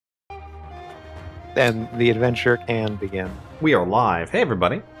And the adventure can begin. We are live. Hey,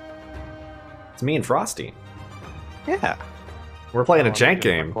 everybody. It's me and Frosty. Yeah. We're playing a I'm jank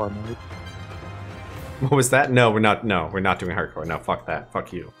doing game. hardcore mode. What was that? No, we're not. No, we're not doing hardcore. No, fuck that.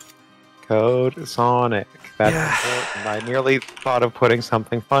 Fuck you. Code Sonic. That's Yeah. important. I nearly thought of putting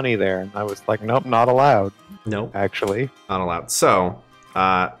something funny there, and I was like, nope, not allowed, Nope, actually. not allowed. So,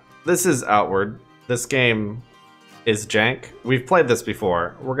 this is Outward. This game is jank. We've played this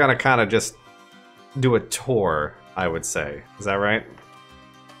before. We're gonna kind of just do a tour, I would say. Is that right?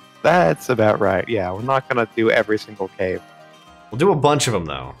 That's about right. Yeah, we're not going to do every single cave. We'll do a bunch of them,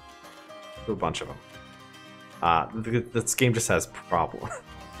 though. Do a bunch of them. This game just has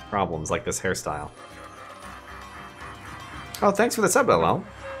problems like this hairstyle. Oh, thanks for the sub, LL.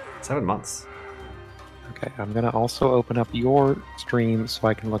 7 months. Okay, I'm going to also open up your stream so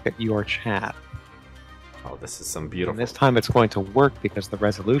I can look at your chat. Oh, this is some And beautiful... this time it's going to work because the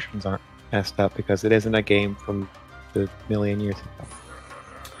resolutions aren't messed up because it isn't a game from the million years ago.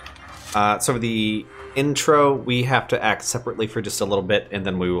 So the intro, we have to act separately for just a little bit, and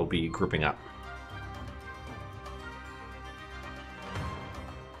then we will be grouping up.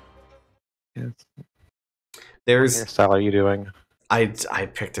 Yes. There's... What hairstyle are you doing? I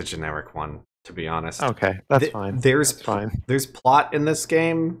picked a generic one, to be honest. Okay, that's fine. There's That's fine. There's plot in this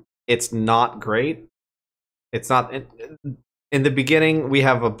game. It's not great. It's not... In the beginning, we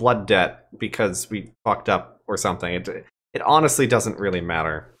have a blood debt because we fucked up or something. It honestly doesn't really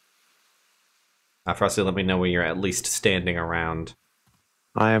matter. Frosty, let me know when you're at least standing around.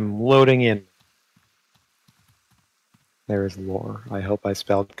 I am loading in. There is lore. I hope I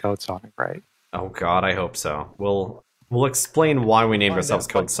spelled Code Sonic right. Oh god, I hope so. We'll explain why we named ourselves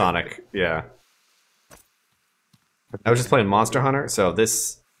Code Sonic. Yeah. I was just playing Monster Hunter, so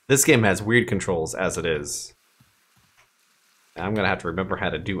this game has weird controls as it is. I'm gonna have to remember how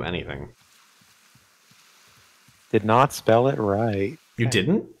to do anything. Did not spell it right. You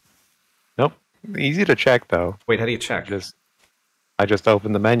didn't? Nope. Easy to check though. Wait, how do you check? I just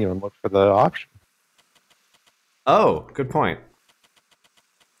opened the menu and looked for the option. Oh, good point.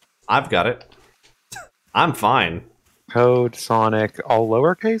 I've got it. I'm fine. Code Sonic, all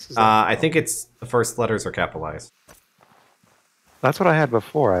lowercase? Is that I think it's the first letters are capitalized. That's what I had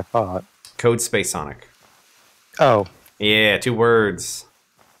before, I thought. Code Space Sonic. Oh, Yeah, 2 words.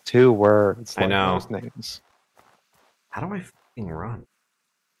 2 words. I Like know. those names. How do I fucking run?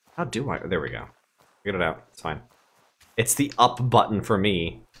 How do I? There we go. Get it out. It's fine. It's the up button for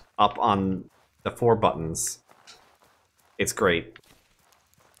me. Up on the 4 buttons. It's great.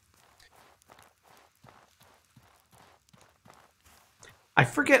 I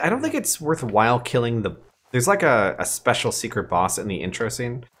forget. I don't think it's worthwhile killing the... There's like a special secret boss in the intro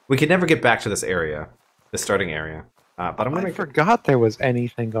scene. We could never get back to this area. The starting area. But I'm gonna... I forgot there was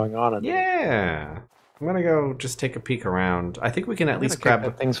anything going on in there. Yeah. I'm gonna go just take a peek around. I think we can at I'm least gonna kick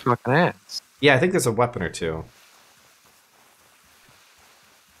grab... that thing's fucking ass. Yeah, I think there's a weapon or 2.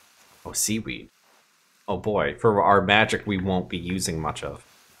 Oh, seaweed. Oh boy, for our magic we won't be using much of.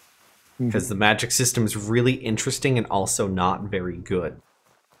 Because the magic system is really interesting and also not very good.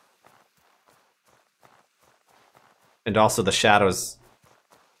 And also the shadows...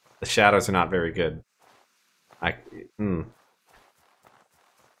 The shadows are not very good.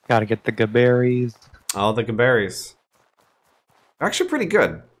 Gotta get the berries. Oh, the berries. They're actually pretty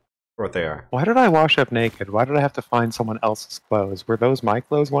good for what they are. Why did I wash up naked? Why did I have to find someone else's clothes? Were those my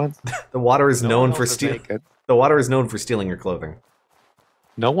clothes once? The water is No known one for else is stealing. naked. The water is known for stealing your clothing.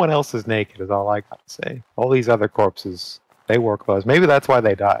 No one else is naked is all I gotta say. All these other corpses, they wore clothes. Maybe that's why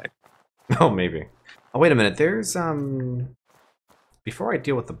they died. Oh, maybe. Oh, wait a minute. There's before I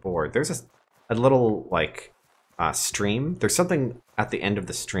deal with the board, there's a little like stream. There's something at the end of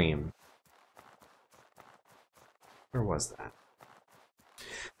the stream. Where was that?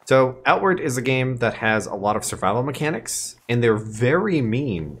 So, Outward is a game that has a lot of survival mechanics, and they're very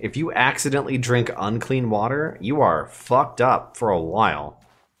mean. If you accidentally drink unclean water, you are fucked up for a while.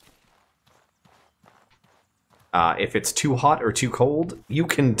 If it's too hot or too cold, you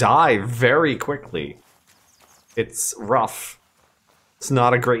can die very quickly. It's rough. It's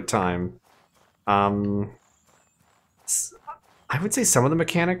not a great time. I would say some of the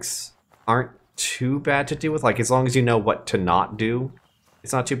mechanics aren't too bad to deal with. Like, as long as you know what to not do,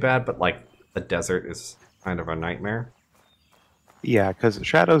 it's not too bad. But, like, the desert is kind of a nightmare. Yeah, because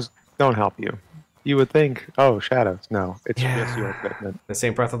shadows don't help you. You would think, oh, shadows. No, it's just your equipment. This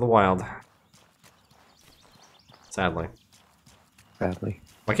ain't Breath of the Wild. Sadly. Sadly.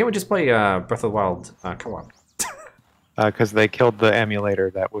 Why can't we just play Breath of the Wild co-op? Because they killed the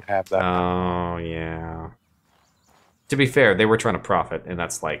emulator that would have that. Oh, yeah. To be fair, they were trying to profit, and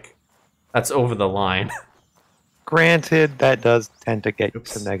that's like That's over the line. Granted, that does tend to get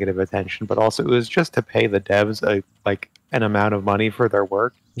Oops. some negative attention, but also it was just to pay the devs an amount of money for their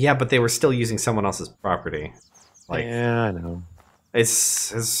work. Yeah, but they were still using someone else's property. Like, yeah, I know.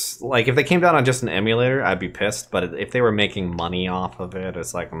 it's like if they came down on just an emulator, I'd be pissed. But if they were making money off of it,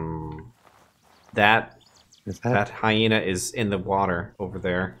 it's like that hyena is in the water over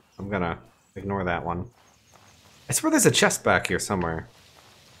there. I'm gonna ignore that one. I swear there's a chest back here somewhere.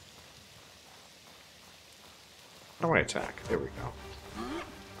 How do I attack? There we go.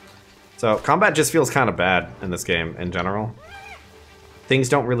 So combat just feels kind of bad in this game in general. Things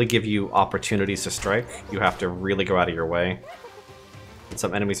don't really give you opportunities to strike. You have to really go out of your way. And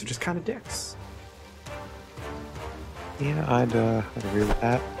some enemies are just kind of dicks. Yeah, I'd agree with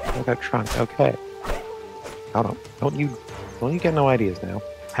that. I got Trunk. Okay. Hold on. Don't you get no ideas now.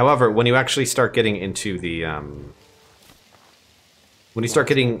 However, when you actually start getting into the when you start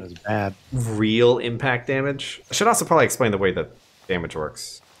getting real impact damage, I should also probably explain the way that damage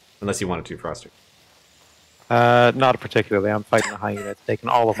works, unless you wanted to, Frosty. Not particularly. I'm fighting a hyena. It's taking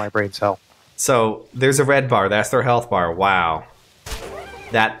all of my brain cell. So there's a red bar. That's their health bar. Wow.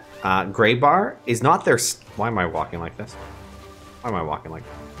 That gray bar is not their. Why am I walking like this? Why am I walking like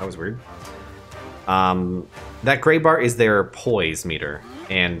that? That was weird. That gray bar is their poise meter,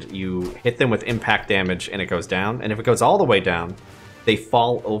 and you hit them with impact damage, and it goes down. And if it goes all the way down, they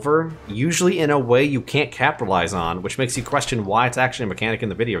fall over, usually in a way you can't capitalize on, which makes you question why it's actually a mechanic in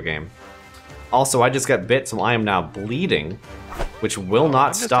the video game. Also, I just got bit, so I am now bleeding, which will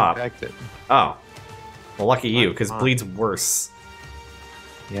not stop. Infected. Oh. Well, lucky you, because bleed's worse.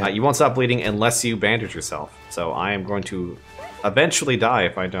 Yeah. You won't stop bleeding unless you bandage yourself. So I am going to eventually die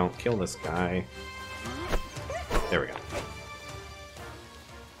if I don't kill this guy. There we go.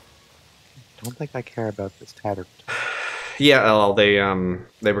 Don't think I care about this tattered. Yeah, well, they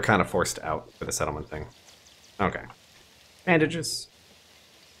were kind of forced out for the settlement thing. Okay. Bandages.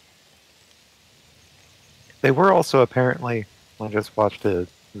 They were also apparently, I just watched a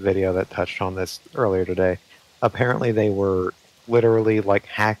video that touched on this earlier today. Apparently they were literally like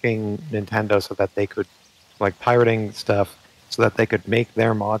hacking Nintendo so that they could, like pirating stuff so that they could make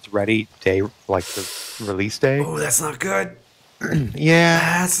their mods ready day, like the release day. Oh, that's not good.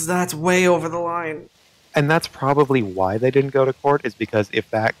 Yeah. That's way over the line. And that's probably why they didn't go to court, is because if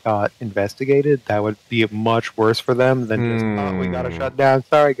that got investigated, that would be much worse for them than just, oh, we gotta shut down.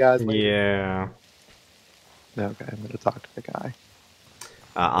 Sorry, guys. Later. Yeah. Okay, I'm gonna talk to the guy.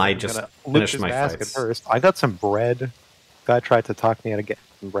 I just finished my fights. First. I got some bread. Guy tried to talk me out of getting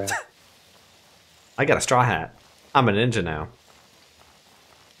some bread. I got a straw hat. I'm a ninja now.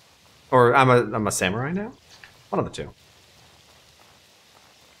 Or I'm a samurai now? One of the two.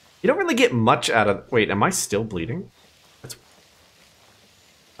 You don't really get much out of... Wait, am I still bleeding?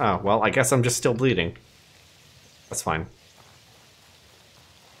 Oh, well, I guess I'm just still bleeding. That's fine.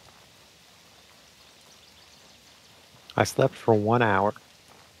 I slept for 1 hour.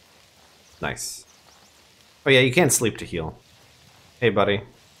 Nice. Oh yeah, you can't sleep to heal. Hey, buddy.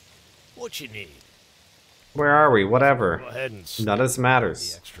 What you need? Where are we? Whatever. Go ahead and none of this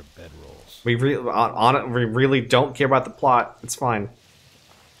matters. the extra bedrolls. We really don't care about the plot. It's fine.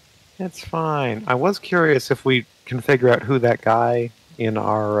 It's fine. I was curious if we can figure out who that guy in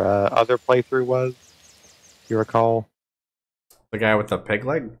our other playthrough was. You recall? The guy with the peg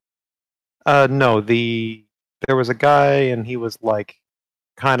leg? No, there was a guy and he was like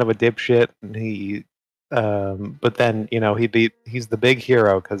kind of a dipshit, and he but then, you know, he's the big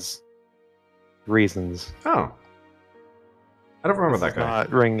hero because reasons. Oh. I don't remember that guy.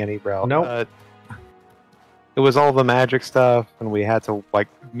 Not ringing any bell. Nope. It was all the magic stuff, and we had to like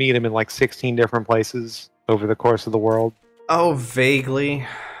meet him in like 16 different places over the course of the world. Oh, vaguely.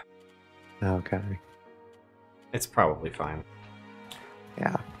 Okay. It's probably fine.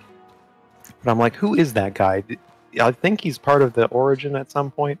 Yeah. But I'm like, who is that guy? I think he's part of the Origin at some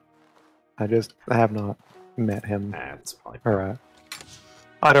point. I have not met him. It's probably fine.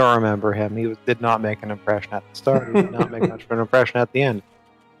 I don't remember him. He did not make an impression at the start. He did not make much of an impression at the end.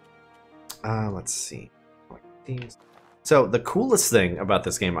 Let's see. So the coolest thing about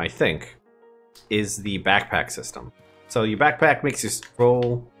this game, I think, is the backpack system. So your backpack makes you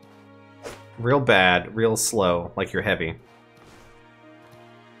roll real bad, real slow, like you're heavy.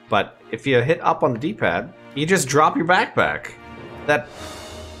 But if you hit up on the D-pad, you just drop your backpack. That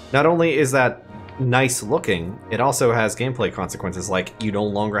not only is that nice looking, it also has gameplay consequences, like you no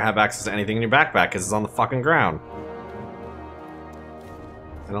longer have access to anything in your backpack because it's on the fucking ground.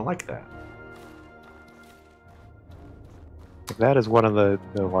 And I like that. That is one of the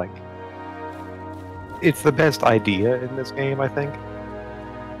like... It's the best idea in this game, I think.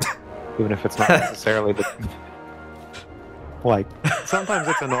 even if it's not necessarily the. Like, sometimes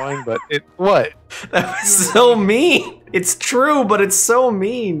it's annoying, but it. What? That was so mean. It's true, but it's so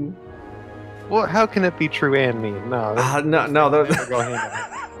mean. Well, how can it be true and mean? No. No. They go hand in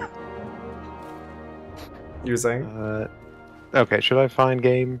hand. You were saying? Okay, should I find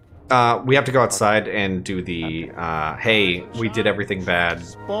game? We have to go outside and do the, hey, we did everything bad.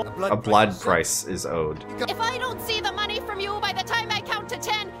 A blood price is owed. If I don't see the money from you by the time I count to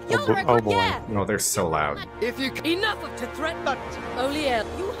 10, you'll Oh, regret. boy. Yeah. No, they're so loud. If you Enough of to threaten, but Oliel.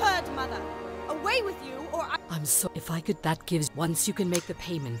 You heard, Mother. Away with you, or I. I'm so. If I could, that gives. Once you can make the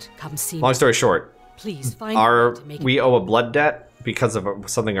payment, come see me. Long story short, Please find a way to make it. we owe a blood debt because of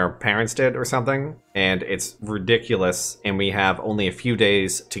something our parents did or something, and it's ridiculous, and we have only a few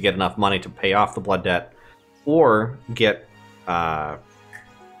days to get enough money to pay off the blood debt, or get,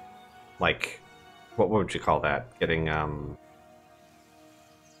 like, what would you call that? Getting, Have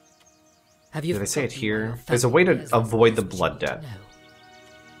you did I say it forgotten here? why our There's a way to family has avoid the refused blood you to debt. know?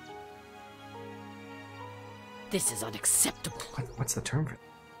 This is unacceptable. What's the term for it?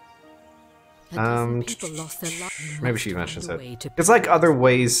 A dozen people lost their lives. You Maybe must she find mentions a it. way to It's like other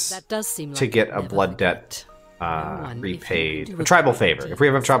ways That does seem to like get you'll a never blood forget. debt No one, if you repaid. do A tribal regret favor. it, If we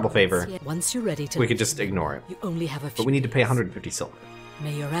have a tribal once favor, Once you're ready to we could let just them in, ignore it. You only have a few but we need to pay days. 150 silver.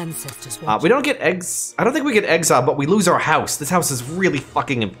 May your ancestors watch We don't get eggs. I don't think we get exile, but we lose our house. This house is really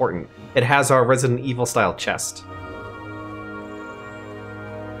fucking important. It has our Resident Evil style chest.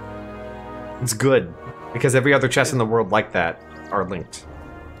 It's good because every other chest in the world like that are linked.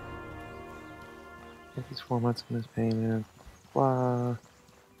 He's 4 months in his payment. Blah.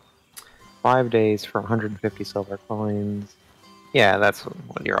 5 days for 150 silver coins. Yeah, that's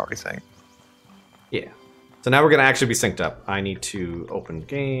what you're always saying. Yeah. So now we're gonna actually be synced up. I need to open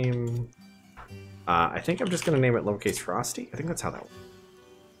game. I think I'm just gonna name it lowercase Frosty. I think that's how that works.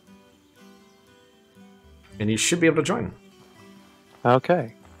 And you should be able to join.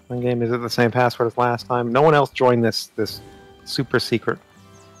 Okay. My game is it the same password as last time. No one else joined this super secret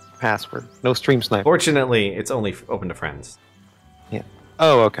password. No stream sniper. Fortunately, it's only open to friends, Yeah.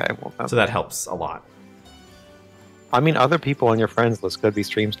 Oh, okay. Well, so that helps a lot. I mean, other people on your friends list could be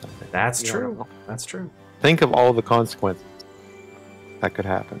stream sniping. That's You don't true. know. That's true. Think of all the consequences that could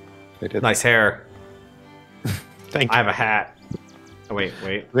happen. They did. Nice hair. Thank I you. have a hat. Oh, wait.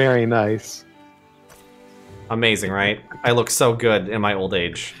 Very nice. Amazing, right? I look so good in my old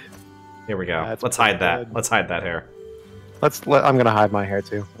age. Here we go. That's Let's hide that. good. Let's hide that hair. I'm gonna hide my hair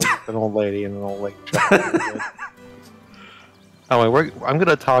too. An old lady and an old lady. Oh, wait, I'm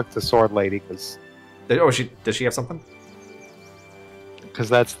gonna talk to Sword Lady because Does she have something?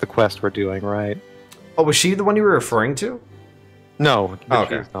 that's the quest we're doing, right? Oh, was she the one you were referring to? No, Oh,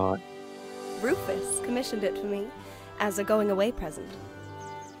 okay. she's not. Rufus commissioned it for me as a going away present.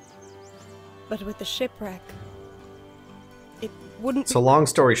 But with the shipwreck, it wouldn't So be long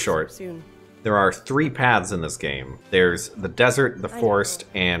story short, soon. there are 3 paths in this game. There's the desert, the I know. forest,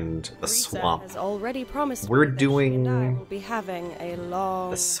 and the Rita swamp. has already promised We're me that she and I doing will be having a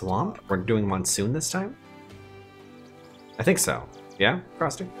long The swamp? We're doing monsoon this time? I think so. Yeah,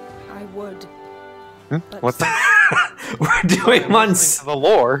 Frosty? I would. But What's that? We're doing To the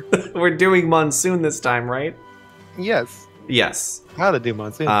lore. We're doing monsoon this time, right? Yes. Yes. How to do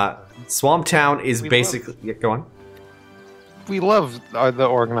monsoon. Swamp Town is We basically. Yeah, go on. We love the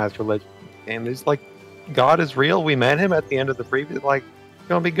organized religion, and it's like God is real. We met him at the end of the previous. Like, it's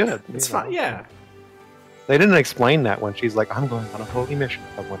gonna be good. It's you know? fine. Yeah. They didn't explain that when she's like, "I'm going on a holy mission."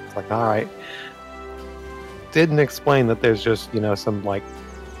 Someone it's like, "All right." Didn't explain that there's just some like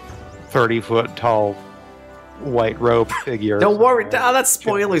 30-foot tall white robe figure. Don't worry. somewhere. That's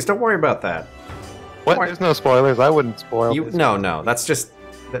spoilers. Don't worry about that. What? There's no spoilers. I wouldn't spoil. this. No. That's just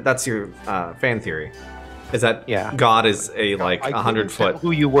that's your fan theory. Is that Yeah. God is a like I couldn't 100-foot? tell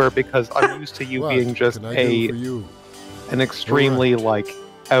who you were because I'm used to you What being just can I do for you? an extremely like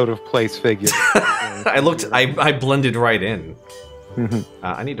out of place figure. I blended right in. Mhm.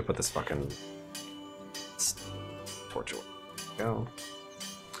 I need to put this fucking torch away. Go.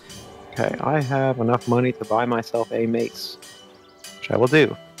 Okay, I have enough money to buy myself a mace, which I will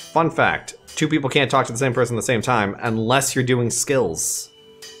do. Fun fact: 2 people can't talk to the same person at the same time unless you're doing skills.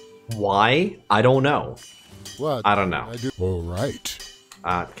 Why? I don't know. What? I don't know. I do. All right.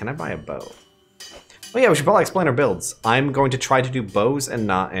 Can I buy a bow? Oh yeah, we should probably explain our builds. I'm going to try to do bows and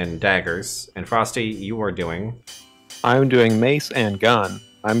daggers. And Frosty, you are doing. I'm doing mace and gun.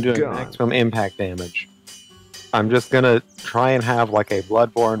 I'm doing Gun. maximum impact damage. I'm just gonna try and have like a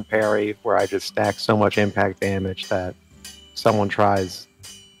bloodborne parry where I just stack so much impact damage that someone tries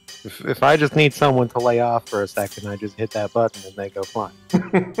If I just need someone to lay off for a second, I just hit that button and they go flying.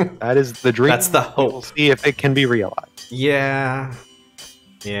 That is the dream. That's the hope. We'll see if it can be realized. Yeah.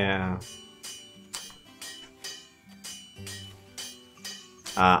 Yeah.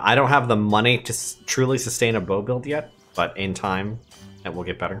 I don't have the money to truly sustain a bow build yet, but in time, it will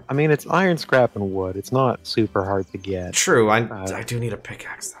get better. I mean, it's iron, scrap, and wood. It's not super hard to get. True, I do need a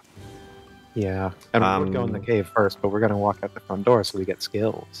pickaxe, though. Yeah, and we'd go in the cave first, but we're going to walk out the front door so we get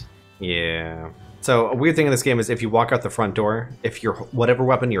skills. Yeah. So a weird thing in this game is if you walk out the front door, if you're whatever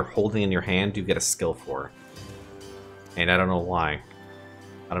weapon you're holding in your hand, you get a skill for. And I don't know why.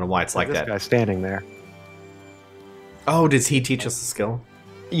 I don't know why it's like this that. This guy's standing there. Oh, does he teach us the skill?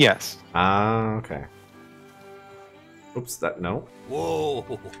 Yes. Ah, okay. Oops, no.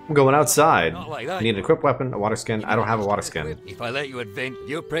 Whoa! I'm going outside. Not like that. I need an equipped weapon, a water skin. I don't have a water skin. If I let you advent,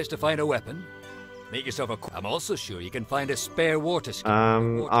 you'll press to find a weapon. Make yourself a. I'm also sure you can find a spare water skin.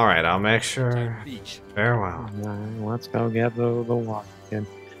 All right, I'll make sure. Farewell. Let's go get the water skin.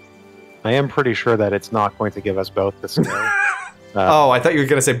 I am pretty sure that it's not going to give us both the skill. Oh, I thought you were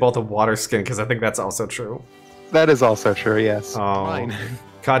gonna say both a water skin because I think that's also true. That is also true. Yes. Oh,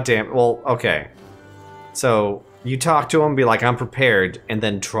 god damn. Well, okay. So you talk to him, be like, "I'm prepared," and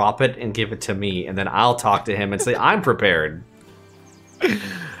then drop it and give it to me, and then I'll talk to him and say, "I'm prepared."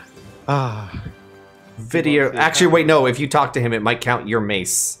 Ah. Video. Actually, wait, no. If you talk to him, it might count your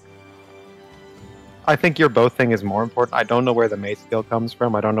mace. I think your bow thing is more important. I don't know where the mace skill comes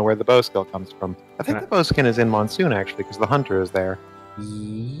from. I don't know where the bow skill comes from. I think the bow skin is in Monsoon, actually, because the hunter is there.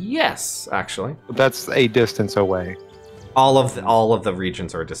 Yes, actually. But that's a distance away. All of the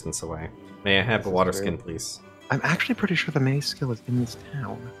regions are a distance away. May I have a water skin, please? I'm actually pretty sure the mace skill is in this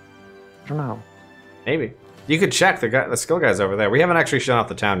town. I don't know. Maybe. You could check the skill guys over there. We haven't actually shown off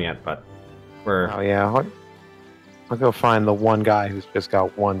the town yet, but we're... Oh, yeah. I'll go find the one guy who's just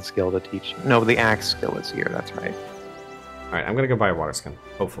got one skill to teach. No, the axe skill is here. That's right. Alright, I'm gonna go buy a water skin.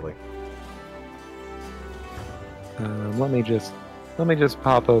 Hopefully. Let me just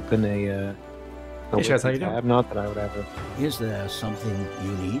pop open a hey, Chaz, how you doing? tab. Not that I would ever. Is there something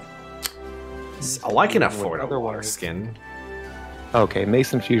you need? Oh, I can afford a water skin. Okay,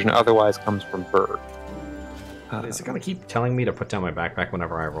 Mason Fusion otherwise comes from Berg. Is it gonna keep telling me to put down my backpack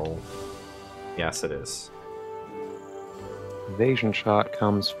whenever I roll? Yes, it is. Evasion Shot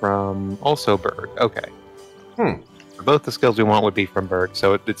comes from also Berg. Okay. Hmm. Both the skills we want would be from Berg,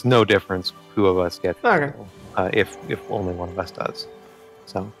 so it's no difference who of us gets Okay. if only one of us does.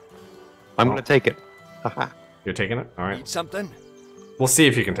 So I'm going to take it. Haha. You're taking it? Alright. Need something? We'll see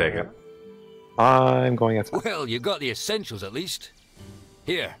if you can take it. I'm going outside. Well, you got the essentials at least.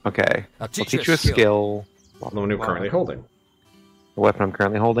 Here. Okay. I'll I'll teach teach you a skill. The one you're currently holding. The weapon I'm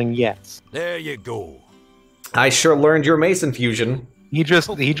currently holding, yes. There you go. I sure learned your Mason fusion. He just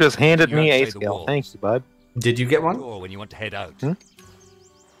handed You're me a outside the skill. walls. Thank you, bud. Did you get one? Door when you want to head out.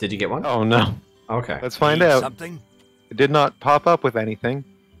 Did you get one? Oh no. Okay. Let's find Need out. Something? It did not pop up with anything.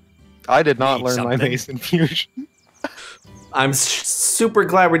 I did not Need learn my something? Mason fusion. I'm super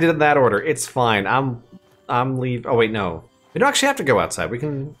glad we did it in that order. It's fine. I'm leave. Oh wait, no. We don't actually have to go outside. We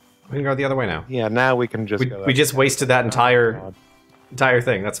can go the other way now. Yeah, now we can just go We just outside. wasted that entire God.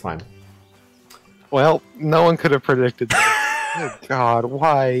 thing. That's fine. Well, no one could have predicted that. Good God,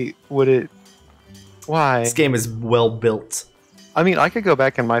 why would it? Why? This game is well built. I mean, I could go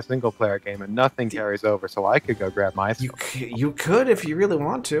back in my single player game and nothing carries over, so I could go grab my skill. You could if you really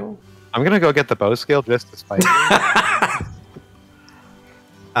want to. I'm gonna go get the bow skill just to spite you.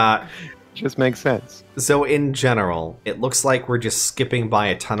 Just makes sense. So in general, it looks like we're just skipping by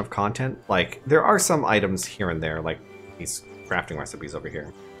a ton of content. Like, there are some items here and there, like these crafting recipes over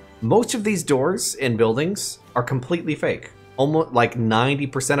here. Most of these doors in buildings are completely fake. Almost like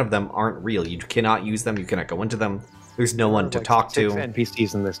 90% of them aren't real. You cannot use them, you cannot go into them. There's no one to Like talk to. 6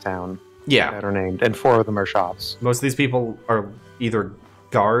 NPCs in this town Yeah. that are named, and 4 of them are shops. Most of these people are either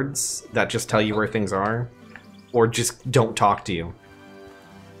guards that just tell you where things are, or just don't talk to you.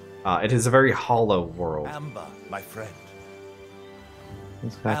 It is a very hollow world. Amber, my friend.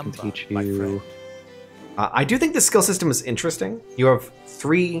 Let's I can Amber, teach my you. friend. I do think the skill system is interesting. You have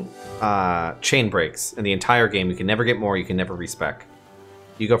 3 chain breaks in the entire game. You can never get more. You can never respec.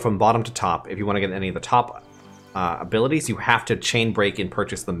 You go from bottom to top. If you want to get any of the top abilities, you have to chain break and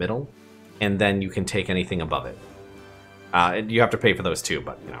purchase the middle, and then you can take anything above it. You have to pay for those too,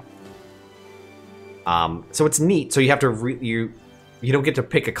 but you know. So it's neat. So you have to you don't get to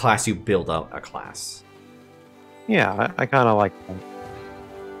pick a class. You build out a class. Yeah, I kind of like that.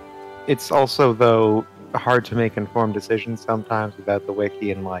 It's also, though, hard to make informed decisions sometimes without the wiki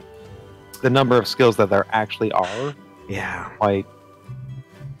and, like, the number of skills that there actually are. Yeah. Like,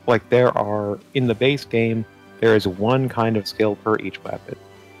 like there are in the base game, there is one kind of skill per each weapon.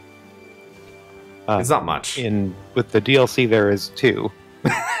 It's not much. With the DLC, there is 2.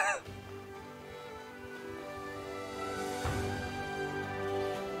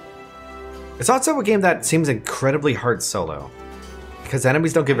 It's also a game that seems incredibly hard solo, because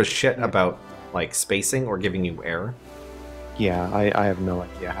enemies don't give a shit about like spacing or giving you air. Yeah, I have no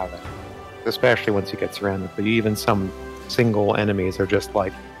idea how that, especially once you get surrounded. But even some single enemies are just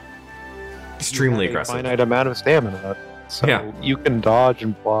like Extremely you have aggressive. a finite amount of stamina, so Yeah. you can dodge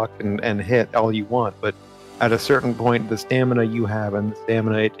and block and hit all you want. But at a certain point, the stamina you have and the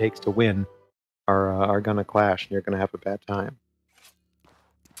stamina it takes to win are gonna clash, and you're gonna have a bad time.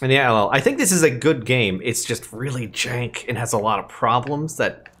 And yeah, LL, I think this is a good game. It's just really jank and has a lot of problems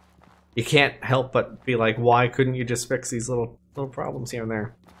that you can't help but be like, why couldn't you just fix these little problems here and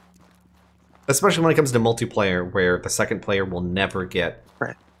there? Especially when it comes to multiplayer, where the second player will never get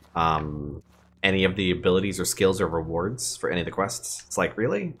any of the abilities or skills or rewards for any of the quests. It's like,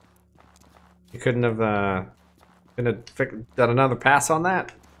 really? You couldn't have done another pass on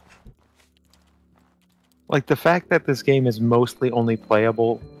that? Like the fact that this game is mostly only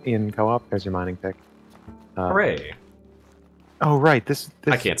playable in co-op. There's your mining pick. Hooray! Oh right, this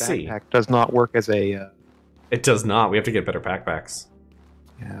I can't see. backpack does not work as a. It does not. We have to get better backpacks.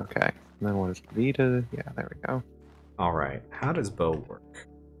 Yeah. Okay. And then what is Vita? Yeah. There we go. All right. How does bow work?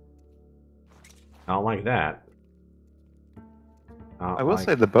 Not like that. Not I will like-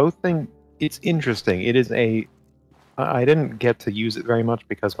 say the bow thing. It's interesting. It is a. I didn't get to use it very much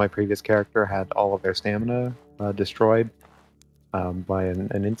because my previous character had all of their stamina destroyed by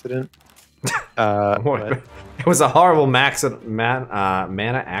an incident. But It was a horrible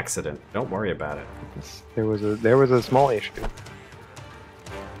mana accident. Don't worry about it. there was a small issue.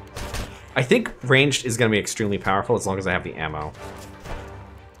 I think ranged is going to be extremely powerful as long as I have the ammo.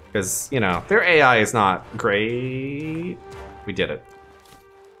 Because, you know, their AI is not great. We did it.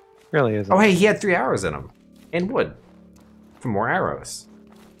 Really isn't. Oh, hey, he had 3 arrows in him. And wood. For more arrows.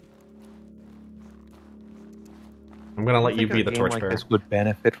 I'm going to let you be the torchbearer. Like this would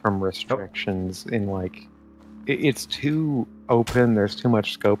benefit from restrictions in like it's too open. There's too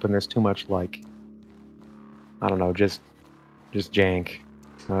much scope, and there's too much like I don't know, just jank.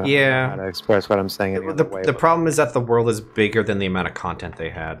 Yeah. I don't know how to express what I'm saying in the way. The problem is that the world is bigger than the amount of content they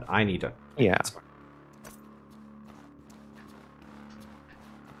had. I need to. Yeah. That's fine.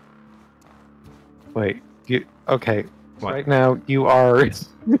 Wait. Okay. What? Right now you are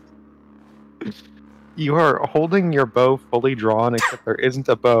you are holding your bow fully drawn, except there isn't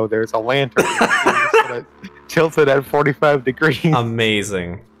a bow. There's a lantern tilted at 45 degrees.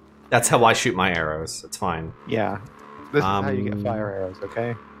 Amazing. That's how I shoot my arrows. It's fine. Yeah. This is how you get fire arrows,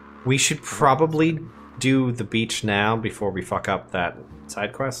 okay? We should probably do the beach now before we fuck up that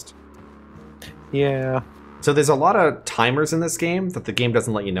side quest. Yeah. So there's a lot of timers in this game that the game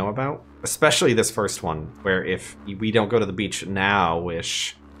doesn't let you know about. Especially this first one, where if we don't go to the beach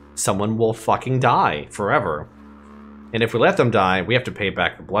now-ish, someone will fucking die forever. And if we let them die, we have to pay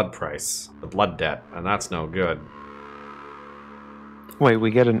back the blood price, the blood debt, and that's no good. Wait,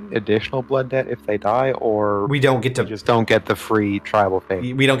 we get an additional blood debt if they die, or We don't get we to just don't get the free tribal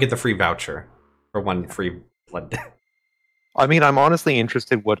fate? we don't get the free voucher for one free blood debt. I mean, I'm honestly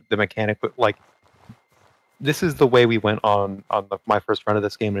interested what the mechanic would like. This is the way we went on my first run of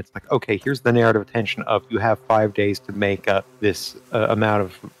this game, and it's like, okay, here's the narrative tension of you have 5 days to make up this amount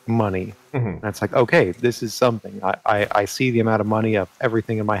of money. Mhm. And it's like, okay, this is something. I see the amount of money of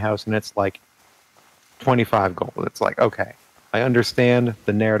everything in my house, and it's like 25 gold. It's like, okay, I understand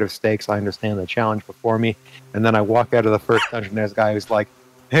the narrative stakes. I understand the challenge before me. And then I walk out of the first dungeon, there's a guy who's like,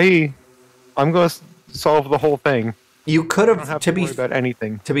 hey, I'm going to solve the whole thing. You could I don't have, have to to be worry about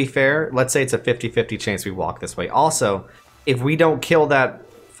anything. To be fair, let's say it's a 50-50 chance we walk this way. Also, if we don't kill that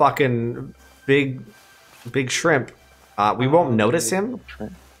fucking big shrimp, we won't notice him,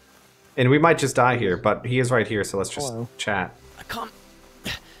 and we might just die here. But he is right here, so let's just Hello. chat. I can't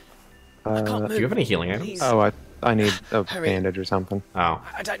move. Do you have any healing items? Please. Oh, I need a Hurry. bandage or something. Oh,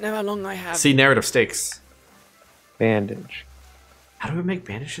 I don't know how long I have. see narrative stakes. Bandage. How do we make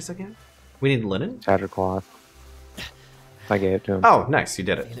bandages again? We need linen. Tattered cloth. I gave it to him. Oh, nice, you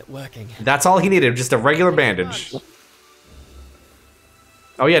did I feel it. it working. That's all he needed, just a regular bandage.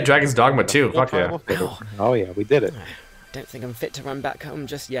 Oh yeah, Dragon's Dogma too. Fuck yeah. Oh yeah, we did it. Don't think I'm fit to run back home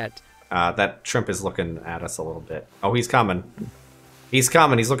just yet. That shrimp is looking at us a little bit. Oh, he's coming. He's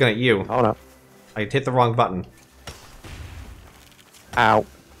coming. He's looking at you. Oh no. I hit the wrong button. Ow.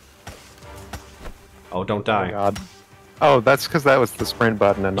 Oh, don't Oh die. god. Oh, that's because that was the sprint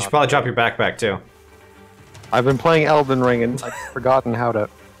button and You should not. probably drop your backpack too. I've been playing Elden Ring and I've forgotten how to.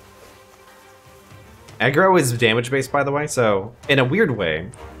 Aggro is damage-based, by the way, so in a weird way.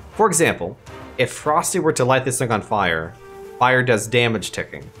 For example, if Frosty were to light this thing on fire, fire does damage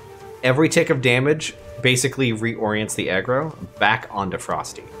ticking. Every tick of damage basically reorients the aggro back onto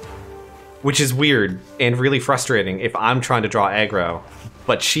Frosty. Which is weird and really frustrating if I'm trying to draw aggro,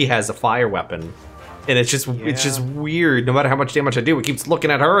 but she has a fire weapon. And it's just weird. No matter how much damage I do, it keeps looking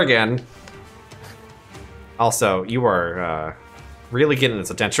at her again. Also, you are really getting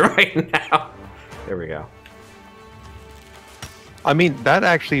its attention right now. There we go. I mean, that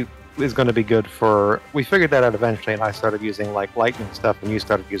actually is going to be good for... We figured that out eventually, and I started using, like, lightning stuff, and you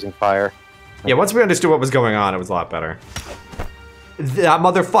started using fire. Yeah, once we understood what was going on, it was a lot better. That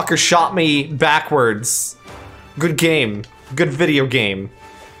motherfucker shot me backwards. Good game. Good video game.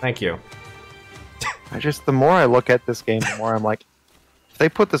 Thank you. The more I look at this game, the more I'm like, if they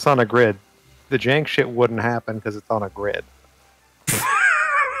put this on a grid, the jank shit wouldn't happen because it's on a grid.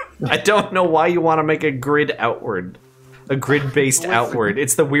 I don't know why you want to make a grid outward. A grid-based outward.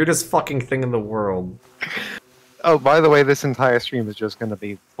 It's the weirdest fucking thing in the world. Oh, by the way, this entire stream is just going to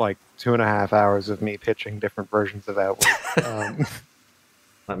be like 2.5 hours of me pitching different versions of outward.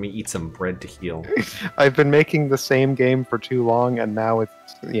 Let me eat some bread to heal. I've been making the same game for too long, and now it's...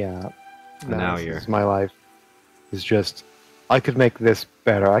 Yeah. Now you're... My life is just... I could make this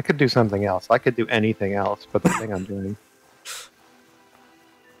better. I could do something else. I could do anything else but the thing I'm doing.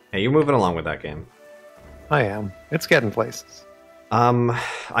 Hey, you're moving along with that game. I am. It's getting places.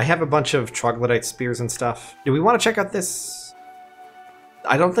 I have a bunch of troglodyte spears and stuff. Do we want to check out this?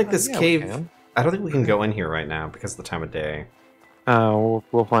 I don't think this cave... I don't think we can go in here right now because of the time of day.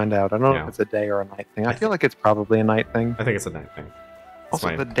 We'll find out. I don't know if it's a day or a night thing. I feel like it's probably a night thing. I think it's a night thing.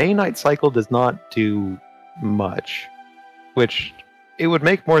 Also, the day-night cycle does not do much, which it would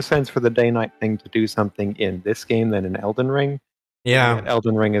make more sense for the day-night thing to do something in this game than in Elden Ring. Yeah. And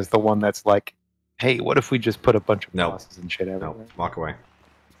Elden Ring is the one that's like, hey, what if we just put a bunch of bosses and shit everywhere? No, walk away.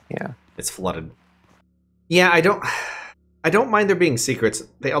 Yeah. It's flooded. Yeah, I don't mind there being secrets.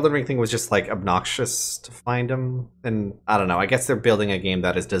 The Elden Ring thing was just like obnoxious to find them, and I don't know. I guess they're building a game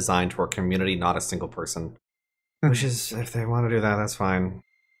that is designed for a community, not a single person. Which is, if they want to do that, that's fine.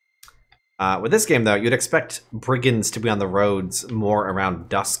 With this game, though, you'd expect brigands to be on the roads more around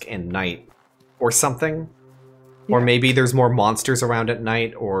dusk and night, or something. Yeah. Or maybe there's more monsters around at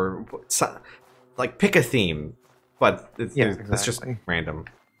night, or like pick a theme. But it's just random.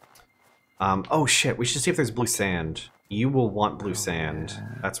 Oh shit! We should see if there's blue sand. You will want blue sand. Yeah.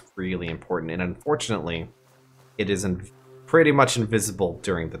 That's really important. And unfortunately, it is pretty much invisible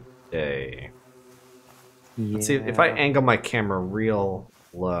during the day. Yeah. Let's see if I angle my camera real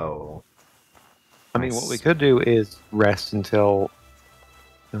low. I mean, what we could do is rest until...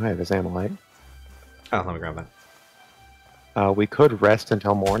 Oh, hey, there's Ammonite. Oh, let me grab that. We could rest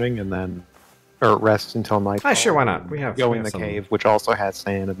until morning and then... Or rest until night. Sure, why not? We go in the cave, which also has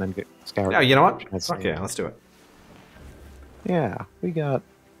sand, and then get scoured. Yeah, you know what? Fuck yeah, let's do it. Yeah, we got...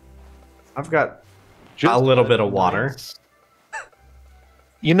 I've got just a little bit of water.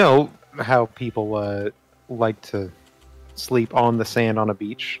 You know how people like to sleep on the sand on a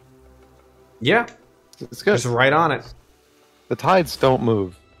beach? Yeah. It's good. Just right on it. The tides don't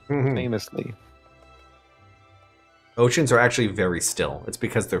move, famously. Oceans are actually very still. It's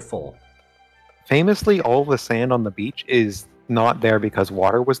because they're full. Famously, all the sand on the beach is not there because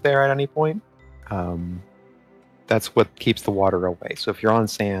water was there at any point. That's what keeps the water away. So if you're on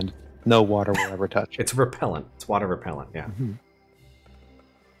sand, no water will ever touch it. It's repellent. It's water repellent, yeah.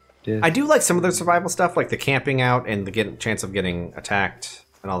 I do like some of the survival stuff, like the camping out and the chance of getting attacked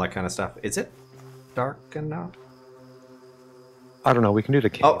and all that kind of stuff. Is it dark enough? I don't know. We can do the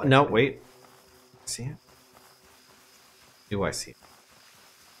cave. Oh, no, wait. See it? Do I see it?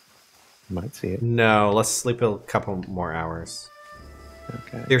 You might see it. No, let's sleep a couple more hours.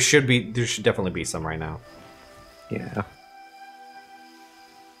 Okay. There should definitely be some right now. Yeah.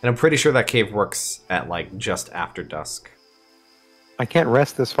 And I'm pretty sure that cave works at, like, just after dusk. I can't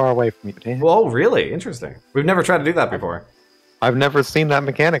rest this far away from you, damn. Whoa, really? Interesting. We've never tried to do that before. I've never seen that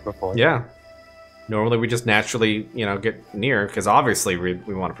mechanic before. Yeah. Normally we just naturally, get near, because obviously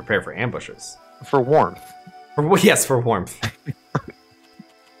we want to prepare for ambushes. For warmth. Yes, for warmth.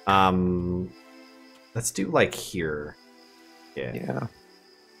 Let's do, like, here. Yeah.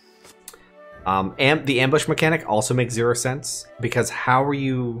 The ambush mechanic also makes 0 sense, because how are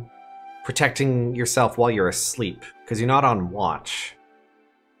you protecting yourself while you're asleep? Because you're not on watch.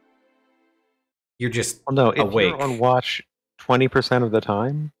 You're just awake. If you're on watch 20% of the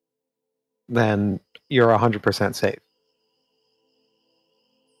time, then you're 100% safe.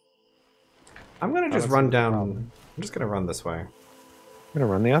 I'm gonna just run down. I'm just gonna run this way. I'm gonna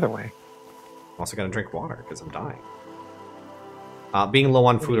run the other way. also gonna drink water because I'm dying. Being low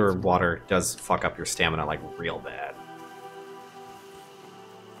on food or water does fuck up your stamina like real bad.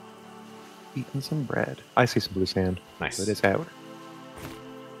 Eating some bread. I see some blue sand. Nice. It is out.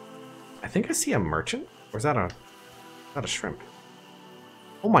 I think I see a merchant. Or is that a shrimp?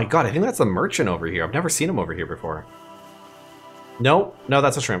 Oh my god, I think that's a merchant over here. I've never seen him over here before. No,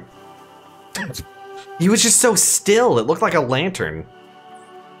 that's a shrimp. He was just so still. It looked like a lantern.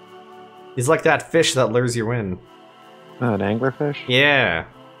 He's like that fish that lures you in. An anglerfish? Yeah.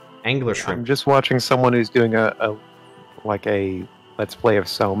 Angler I'm shrimp. just watching someone who's doing a let's play of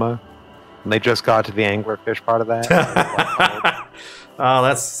Soma. And they just got to the anglerfish part of that. Oh,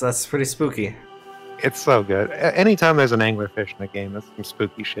 that's pretty spooky. It's so good. Anytime there's an anglerfish in a game, that's some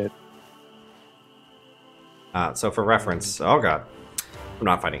spooky shit. So for reference, oh god, I'm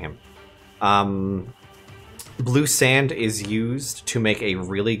not fighting him. Blue sand is used to make a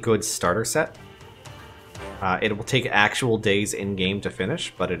really good starter set. It will take actual days in-game to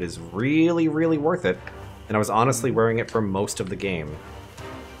finish, but it is really, really worth it. And I was honestly wearing it for most of the game.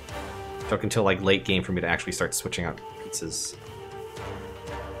 It took until like late game for me to actually start switching out pieces.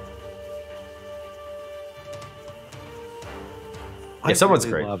 Yeah, someone's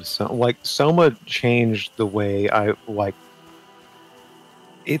great. Soma changed the way I like.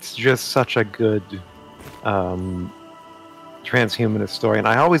 It's just such a good transhumanist story, and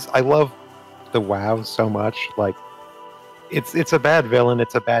I love the WoW so much. Like, it's a bad villain,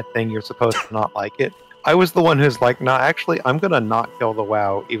 it's a bad thing. You're supposed to not like it. I was the one who's like, no, actually, I'm gonna not kill the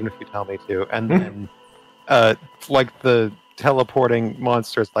WoW, even if you tell me to. And then, like the teleporting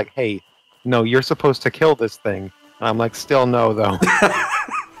monsters, like, hey, no, you're supposed to kill this thing. I'm like, still no, though.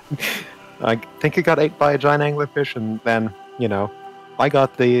 I think it got ate by a giant anglerfish, and then, I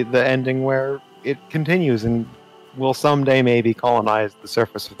got the ending where it continues and will someday maybe colonize the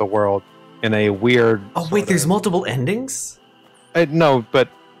surface of the world in a weird... Oh, wait, there's multiple endings? No, but,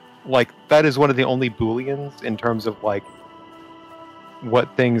 like, that is one of the only Booleans in terms of, like,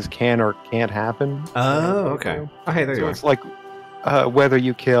 what things can or can't happen. Oh, okay. Oh, hey, there you are. It's like... whether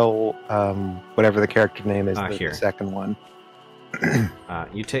you kill whatever the character name is, the second one.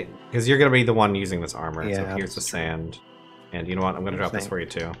 You take, because you're gonna be the one using this armor. Yeah, so here's the sand, and you know what? I'm gonna drop this for you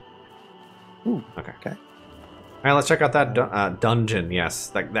too. Ooh, okay. Okay. All right, let's check out that dungeon. Yes,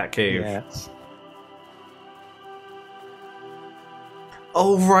 that cave. Yes.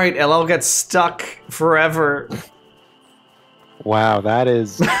 Oh right, LL gets stuck forever. Wow, that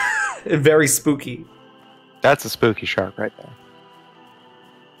is very spooky. That's a spooky shark right there.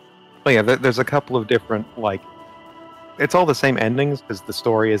 But yeah, there's a couple of different, like, it's all the same endings because the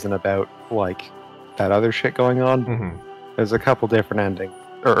story isn't about, like, that other shit going on. Mm-hmm. There's a couple different endings.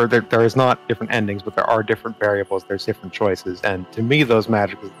 Or there is not different endings, but there are different variables, there's different choices. And to me, those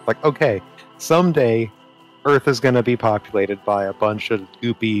magic is like, okay, someday Earth is going to be populated by a bunch of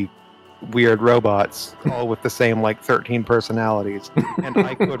goopy, weird robots, all with the same, like, 13 personalities. And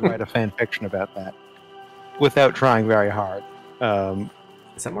I could write a fan fiction about that without trying very hard.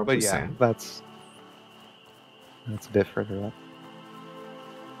 Is that more but blue yeah, sand? that's a bit further up.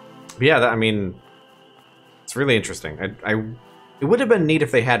 But yeah, I mean, it's really interesting. It would have been neat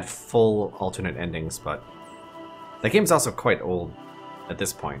if they had full alternate endings, but the game's also quite old at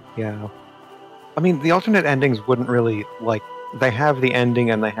this point. Yeah. I mean, the alternate endings wouldn't really, like, they have the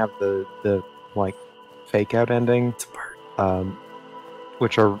ending and they have the like, fake-out ending. It's a bird.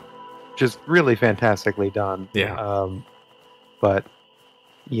 Which are just really fantastically done. Yeah. But,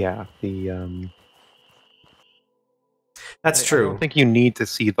 yeah, the... That's I true. don't think you need to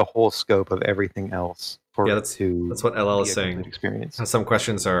see the whole scope of everything else for that's what LL is saying. Experience. Some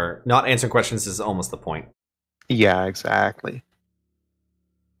questions are... Not answering questions is almost the point. Yeah, exactly.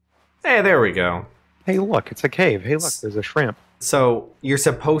 Hey, there we go. Hey, look, it's a cave. Hey, look, there's a shrimp. So, you're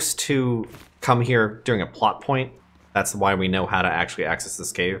supposed to come here during a plot point. That's why we know how to actually access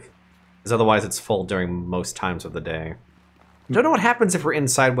this cave. Because otherwise it's full during most times of the day. Don't know what happens if we're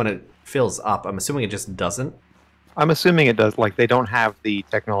inside when it fills up. I'm assuming it just doesn't. I'm assuming it does. Like, they don't have the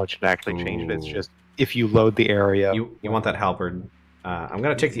technology to actually change it. It's just if you load the area. You want that halberd. I'm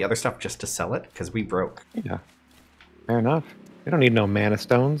going to take the other stuff just to sell it, because we broke. Yeah. Fair enough. We don't need no mana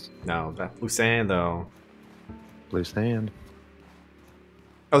stones. No, that blue sand, though. Blue sand.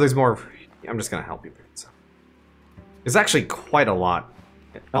 Oh, there's more. I'm just going to help you. So. There's actually quite a lot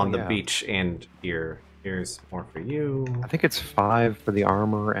on the beach and here. Here's more for you. I think it's 5 for the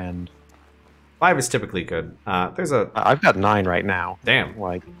armor and... 5 is typically good. There's a... I've got 9 right now. Damn.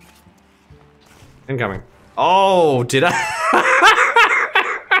 Like... Incoming. Oh, did I?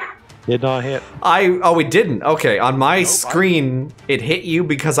 Did not hit. Oh, it didn't. Okay, on my screen, it hit you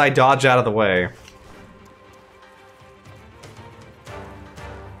because I dodged out of the way.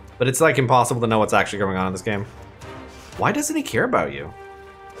 But it's like impossible to know what's actually going on in this game. Why doesn't he care about you?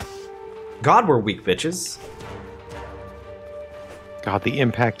 God, we're weak bitches. God, the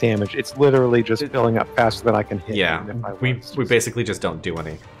impact damage. It's literally just filling up faster than I can hit. Yeah, even if I we was. basically just don't do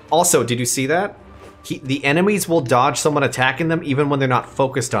any. Also, did you see that? The enemies will dodge someone attacking them even when they're not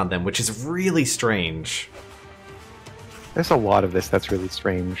focused on them, which is really strange. There's a lot of this that's really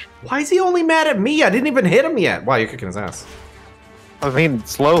strange. Why is he only mad at me? I didn't even hit him yet. Wow, you're kicking his ass. I mean,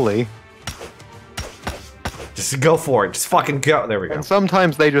 slowly. Just go for it. Just fucking go. There we go. And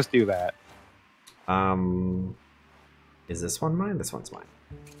sometimes they just do that. Is this one mine? This one's mine.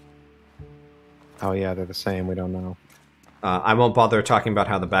 Oh yeah, they're the same. We don't know. I won't bother talking about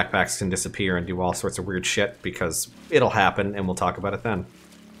how the backpacks can disappear and do all sorts of weird shit because it'll happen and we'll talk about it then.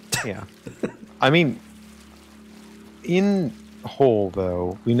 Yeah. I mean, in whole,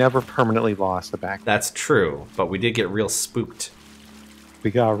 though, we never permanently lost the back. That's true, but we did get real spooked.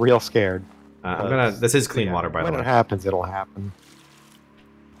 We got real scared. This is clean water, by the When way. it happens, it'll happen.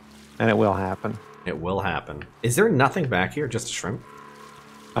 And it will happen. It will happen. Is there nothing back here? Just a shrimp?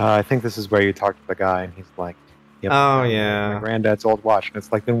 I think this is where you talk to the guy, and he's like, yep, Oh, yeah. my granddad's old watch. And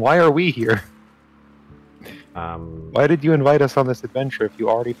it's like, then why are we here? Why did you invite us on this adventure if you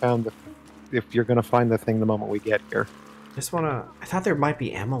already found the... If you're going to find the thing the moment we get here? Just wanna... I thought there might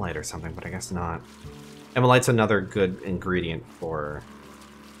be amylite or something, but I guess not. Amylite's another good ingredient for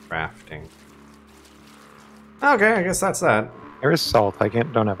crafting. Okay, I guess that's that. There is salt. I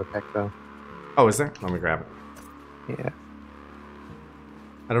don't have a pick, though. Oh, is there? Let me grab it. Yeah.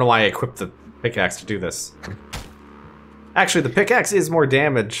 I don't know why I equipped the pickaxe to do this. Actually, the pickaxe is more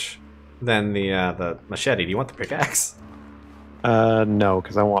damage than the machete. Do you want the pickaxe? No,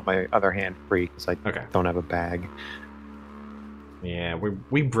 because I want my other hand free, because I Okay. don't have a bag. Yeah,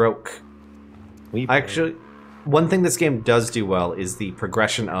 we broke. We Actually, one thing this game does do well is the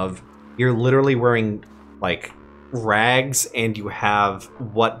progression of you're literally wearing, like, rags and you have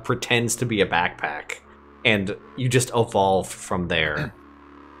what pretends to be a backpack. And you just evolve from there.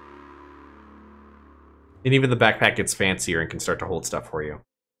 And even the backpack gets fancier and can start to hold stuff for you.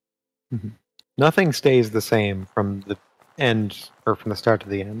 Nothing stays the same from the end, or from the start to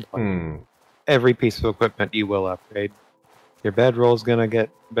the end. Like, every piece of equipment you will upgrade. Your bedroll's gonna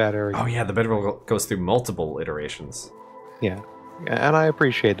get better. Oh yeah, the bedroll goes through multiple iterations. Yeah, and I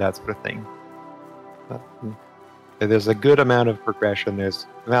appreciate that sort of thing. But, there's a good amount of progression. There's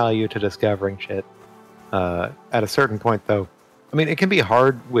value to discovering shit. At a certain point, though, I mean, it can be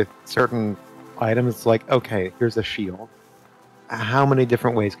hard with certain items. Like, okay, here's a shield. How many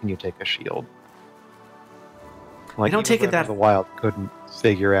different ways can you take a shield? Like, don't even take it Breath of that- the Wild couldn't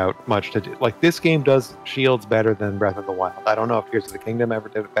figure out much to do. Like, this game does shields better than Breath of the Wild. I don't know if Tears of the Kingdom ever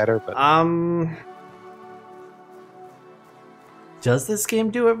did it better, but does this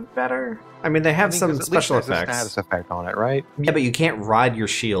game do it better? I mean, they have some special there's a effects. status effect on it, right? Yeah, but you can't ride your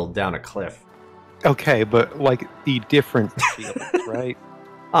shield down a cliff. Okay, but like the different shields, right?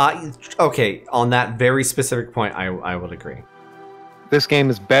 Okay, on that very specific point, I would agree. This game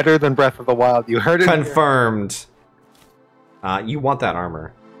is better than Breath of the Wild. You heard it here. Confirmed. You want that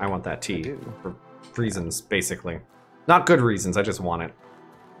armor. I want that tea. do. For reasons, basically. Not good reasons, I just want it.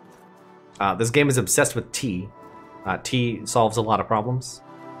 This game is obsessed with tea. Tea solves a lot of problems.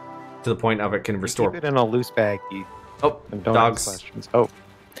 To the point of it can restore... Keep it in a loose baggie. Oh, And don't dogs. ask questions. Oh,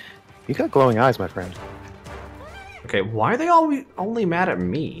 you got glowing eyes, my friend. Okay, why are they all only mad at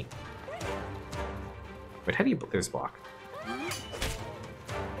me? Wait, how do you... There's block.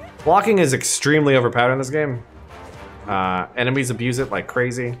 Blocking is extremely overpowered in this game. Enemies abuse it like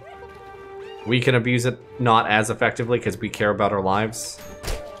crazy. We can abuse it not as effectively because we care about our lives.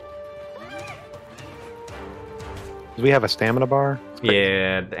 Do we have a stamina bar?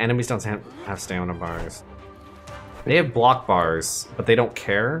 Yeah, the enemies don't have stamina bars. They have block bars, but they don't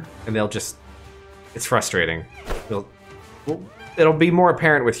care, and they'll just... It's frustrating. It'll be more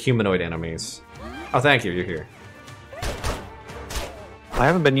apparent with humanoid enemies. Oh, thank you, you're here. I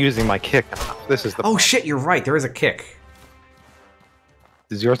haven't been using my kick enough. This is the... Oh shit, you're right, there is a kick.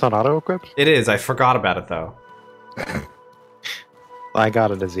 Is yours not auto-equipped? It is, I forgot about it though. I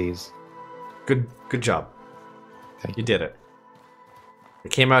got a disease. Good job. Thank You did it. I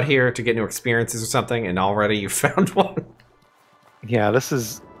came out here to get new experiences or something, and already you found one. Yeah, this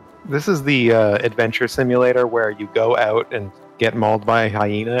is the adventure simulator where you go out and get mauled by a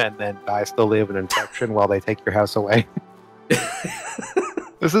hyena and then die still live an infection while they take your house away.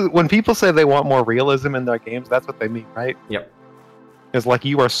 This is when people say they want more realism in their games. That's what they mean, right? Yep. It's like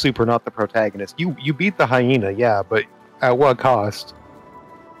you are super not the protagonist. You beat the hyena, yeah, but at what cost?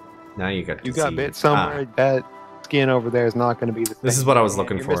 Now you got. You got bit somewhere. That skin over there is not going to be the same. This is what I was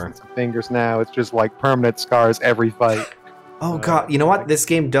looking You're for. missing some fingers now. It's just like permanent scars every fight. Oh god, you know what? This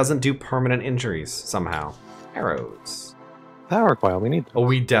game doesn't do permanent injuries somehow. Arrows. Power coil. We need. Oh,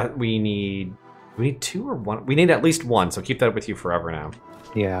 we need 2 or 1. We need at least 1. So keep that with you forever now.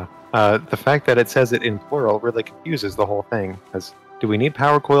 Yeah. The fact that it says it in plural really confuses the whole thing. Because do we need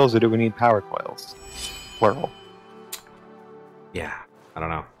power coils or do we need power coils? Plural. Yeah, I don't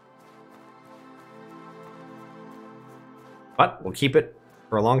know. But we'll keep it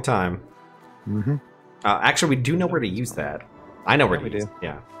for a long time. Mm-hmm. Actually, we do know where to use that. I know where Yeah, to use it.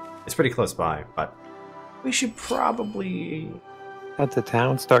 Yeah. It's pretty close by, but we should probably... Head to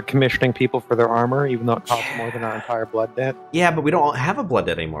town, start commissioning people for their armor, even though it costs more than our entire blood debt. Yeah, but we don't have a blood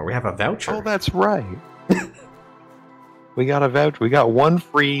debt anymore. We have a voucher. Oh, that's right. We got a voucher. We got 1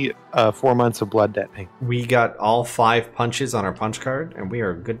 free 4 months of blood debt payment. We got all 5 punches on our punch card, and we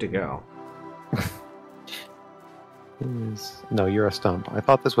are good to go. No, you're a stump. I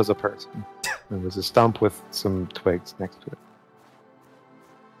thought this was a person. It was a stump with some twigs next to it.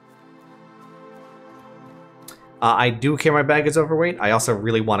 I do care my bag is overweight. I also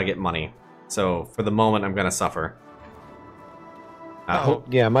really want to get money. So, for the moment, I'm going to suffer.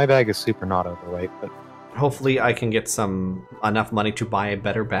 Yeah, my bag is super not overweight, but... Hopefully I can get enough money to buy a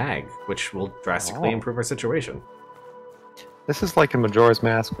better bag, which will drastically Oh. improve our situation. This is like in Majora's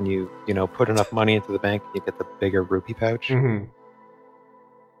Mask when you put enough money into the bank, you get the bigger rupee pouch. Mm-hmm.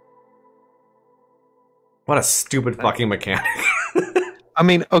 What a stupid fucking mechanic. I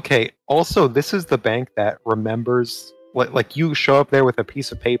mean, okay, also, this is the bank that remembers... Like you show up there with a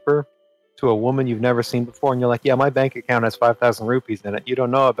piece of paper to a woman you've never seen before, and you're like, yeah, my bank account has 5,000 rupees in it. You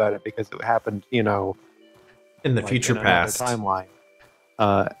don't know about it because it happened, In the like, future in another past. timeline.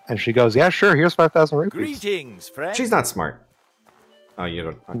 And she goes, yeah, sure, here's 5,000 rupees. Greetings, friend. She's not smart. Oh, you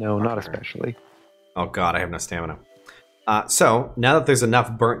don't... No, not okay. especially. Oh god, I have no stamina. So, now that there's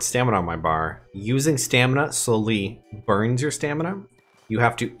enough burnt stamina on my bar, using stamina slowly burns your stamina. You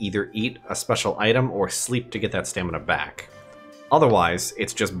have to either eat a special item or sleep to get that stamina back. Otherwise,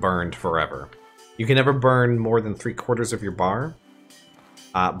 it's just burned forever. You can never burn more than 3/4 of your bar,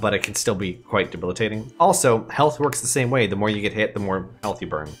 but it can still be quite debilitating. Also, health works the same way. The more you get hit, the more health you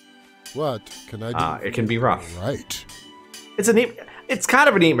burn. What can I do? It can be rough. Right. It's kind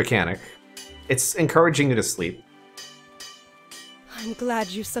of a neat mechanic. It's encouraging you to sleep. I'm glad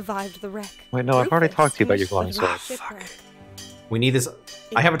you survived the wreck. Wait, no, I've already Rufus, talked to you about your commissioned glowing the sword. shipwreck. We need this.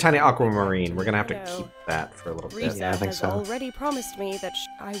 I have a tiny aquamarine. We're gonna have to No. keep that for a little bit. Risa Yeah, I think has so. already promised me that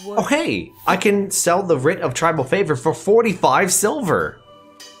I would. Oh, hey! I can sell the Writ of Tribal Favor for 45 silver!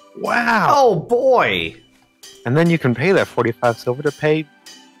 Wow! Oh, boy! And then you can pay that 45 silver to pay,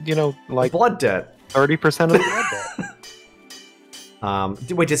 like Blood debt. 30% of the blood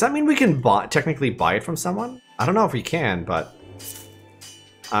debt. Wait, does that mean we can technically buy it from someone? I don't know if we can, but...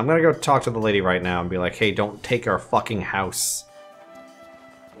 I'm gonna go talk to the lady right now and be like, hey, don't take our fucking house.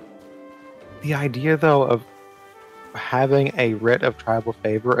 The idea, though, of having a writ of tribal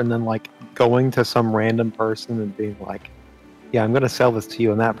favor and then, like, going to some random person and being like, yeah, I'm going to sell this to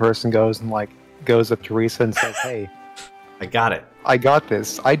you, and that person goes and, like, goes up to Risa and says, hey, I got it. I got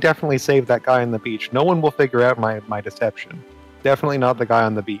this. I definitely saved that guy on the beach. No one will figure out my deception. Definitely not the guy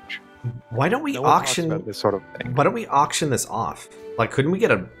on the beach. Why don't we No one talks auction... about this sort of thing. Why don't we auction this off? Like, couldn't we get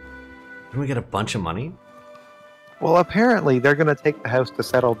a bunch of money? Well, apparently they're going to take the house to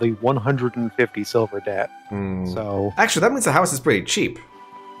settle the 150 silver debt. So, Actually, that means the house is pretty cheap.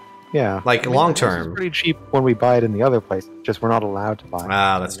 yeah. Like, I mean, long the house is term. pretty cheap when we buy it in the other place. Just we're not allowed to buy it.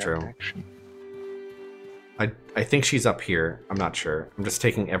 Ah, that's in that true. action. I think she's up here. I'm not sure. I'm just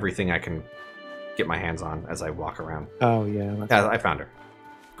taking everything I can get my hands on as I walk around. Oh, yeah. That's Yeah, I found her.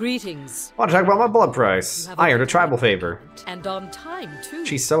 Greetings. Want to talk about my blood price? You have I earned a good tribal luck. favor. And on time, too.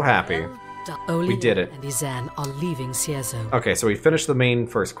 She's so happy. Well done. Olin did it. and Izan are leaving Ciezo. Okay, so we finished the main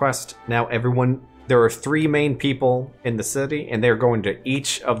first quest. Now there are 3 main people in the city, and they're going to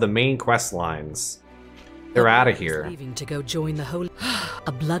each of the main quest lines. They're out of here. Leaving to go join the whole.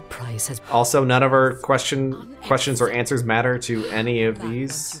 A blood price has. Also, none of our questions or answers matter to any of You've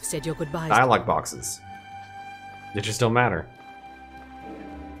these said your goodbyes. dialogue boxes. They just don't matter.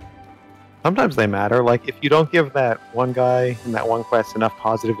 Sometimes they matter. Like, if you don't give that one guy in that one quest enough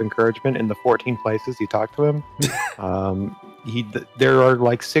positive encouragement in the 14 places you talk to him, there are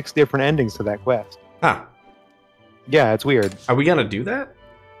like 6 different endings to that quest. Huh. Yeah, it's weird. Are we gonna do that?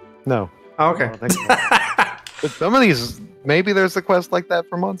 No. Oh, I okay. don't think so. But some of these, maybe there's a quest like that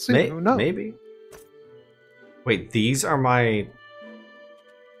for Monsoon. Who knows? Maybe. Wait, these are my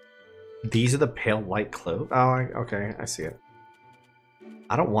These are the pale white clothes. Oh, okay, I see it.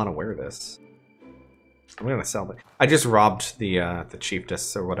 I don't want to wear this. I'm gonna sell it. I just robbed the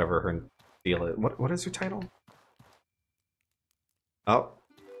chiefess or whatever her deal is. What is her title?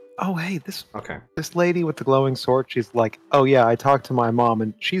 Oh, hey, Okay. this lady with the glowing sword, she's like, oh yeah, I talked to my mom,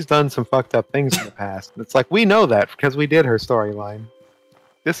 and she's done some fucked up things in the past. And it's like, we know that, because we did her storyline.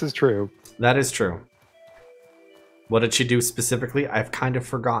 This is true. That is true. What did she do specifically? I've kind of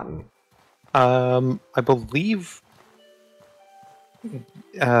forgotten. I believe...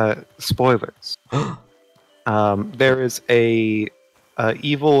 spoilers. There is a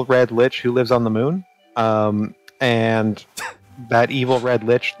evil red lich who lives on the moon, and... that evil red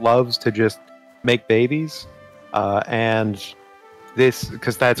lich loves to just make babies, and this,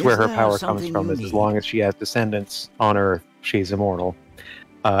 because that's where her power comes from, is as long as she has descendants on Earth, she's immortal.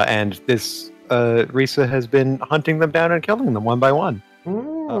 And this Risa has been hunting them down and killing them one by one.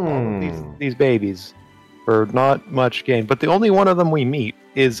 These babies, for not much gain. But the only one of them we meet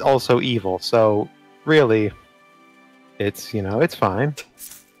is also evil, so really, it's, it's fine.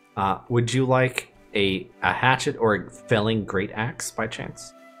 Would you like a hatchet or a felling great axe by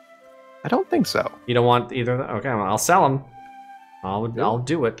chance? I don't think so. You don't want either of them? Okay, well, I'll sell them. I'll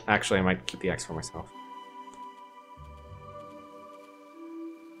do it. Actually, I might keep the axe for myself.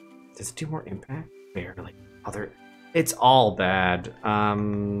 Does it do more impact? Barely. It's all bad.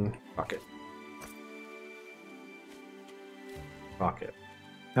 Fuck it. Fuck it.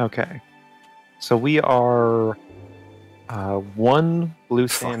 Okay. So we are one blue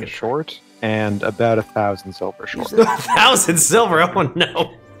sand short and about 1,000 silver short. 1,000 silver? Oh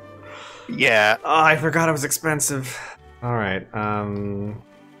no. Yeah. Oh, I forgot it was expensive. Alright,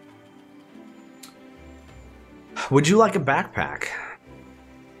 would you like a backpack?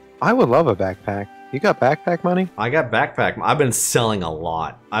 I would love a backpack. You got backpack money? I got backpack. I've been selling a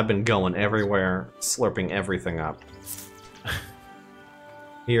lot. I've been going everywhere, slurping everything up.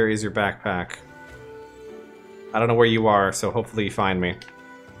 Here is your backpack. I don't know where you are, so hopefully you find me.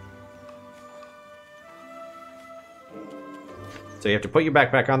 So you have to put your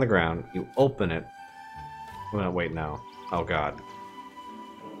backpack on the ground, you open it. Well, wait, no. Oh god.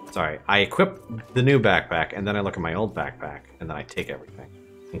 Sorry, I equip the new backpack, and then I look at my old backpack, and then I take everything,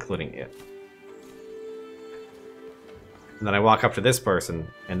 including it. And then I walk up to this person,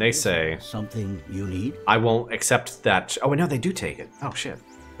 and they say... Something you need? I won't accept that... Oh, no, they do take it. Oh, shit.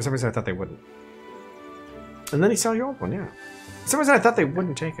 For some reason, I thought they wouldn't. And then you sell your old one, yeah. For some reason, I thought they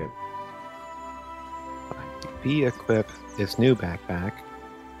wouldn't take it. Equip this new backpack.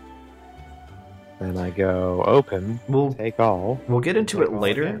 Then I go open, take all. We'll get into it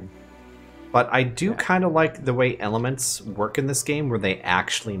later, but I do kind of like the way elements work in this game, where they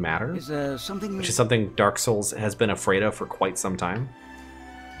actually matter. Is something which is something Dark Souls has been afraid of for quite some time.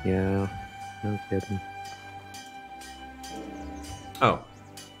 Yeah, no kidding. Oh,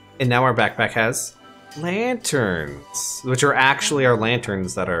 and now our backpack has lanterns, which are actually our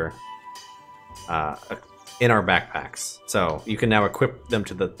lanterns that are in our backpacks. So you can now equip them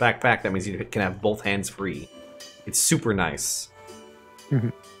to the backpack. That means you can have both hands free. It's super nice. Mm-hmm.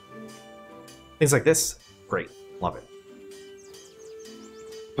 Things like this, great. Love it.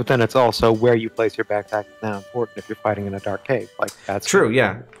 But then it's also where you place your backpack is now important if you're fighting in a dark cave. Like, that's true,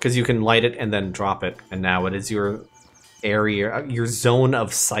 yeah. Because you can light it and then drop it. And now it is your area, your zone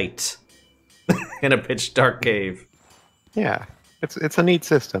of sight in a pitch dark cave. Yeah, it's a neat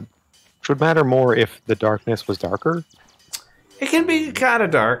system. Which would matter more if the darkness was darker. It can be kind of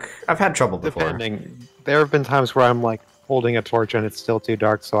dark. I've had trouble before. Depending. There have been times where I'm like holding a torch and it's still too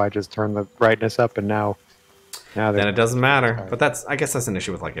dark, so I just turn the brightness up, and now then it doesn't matter. But I guess that's an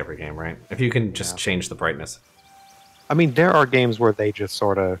issue with like every game, right? If you can just change the brightness. I mean, there are games where they just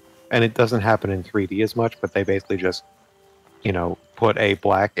sort of, and it doesn't happen in 3D as much, but they basically just, put a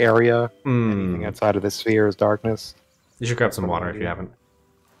black area. Anything outside of the sphere is darkness. You should grab some water if you haven't.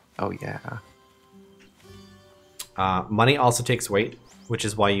 Oh, yeah. Money also takes weight, which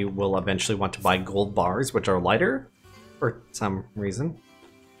is why you will eventually want to buy gold bars, which are lighter for some reason.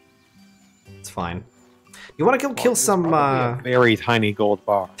 It's fine. You want to go kill some... a very tiny gold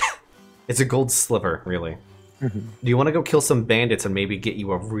bar. It's a gold sliver, really. Mm-hmm. Do you want to go kill some bandits and maybe get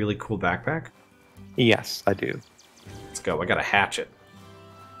you a really cool backpack? Yes, I do. Let's go. I got a hatchet.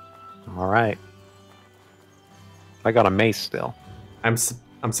 All right. I got a mace still. I'm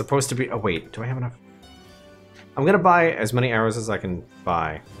supposed to be... Oh, wait. Do I have enough? I'm going to buy as many arrows as I can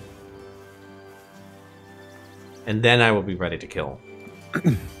buy. And then I will be ready to kill.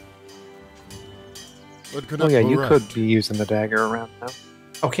 Oh, yeah, you could be using the dagger around now.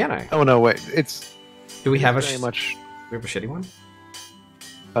 Oh, can I? Oh, no, wait. It's... Do we have a... much... Do we have a shitty one?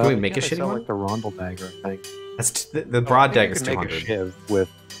 Can we make a they shitty sell, one? like the rondel dagger, I think. That's the broad I think dagger you is could make a 200. shiv with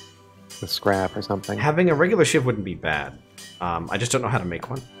the scrap or something. Having a regular shiv wouldn't be bad. I just don't know how to make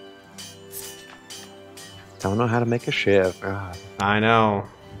one. Don't know how to make a shiv. God. I know.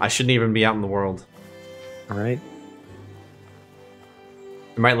 I shouldn't even be out in the world. All right.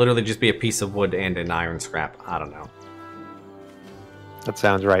 It might literally just be a piece of wood and an iron scrap. I don't know. That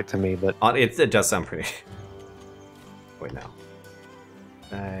sounds right to me, but It does sound pretty. Wait, no.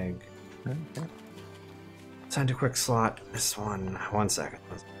 Bag. okay. Time to quick slot this one. 1 second.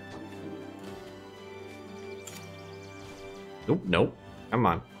 Nope, nope. Come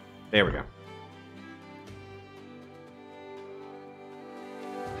on. There we go.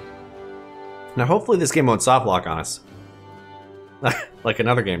 Now, hopefully this game won't soft lock on us. Like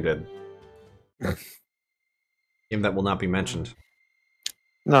another game did. Game that will not be mentioned.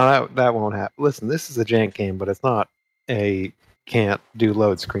 No, that won't happen. Listen, this is a jank game, but it's not a can't do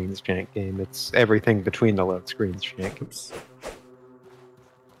load screens jank game. It's everything between the load screens jank. Oops.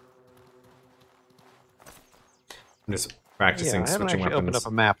 I'm just practicing I haven't switching actually opened weapons.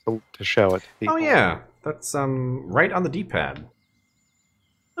 up a map to show it to people. Oh yeah, that's right on the D-pad.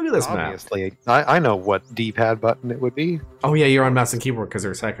 Look at this map. Obviously, I know what D-pad button it would be. Oh yeah, you're on mouse and keyboard because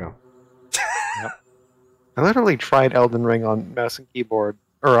you're a psycho. I literally tried Elden Ring on mouse and keyboard,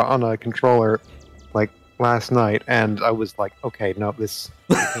 or on a controller, like last night, and I was like, okay, no,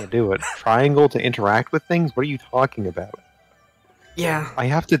 I can't do it. Triangle to interact with things? What are you talking about? Yeah. I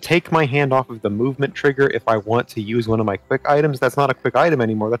have to take my hand off of the movement trigger if I want to use one of my quick items. That's not a quick item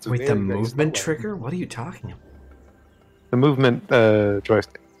anymore. That's a Wait, the very, very movement slow trigger? What are you talking about? The movement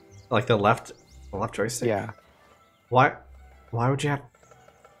joystick. Like the left joystick? Yeah. Why would you have?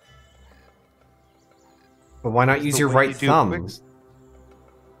 But why not It's use the your way right you do thumb? quicks.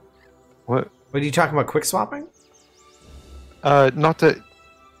 What? What are you talking about? Quick swapping? Not to.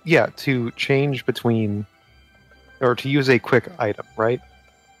 Yeah, to change between, or to use a quick item, right?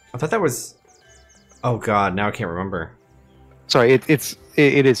 I thought that was. Oh god, now I can't remember. Sorry, it is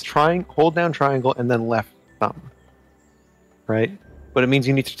hold down triangle and then left thumb, right? But it means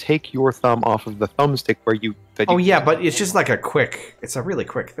you need to take your thumb off of the thumbstick where you. Oh yeah, but it's just like a quick. It's a really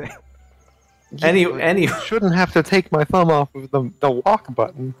quick thing. Yeah, Any. I shouldn't have to take my thumb off of the walk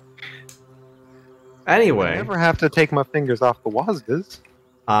button. I Anyway, never have to take my fingers off the WASDs.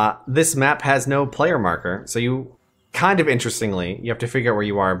 this map has no player marker, so you kind of interestingly you have to figure out where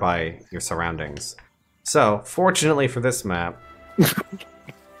you are by your surroundings. So, fortunately for this map,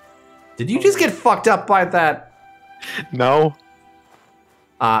 did you just get fucked up by that? No.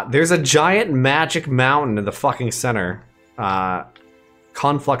 There's a giant magic mountain in the fucking center.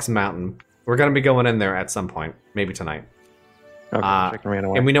 Conflux Mountain. We're gonna be going in there at some point, maybe tonight. Okay, chicken ran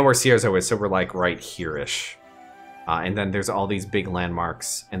away. And we know where Cierzo is, so we're like right here-ish. And then there's all these big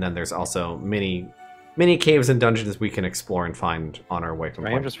landmarks, and then there's also many caves and dungeons we can explore and find on our way from.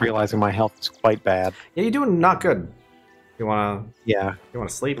 I'm just realizing my health is quite bad. Yeah, you're doing not good. You wanna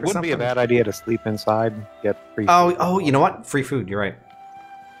sleep? It or wouldn't something? be a bad idea to sleep inside, get free. Oh, you know what? Free food. You're right.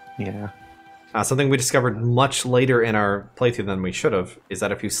 Yeah. Something we discovered much later in our playthrough than we should have is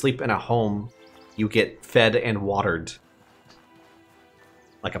that if you sleep in a home, you get fed and watered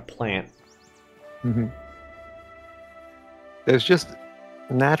like a plant. Mm-hmm. There's just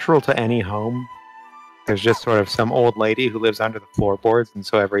natural to any home. There's just sort of some old lady who lives under the floorboards, and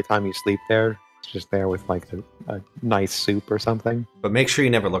so every time you sleep there, it's just there with like a nice soup or something. But make sure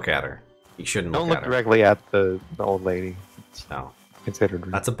you never look at her. You shouldn't Don't look look at her. directly at the old lady. It's No. considered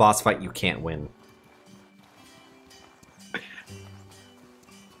rude. That's a boss fight you can't win.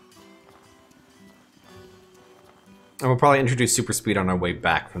 And we'll probably introduce super speed on our way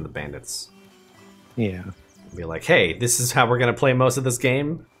back from the bandits. Yeah. Be like, hey, this is how we're gonna play most of this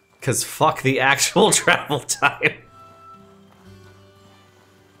game? Because fuck the actual travel time.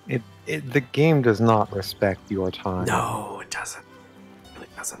 The game does not respect your time. No, it doesn't. It really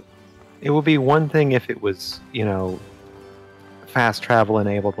doesn't. It would be one thing if it was, fast travel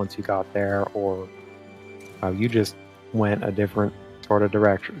enabled once you got there, or you just went a different sort of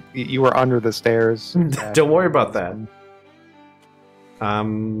direction. You were under the stairs. Don't worry about that.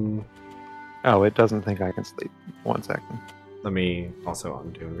 Oh, it doesn't think I can sleep. 1 second. Let me also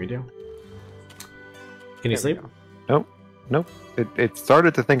undo and redo. Can you sleep? Nope. It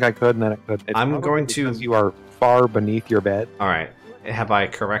started to think I could, and then it could. It's I'm probably going to- because you are far beneath your bed. Alright. Have I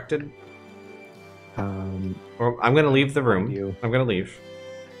corrected? Um, Or I'm gonna leave the room. you. I'm gonna leave.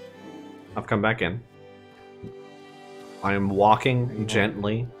 I've come back in. I am walking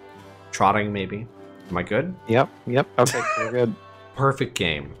gently. Trotting, maybe. Am I good? Yep. Okay, we're good. Perfect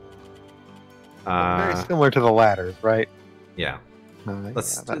game. Very similar to the ladders, right? Yeah.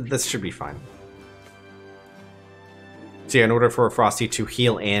 This should be fine. So yeah, in order for Frosty to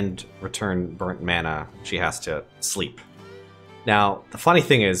heal and return burnt mana, she has to sleep. Now, the funny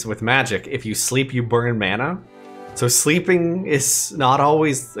thing is, with magic, if you sleep, you burn mana. So sleeping is not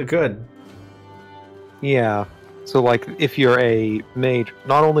always good. Yeah. So, like, if you're a mage,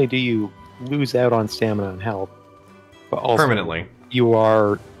 not only do you lose out on stamina and health, but also permanently, you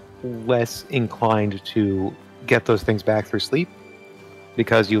are less inclined to get those things back through sleep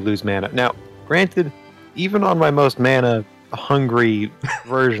because you lose mana. Now, granted, even on my most mana-hungry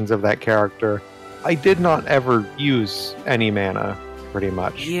versions of that character, I did not ever use any mana, pretty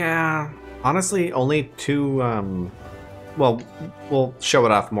much. Yeah. Honestly, only 2, well, we'll show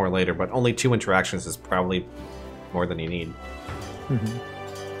it off more later, but only 2 interactions is probably more than you need. Mm-hmm.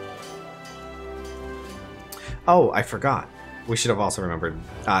 Oh, I forgot. We should have also remembered.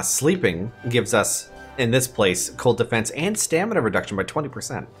 Sleeping gives us, in this place, cold defense and stamina reduction by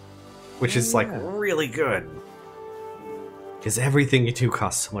 20%. Which is, like, really good. Because everything you do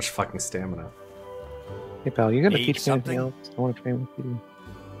costs so much fucking stamina. Hey, pal, you gonna Need teach me something? anything else? I want to train with you.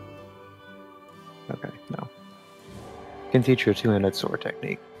 Okay, no. Can teach you a two-handed sword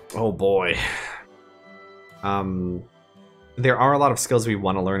technique. Oh boy. There are a lot of skills we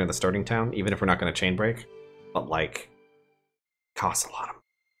want to learn in the starting town, even if we're not going to chain break. But, like, costs a lot of.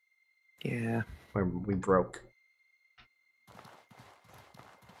 Yeah. We broke.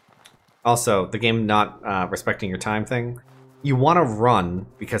 Also, the game not respecting your time thing. You want to run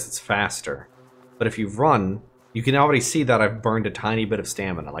because it's faster. But if you run, you can already see that I've burned a tiny bit of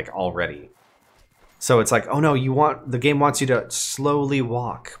stamina, like, already. So it's like, oh no, the game wants you to slowly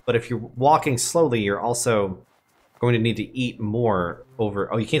walk. But if you're walking slowly, you're also going to need to eat more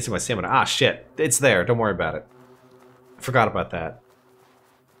over... Oh, you can't see my stamina. Ah, shit. It's there. Don't worry about it. I forgot about that.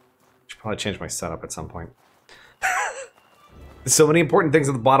 Should probably change my setup at some point. There's so many important things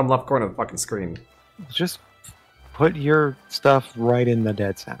in the bottom left corner of the fucking screen. Just put your stuff right in the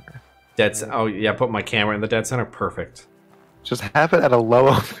dead center. Oh, yeah, put my camera in the dead center? Perfect. Just have it at a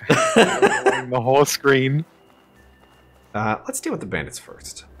low the whole screen. Let's deal with the bandits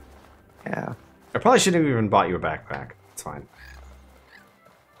first. Yeah. I probably shouldn't have even bought you a backpack. It's fine.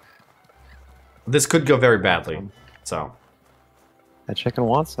 This could go very badly, so. That chicken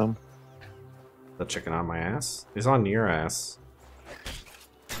wants some. The chicken on my ass? Is on your ass.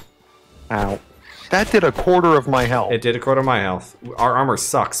 Ow. That did a quarter of my health. It did a quarter of my health. Our armor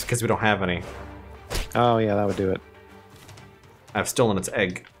sucks because we don't have any. Oh, yeah, that would do it. I've stolen its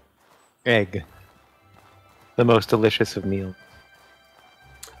egg. Egg. The most delicious of meals.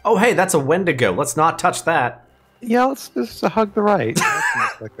 Oh, hey, that's a Wendigo. Let's not touch that. Yeah, let's just hug the right.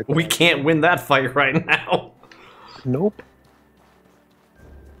 Like We can't win that fight right now. Nope.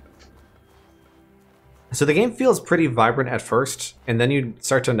 So the game feels pretty vibrant at first, and then you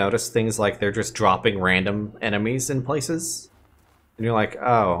start to notice things like they're just dropping random enemies in places. And you're like,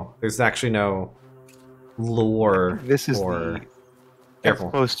 oh, there's actually no lore. This is or... Careful.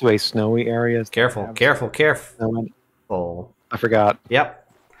 Close to a snowy area. Careful. I forgot.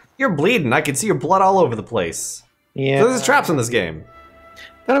 Yep. You're bleeding. I can see your blood all over the place. Yeah. So there's traps in this game.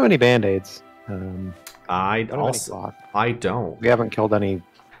 Don't have any band-aids. I don't. We haven't killed any.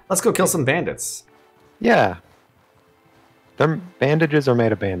 Let's go kill some bandits. Yeah. Their bandages are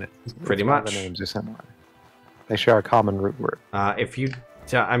made of bandits. Pretty That's why much. The names are similar. They share a common root word. If you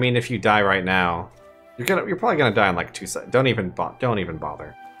die right now, you're probably gonna die in like 2 seconds. Don't even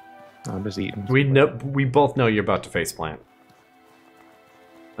bother. I'm just eating. We both know you're about to faceplant.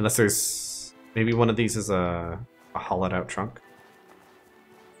 Unless there's maybe one of these is a hollowed out trunk.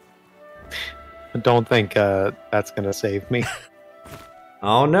 I don't think that's gonna save me.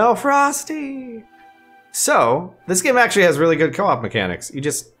 Oh no, Frosty! So, this game actually has really good co-op mechanics. You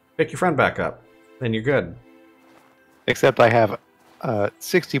just pick your friend back up, then you're good. Except I have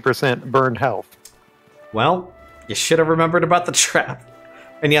 60% burned health. Well, you should have remembered about the trap.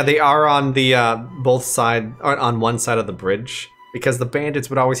 And yeah, they are on the on one side of the bridge, because the bandits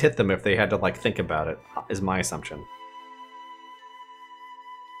would always hit them if they had to like think about it, is my assumption.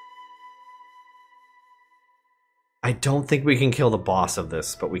 I don't think we can kill the boss of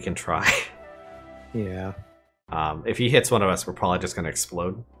this, but we can try. Yeah. If he hits one of us, we're probably just going to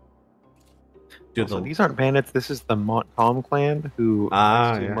explode. Also, these aren't bandits. This is the Montcalm clan who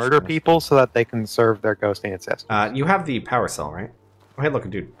yeah, murder people so that they can serve their ghost ancestors. You have the power cell, right? Oh, hey, look,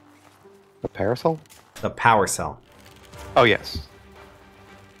 dude. The parasol? The power cell. Oh, yes.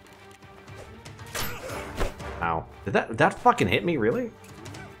 Ow. Did that fucking hit me, really?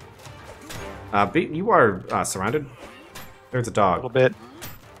 You are surrounded. There's a dog. A little bit.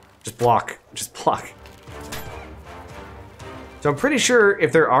 Just block. Just block. So I'm pretty sure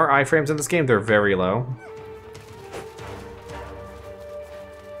if there are iframes in this game, they're very low.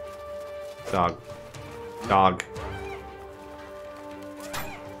 Dog. Dog.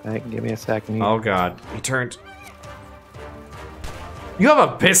 Hey, give me a second here. Oh god, he turned. You have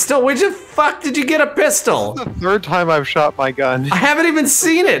a pistol? Where'd the fuck did you get a pistol? This is the third time I've shot my gun. I haven't even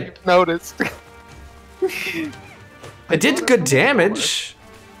seen it. Noticed. It did good damage.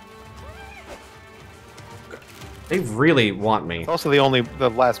 They really want me. It's also the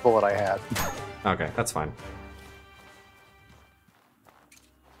last bullet I had. Okay, that's fine.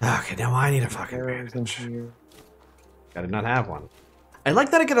 Okay, now I need a fucking bandage. I did not have one. I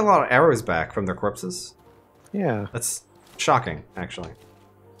like that I get a lot of arrows back from their corpses. Yeah. That's shocking, actually.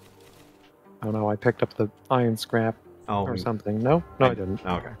 Oh no, I picked up the iron scrap or something. No, I didn't.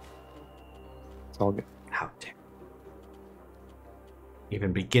 Oh, okay. It's all good. How dare you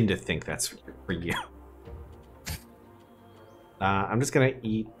even begin to think that's for you? I'm just gonna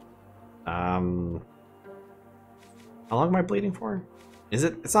eat. How long am I bleeding for? Is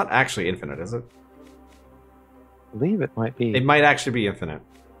it? It's not actually infinite, is it? I believe it might be. It might actually be infinite.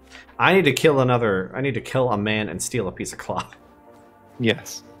 I need to kill a man and steal a piece of cloth.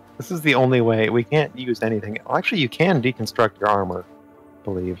 Yes. This is the only way. We can't use anything. Well, actually, you can deconstruct your armor, I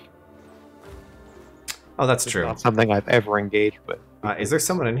believe. Oh, that's It's true. not something I've ever engaged with. Is there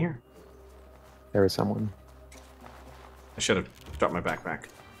someone in here? There is someone. I should have dropped my backpack.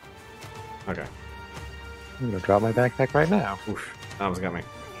 Okay. I'm gonna drop my backpack right now. Oof. That almost got me.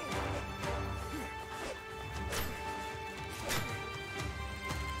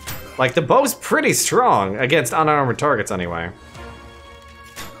 Like, the bow's pretty strong against unarmored targets anyway.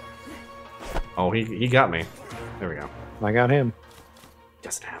 Oh, he got me. There we go. I got him.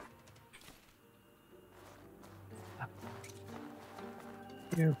 Doesn't have.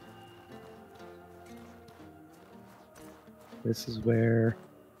 Yeah. This is where...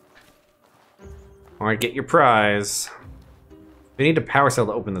 Alright, get your prize. We need a power cell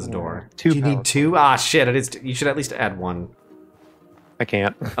to open this door. Two Do you need power two? Ah, shit. It is. You should at least add one. I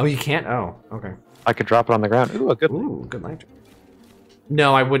can't. Oh, you can't? Oh, okay. I could drop it on the ground. Ooh, a good Ooh, good lantern.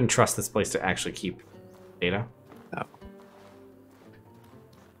 No, I wouldn't trust this place to actually keep data. No.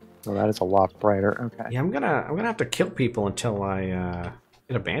 Well, that is a lot brighter. Okay. Yeah, I'm gonna have to kill people until I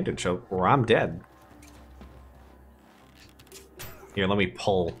get a bandage or I'm dead. Here, let me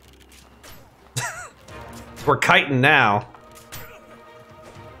pull. We're kiting now.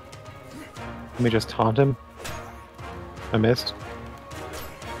 Let me just taunt him. I missed.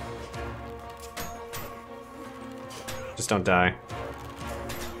 Just don't die.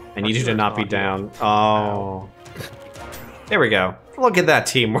 I need you to not be down. Oh. There we go. Look at that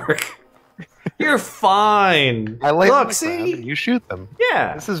teamwork. You're fine. I lay on Look, the ground see? and you shoot them.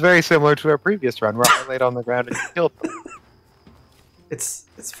 Yeah. This is very similar to our previous run where I laid on the ground and you killed them.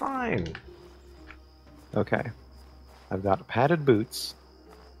 It's fine. Okay. I've got padded boots.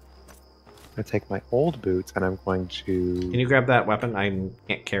 I'm going to take my old boots and I'm going to... Can you grab that weapon? I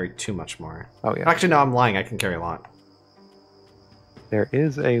can't carry too much more. Oh, yeah. Actually, no, I'm lying. I can carry a lot. There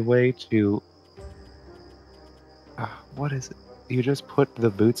is a way to... what is it? You just put the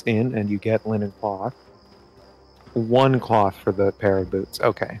boots in and you get linen cloth. One cloth for the pair of boots.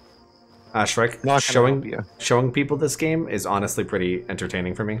 Okay. Shrek, Not showing people this game is honestly pretty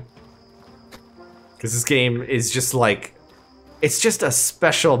entertaining for me. Because this game is just like... It's just a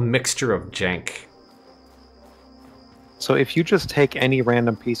special mixture of jank. So if you just take any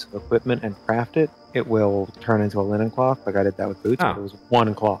random piece of equipment and craft it, it will turn into a linen cloth. Like I did that with boots. Oh. But it was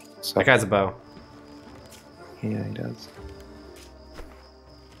one cloth. So. That guy's a bow. Yeah, he does.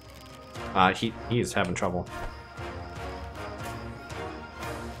 He is having trouble.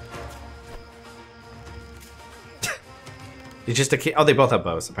 He's just a kid. Oh, they both have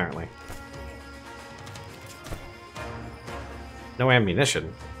bows, apparently. No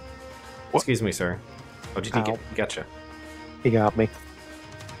ammunition. What? Excuse me, sir. Oh, did he gotcha. He got me.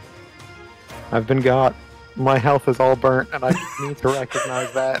 I've been got. My health is all burnt, and I need to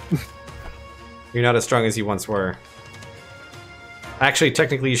recognize that. You're not as strong as you once were. Actually,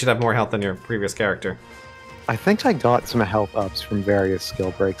 technically, you should have more health than your previous character. I think I got some health ups from various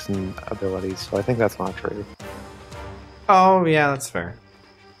skill breaks and abilities, so I think that's not true. Oh, yeah, that's fair.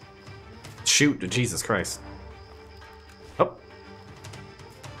 Shoot, Jesus Christ. Oh.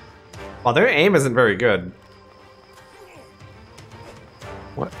 Well, their aim isn't very good.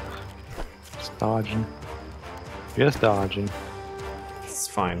 What? Just dodging. Just dodging. It's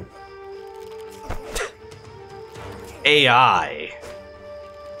fine. AI.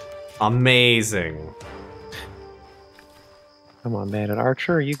 Amazing. Come on, man. An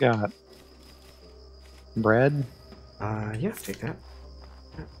archer, you got bread? Yeah, take that.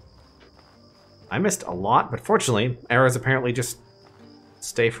 I missed a lot, but fortunately, arrows apparently just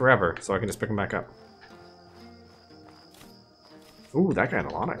stay forever, so I can just pick them back up. Ooh, that guy had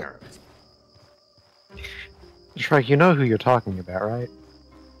a lot of arrows. Shrek, you know who you're talking about, right?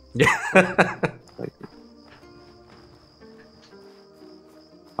 Yeah.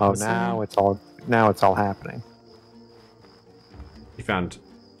 Oh, now it's all happening. You found...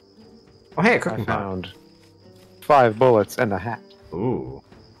 Oh, hey, a cooking pot. I found 5 bullets and a hat. Ooh.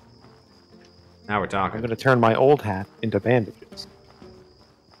 Now we're talking. I'm going to turn my old hat into bandages.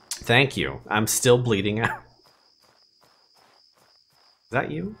 Thank you. I'm still bleeding out. Is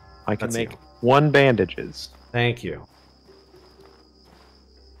that you? I can That's make you. 1 bandages. Thank you.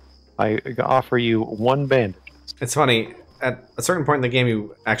 I offer you 1 bandage. It's funny. At a certain point in the game,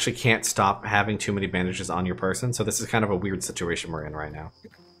 you actually can't stop having too many bandages on your person, so this is kind of a weird situation we're in right now.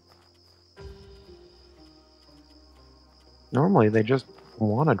 Normally, they just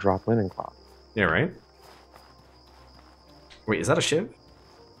want to drop linen cloth. Yeah, right? Wait, is that a shiv?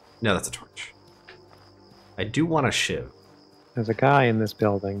 No, that's a torch. I do want a shiv. There's a guy in this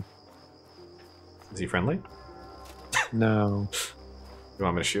building. Is he friendly? No. You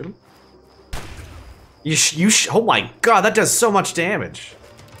want me to shoot him? Oh my god, that does so much damage.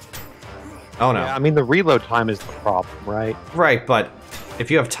 Oh no. Yeah, I mean, the reload time is the problem, right? Right, but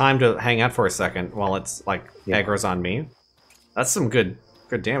if you have time to hang out for a second while it's like aggro's on me, that's some good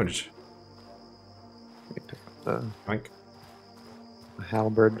damage. The Oink.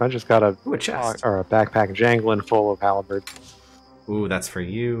 halberd. I just got a chest or a backpack jangling full of halberd. Ooh, that's for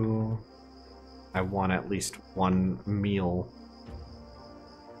you. I want at least 1 meal.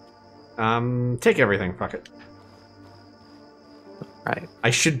 Take everything. Fuck it. Right. I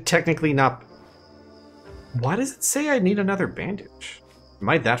should technically not. Why does it say I need another bandage? Am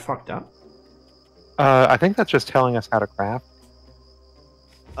I that fucked up? I think that's just telling us how to craft.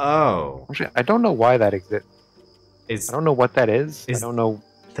 Oh. Actually, I don't know why that exists. I don't know what that is. I don't know.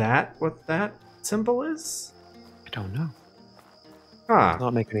 That what that symbol is? I don't know. Huh. Does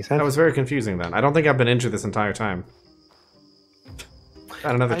not make any sense. That was very confusing then. I don't think I've been injured this entire time.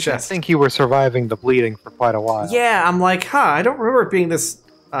 Got another chest. I think you were surviving the bleeding for quite a while. Yeah, I'm like, huh, I don't remember it being this,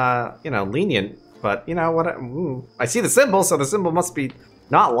 lenient. But, you know, what? I see the symbol, so the symbol must be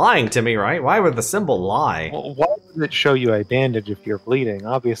not lying to me, right? Why would the symbol lie? Well, why would it show you a bandage if you're bleeding?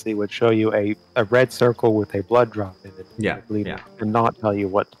 Obviously, it would show you a red circle with a blood drop in it. Yeah, bleeding, and not tell you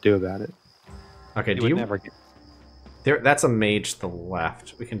what to do about it. Okay, you would never get... There, that's a mage to the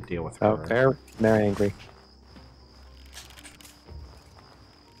left. We can deal with her. Oh, they're angry.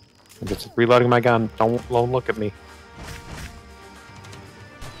 I'm just reloading my gun. Don't look at me.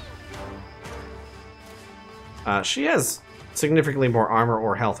 She has significantly more armor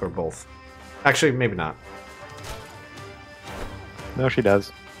or health or both. Actually, maybe not. No, she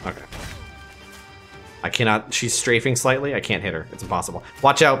does. Okay. I cannot... She's strafing slightly. I can't hit her. It's impossible.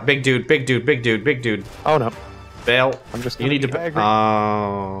 Watch out. Big dude, big dude, big dude, big dude. Oh, no. Bail. I'm just... You need to...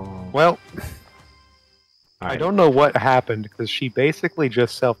 Oh. Well... Right. I don't know what happened, because she basically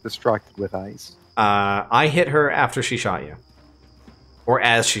just self-destructed with ice. I hit her after she shot you. Or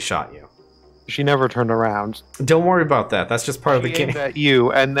as she shot you. She never turned around. Don't worry about that. That's just part of the game. She aimed at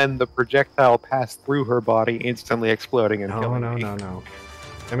you, and then the projectile passed through her body, instantly exploding and killing me. No.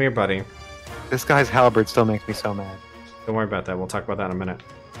 Come here, buddy. This guy's halberd still makes me so mad. Don't worry about that. We'll talk about that in a minute.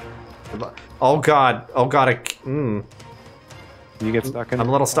 Oh god. Oh god. You get stuck in I'm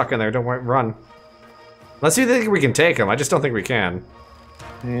a little stuck in there. Don't worry. Run. Unless you think we can take him. I just don't think we can.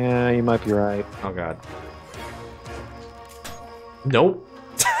 Yeah, you might be right. Oh god. Nope.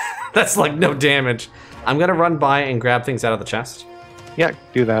 That's like no damage. I'm gonna run by and grab things out of the chest. Yeah,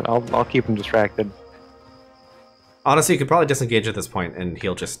 do that. I'll keep him distracted. Honestly, you could probably disengage at this point and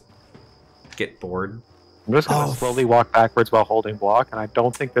he'll just get bored. I'm just gonna slowly walk backwards while holding block, and I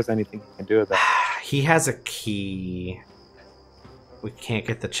don't think there's anything you can do with that. He has a key. We can't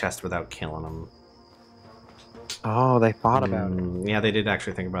get the chest without killing him. Oh, they thought about it. Yeah, they did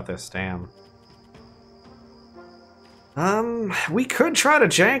actually think about this. Damn. We could try to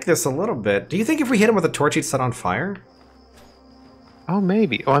jank this a little bit. Do you think if we hit him with a torch, he'd set on fire? Oh,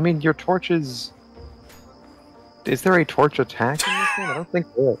 maybe. Oh, I mean, your torches... Is there a torch attack in this one? I don't think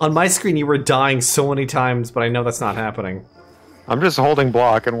there is. On my screen, you were dying so many times, but I know that's not happening. I'm just holding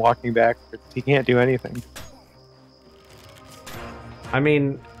block and walking back. He can't do anything. I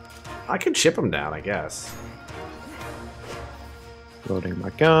mean, I could chip him down, I guess. Loading my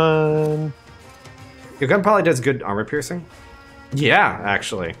gun. Your gun probably does good armor piercing. Yeah,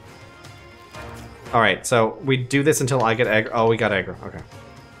 actually. Alright, so we do this until I get aggro. Oh, we got aggro. Okay.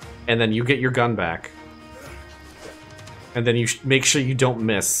 And then you get your gun back. And then you make sure you don't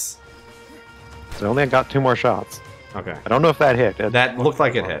miss. So only I got 2 more shots. Okay. I don't know if that hit. That looked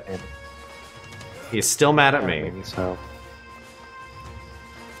like it hit. He's still mad at me. Maybe so.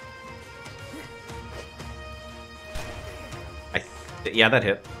 Yeah, that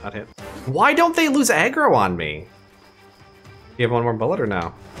hit. That hit. Why don't they lose aggro on me? Do you have one more bullet or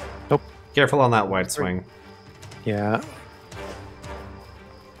no? Nope. Careful on that wide swing. Yeah.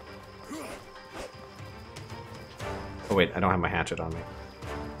 Oh wait, I don't have my hatchet on me.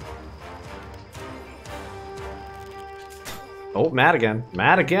 Oh, mad again.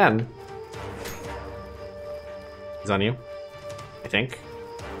 Mad again. He's on you. I think.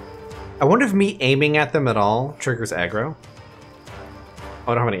 I wonder if me aiming at them at all triggers aggro.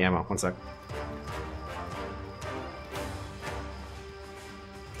 Oh, I don't have any ammo. One sec.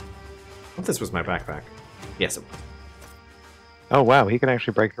 What if this was my backpack? Yes, it was. Oh wow, he can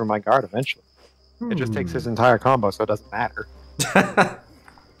actually break through my guard eventually. It just takes his entire combo, so it doesn't matter. You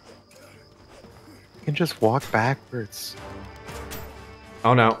can just walk backwards.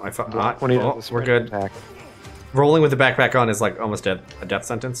 Oh no, I thought. We're good. Attack. Rolling with the backpack on is like almost a death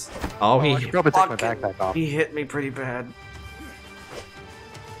sentence. Oh, I should probably take my backpack off. He hit me pretty bad.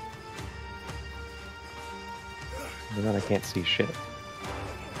 And then I can't see shit.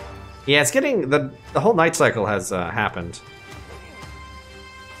 Yeah, it's getting the whole night cycle has happened.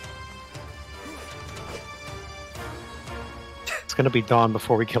 It's gonna be dawn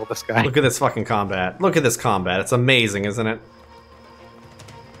before we kill this guy. Look at this fucking combat. Look at this combat. It's amazing, isn't it?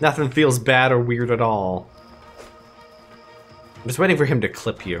 Nothing feels bad or weird at all. I'm just waiting for him to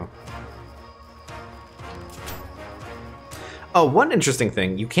clip you. Oh, one interesting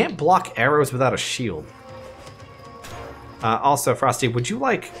thing. You can't block arrows without a shield. Also, Frosty, would you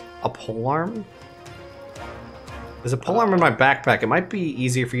like a polearm? There's a polearm in my backpack. It might be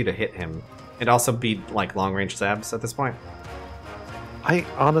easier for you to hit him. It'd also be like long-range stabs at this point. I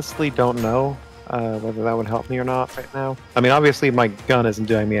honestly don't know whether that would help me or not right now. I mean, obviously my gun isn't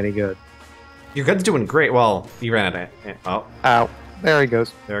doing me any good. Your gun's doing great. Well, you ran out of it. Oh. Ow. There he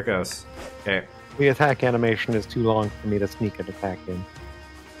goes. There it goes. Okay. The attack animation is too long for me to sneak an attack in.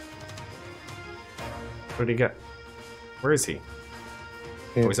 What did he get? Where is he?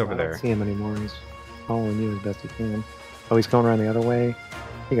 Oh, he's over I there. don't see him anymore. He's following you as best he can. Oh, he's going around the other way.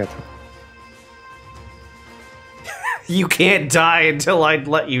 He got some. You can't die until I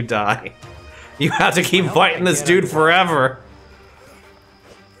let you die. You have to keep fighting this dude forever.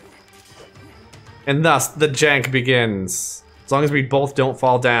 And thus, the jank begins. As long as we both don't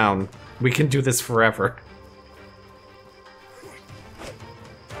fall down, we can do this forever.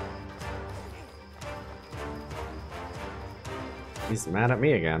 He's mad at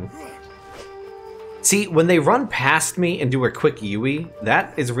me again. See, when they run past me and do a quick Yui,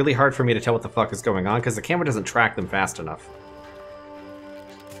 that is really hard for me to tell what the fuck is going on because the camera doesn't track them fast enough.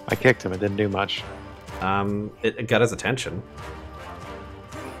 I kicked him. It didn't do much. It got his attention.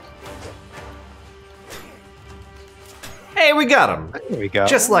 Hey, we got him! There we go.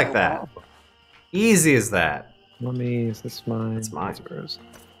 Just like that. Easy as that. Let me... Is this mine? It's mine. Gross.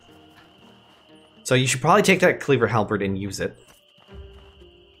 So you should probably take that cleaver halberd and use it.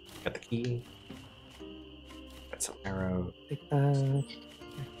 Got the key. Got some arrow. Take that.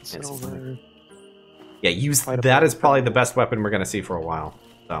 It's Silver. Yeah, use that is probably the best weapon we're gonna see for a while.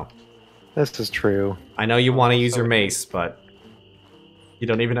 So This is true. I know you want to use your mace, but you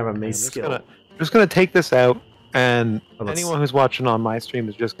don't even have a mace skill. I'm just gonna take this out, and Well, let's- anyone who's watching on my stream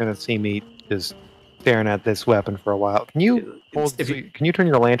is just gonna see me just staring at this weapon for a while. Can you can you turn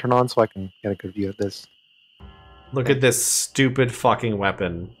your lantern on so I can get a good view of this? Look at this stupid fucking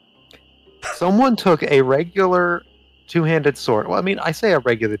weapon. Someone took a regular two-handed sword. Well, I mean, I say a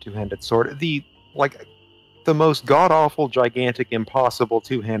regular two-handed sword. The most god-awful, gigantic, impossible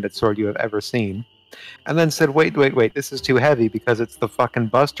two-handed sword you have ever seen. And then said, wait, this is too heavy because it's the fucking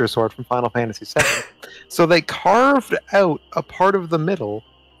Buster Sword from Final Fantasy VII. So they carved out a part of the middle,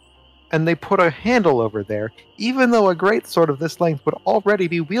 and they put a handle over there, even though a great sword of this length would already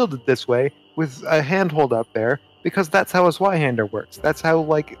be wielded this way, with a handhold up there, because that's how a Zweihander works. That's how,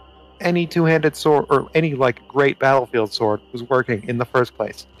 like, any two-handed sword, or any, like, great battlefield sword was working in the first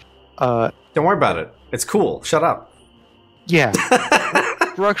place. Don't worry about it. It's cool. Shut up. Yeah.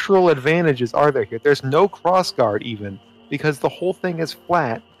 What structural advantages are there here? There's no crossguard even, because the whole thing is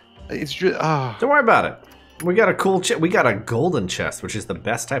flat. It's just Don't worry about it. We got a cool we got a golden chest, which is the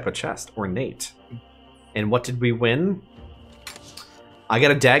best type of chest, ornate. And what did we win? I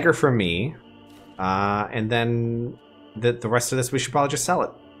got a dagger for me, and then the rest of this we should probably just sell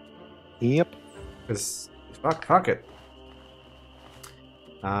it. Yep. Because fuck it.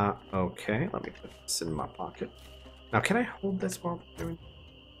 Okay, let me put this in my pocket. Now, can I hold this while doing?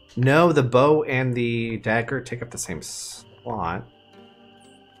 No, the bow and the dagger take up the same slot.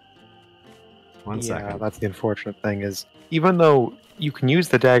 One second. Yeah, that's the unfortunate thing is, even though you can use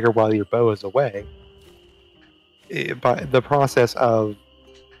the dagger while your bow is away, by the process of,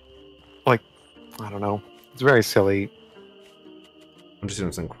 like, I don't know, it's very silly. I'm just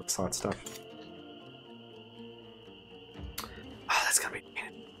doing some quick slot stuff. Oh, that's gonna be.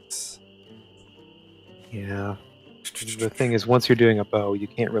 Yeah. The thing is, once you're doing a bow, you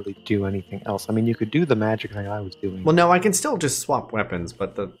can't really do anything else. I mean, you could do the magic thing I was doing. Well, no, I can still just swap weapons,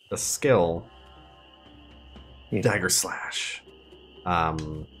 but the skill, Yeah. dagger slash,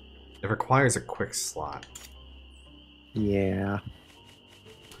 it requires a quick slot. Yeah.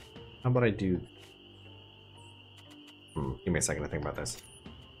 How about I do? Give me a second to think about this.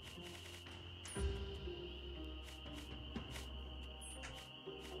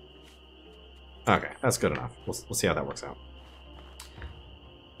 Okay, that's good enough. We'll see how that works out.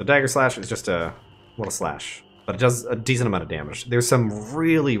 The dagger slash is just a little slash, but it does a decent amount of damage. There's some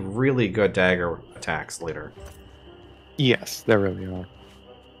really, really good dagger attacks later. Yes, there really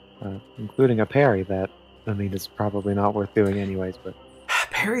are. Including a parry that, I mean, is probably not worth doing anyways, but...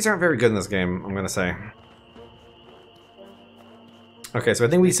 Parries aren't very good in this game, I'm gonna say. Okay, so I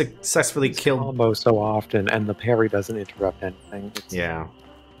think we successfully killed... combo so often, and the parry doesn't interrupt anything. It's yeah.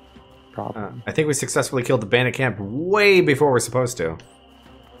 Problem. I think we successfully killed the bandit camp way before we're supposed to.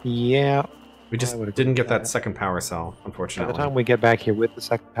 Yeah. We just didn't get that second power cell, unfortunately. By the time we get back here with the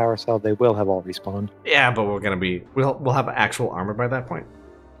second power cell, they will have all respawned. Yeah, but we're gonna be... We'll have actual armor by that point.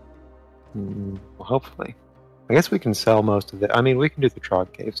 Well, hopefully. I guess we can sell most of it. I mean, we can do the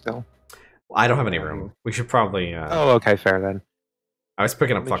Trog Cave still. Well, I don't have any room. We should probably... Oh, okay, fair then. I was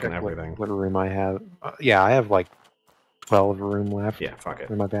picking up fucking everything. What room I have? Yeah, I have like 12 room left. Yeah, fuck it.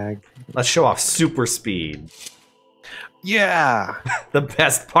 In my bag. Let's show off super speed. Yeah! The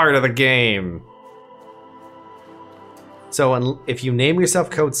best part of the game. So if you name yourself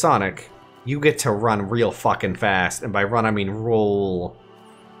Code Sonic, you get to run real fucking fast. And by run, I mean roll.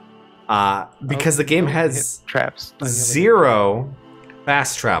 Because the game has traps. 0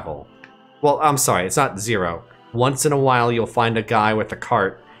 fast travel. Well, I'm sorry, it's not 0. Once in a while, you'll find a guy with a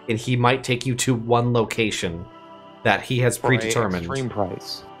cart, and he might take you to one location that he has predetermined. For an extreme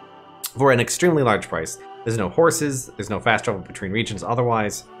price. For an extremely large price. There's no horses, there's no fast travel between regions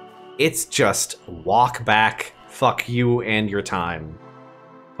otherwise. It's just walk back, fuck you and your time.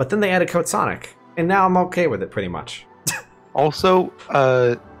 But then they added Code Sonic, and now I'm okay with it pretty much. Also,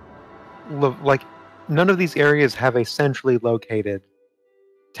 like, none of these areas have a centrally located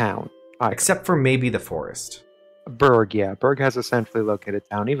town. Either. Except for maybe the forest. Berg, yeah. Berg has a centrally located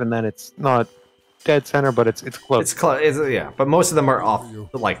town. Even then, it's not dead center, but it's close. It's close, yeah. But most of them are off,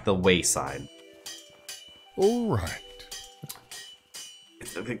 like, the wayside. All right.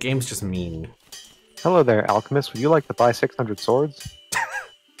 The game's just mean. Hello there, Alchemist. Would you like to buy 600 swords?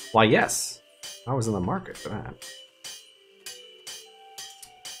 Why, yes. I was in the market for that.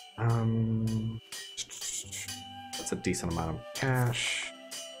 That's a decent amount of cash.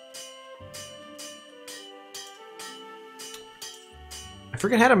 I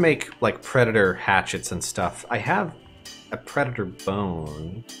forget how to make, like, predator hatchets and stuff. I have a predator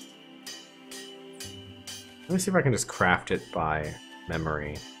bone. Let me see if I can just craft it by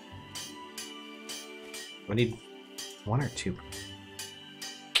memory. I need 1 or 2.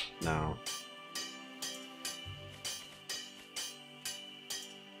 No.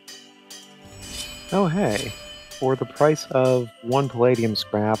 Oh, hey. For the price of 1 palladium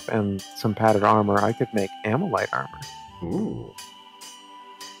scrap and some padded armor, I could make amylite armor. Ooh.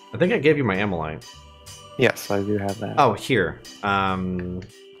 I think I gave you my amylite. Yes, I do have that. Oh, here.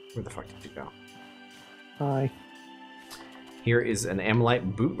 Where the fuck did you go? Hi. Here is an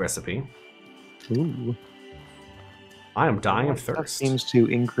amylite boot recipe. Ooh. I am dying of That thirst. seems to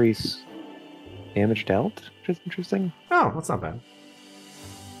increase damage dealt, which is interesting. Oh, that's not bad.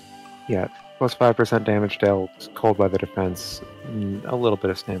 Yeah, plus 5% damage dealt, cold weather defense, a little bit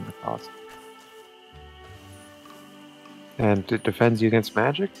of stamina cost. And it defends you against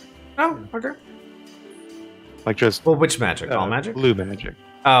magic? Oh, okay. Like just... Well, which magic? All magic? Blue magic.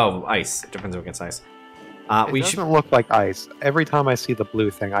 Oh, ice. It defends you against ice. It doesn't look like ice. Every time I see the blue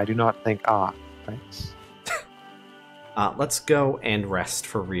thing, I do not think, ice. Let's go and rest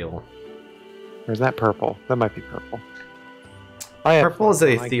for real. Or is that purple? That might be purple. Purple is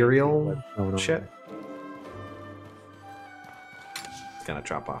ethereal shit. It's gonna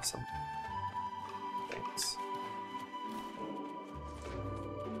drop off some things.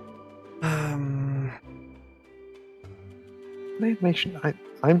 Animation.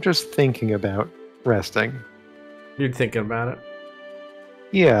 I'm just thinking about resting. You're thinking about it.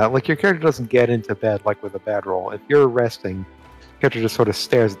 Yeah, like your character doesn't get into bed like with a bad roll. If you're resting, your character just sort of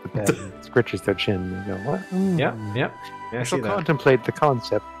stares at the bed and scritches their chin and go, what? Yep. Yeah, I I shall see that. contemplate the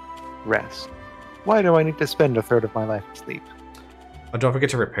concept. Rest. Why do I need to spend a third of my life asleep? Oh, don't forget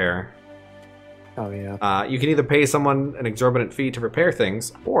to repair. Oh, yeah. You can either pay someone an exorbitant fee to repair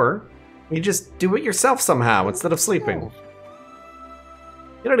things, or you just do it yourself somehow instead of sleeping. Oh.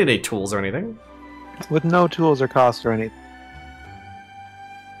 You don't need any tools or anything. With no tools or cost or anything.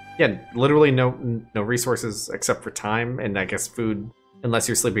 Yeah, literally no resources except for time and I guess food, unless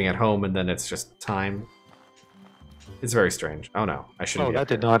you're sleeping at home and then it's just time. It's very strange. Oh no, I shouldn't. Oh, that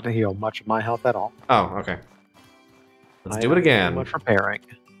did not heal much of my health at all. Oh, okay. Let's I do it again. So much repairing.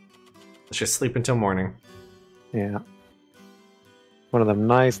 Let's just sleep until morning. Yeah. One of them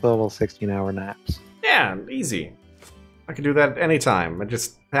nice little 16-hour naps. Yeah, easy. I can do that anytime. I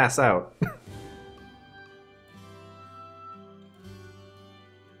just pass out.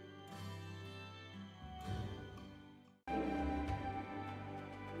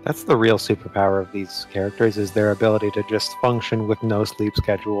 That's the real superpower of these characters, is their ability to just function with no sleep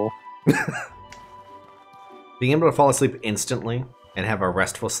schedule. Being able to fall asleep instantly and have a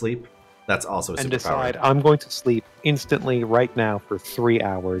restful sleep, that's also a superpower. And decide, I'm going to sleep instantly right now for 3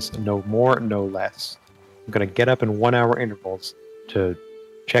 hours, no more, no less. I'm going to get up in 1 hour intervals to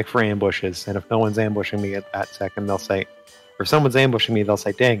check for ambushes, and if no one's ambushing me at that second, they'll say, or if someone's ambushing me, they'll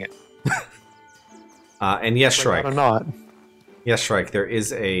say, dang it. And yes, But Shrike. or not. Yes, Shrike, there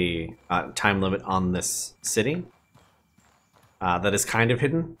is a time limit on this city that is kind of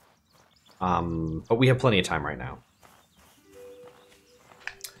hidden. But we have plenty of time right now.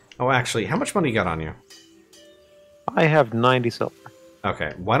 Oh, actually, how much money you got on you? I have 90 silver.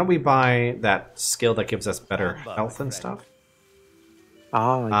 Okay, why don't we buy that skill that gives us better health and stuff?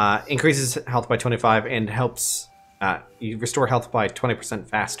 Increases health by 25 and helps you restore health by 20%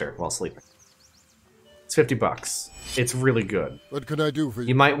 faster while sleeping. It's $50. It's really good. What can I do for you?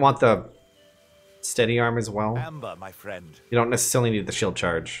 You might want the steady arm as well. Amber, my friend. You don't necessarily need the shield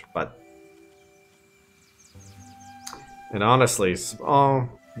charge, but... And honestly,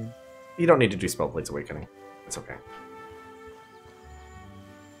 you don't need to do Spellblade's Awakening. It's okay.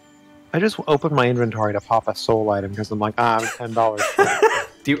 I just opened my inventory to pop a soul item because I'm like, I'm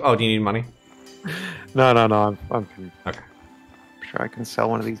 $10. Do you need money? No, I'm Okay. sure I can sell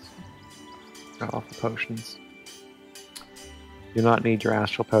one of these off the potions. Do not need your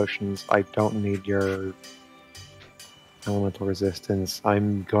astral potions. I don't need your elemental resistance.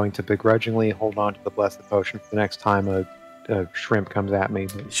 I'm going to begrudgingly hold on to the blessed potion for the next time a shrimp comes at me.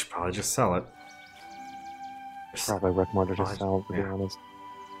 You should probably just sell it. Probably worth more to just sell, to be Yeah. honest.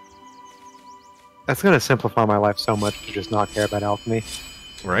 That's going to simplify my life so much to just not care about alchemy.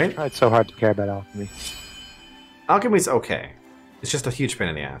 I Right? tried so hard to care about alchemy. Alchemy's okay. It's just a huge pain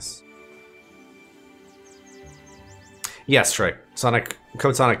in the ass. Yes, Shrike.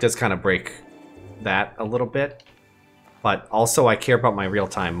 Code Sonic does kind of break that a little bit. But also I care about my real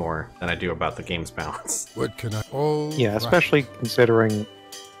time more than I do about the game's balance. What can I? Oh, Yeah, especially considering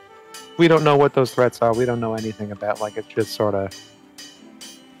we don't know what those threats are. We don't know anything about, like, it's just sort of...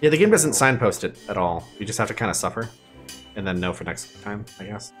 Yeah, the game doesn't signpost it at all. You just have to kind of suffer. And then know for next time, I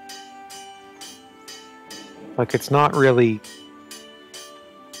guess. Like, it's not really...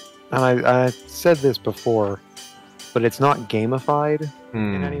 And I said this before, but it's not gamified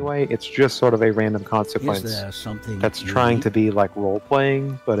in any way. It's just sort of a random Is consequence there something that's you trying need? to be like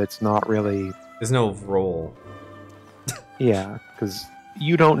role-playing, but it's not really... There's no role. Yeah, because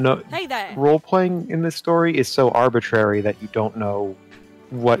you don't know... Hey there. Role-playing in this story is so arbitrary that you don't know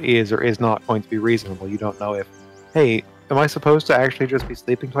what is or is not going to be reasonable. You don't know if, hey, am I supposed to actually just be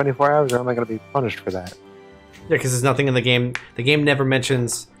sleeping 24 hours, or am I going to be punished for that? Yeah, because there's nothing in the game. The game never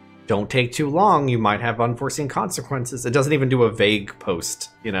mentions, don't take too long, you might have unforeseen consequences. It doesn't even do a vague post,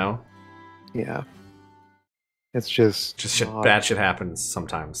 you know? Yeah. It's just... Bad shit happens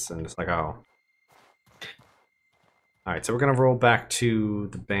sometimes, and it's like, oh. Alright, so we're gonna roll back to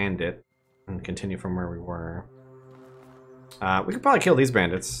the bandit and continue from where we were. We could probably kill these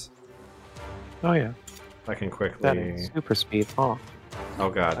bandits. Oh, yeah. If I can That quickly... is super speed. Oh, Oh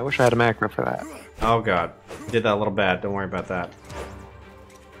I god. wish I had a macro for that. Oh god. Did that a little bad, don't worry about that.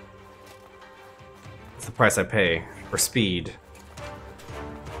 It's the price I pay for speed.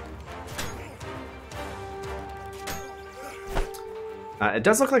 It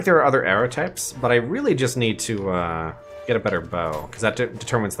does look like there are other arrow types, but I really just need to get a better bow, because that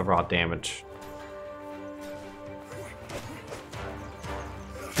determines the raw damage.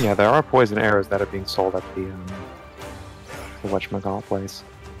 Yeah, there are poison arrows that are being sold at the whatchamacallit place.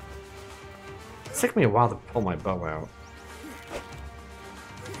 It's taking me a while to pull my bow out.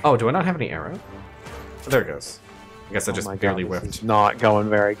 Oh, do I not have any arrow? Oh, there it goes. I guess I just barely whiffed. This is not going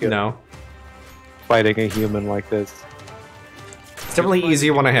very good. No. Fighting a human like this. It's definitely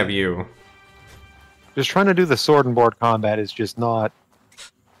easier when I have you. Just trying to do the sword and board combat is just not...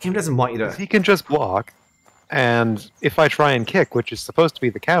 Game doesn't want you to... He can just block, and if I try and kick, which is supposed to be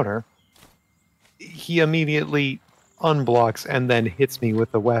the counter, he immediately unblocks and then hits me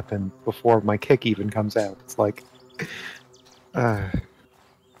with the weapon before my kick even comes out. It's like...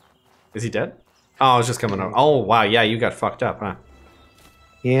 Is he dead? Oh, I was just coming over. Oh, wow, yeah, you got fucked up, huh?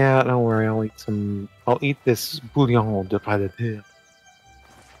 Yeah, don't worry, I'll eat this bouillon de prédateur.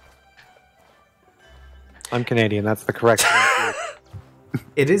 I'm Canadian, that's the correct answer.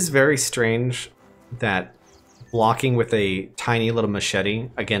 It is very strange that blocking with a tiny little machete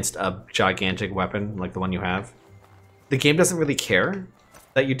against a gigantic weapon like the one you have, the game doesn't really care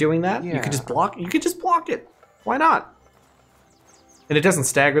that you're doing that. Yeah. You could just block. You could just block it. Why not? And it doesn't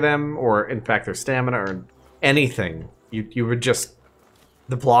stagger them, or in fact their stamina, or anything. You would just,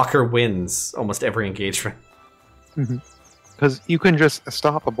 the blocker wins almost every engagement. Because you can just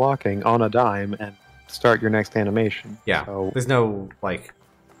stop a blocking on a dime and start your next animation. Yeah, So, there's no, like,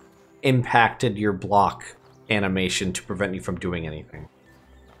 impacted your block animation to prevent you from doing anything.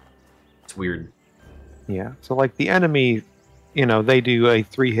 It's weird. yeah. So, like, the enemy, you know, they do a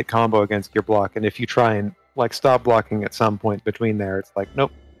 3-hit combo against your block, and if you try and, like, stop blocking at some point between there, it's like,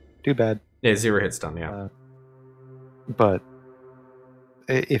 nope, too bad. Yeah, 0 hits done, yeah. But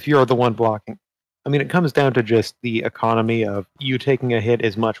if you're the one blocking, I mean, it comes down to just the economy of you taking a hit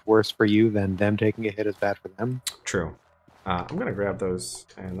is much worse for you than them taking a hit is bad for them. True. I'm going to grab those,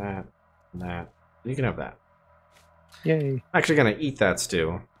 and that, and that. You can have that. Yay. I'm actually going to eat that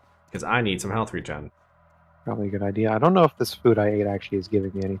stew, because I need some health regen. Probably a good idea. I don't know if this food I ate actually is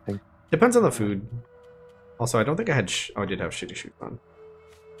giving me anything. Depends on the food. Also, I don't think I had... oh, I did have shitty shoot on.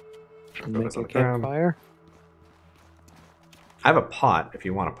 Make a campfire. I have a pot, if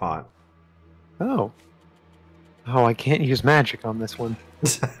you want a pot. Oh. Oh, I can't use magic on this one.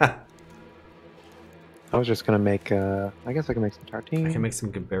 I was just gonna make, I guess I can make some tartine. I can make some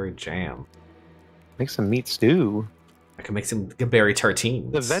berry jam. Make some meat stew. I can make some berry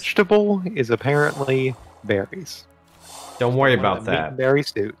tartines. The vegetable is apparently berries. Don't worry One about of the meat that. and berry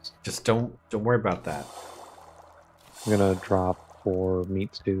stews. Just don't worry about that. I'm gonna drop 4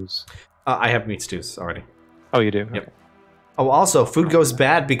 meat stews. I have meat stews already. Oh, you do? Yep. Okay. Oh, also, food goes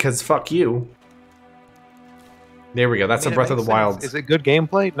bad because fuck you. There we go. That's I mean, how Breath it of the makes Wild. sense. Is it good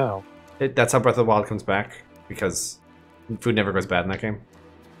gameplay? No. That's how Breath of the Wild comes back, because food never goes bad in that game.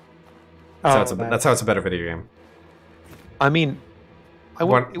 Oh, That's how it's a better video game. I mean, it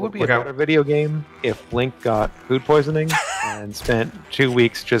would be a look out. better video game if Link got food poisoning and spent 2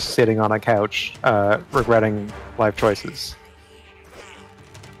 weeks just sitting on a couch, regretting life choices.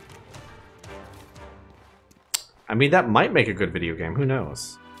 I mean, that might make a good video game. Who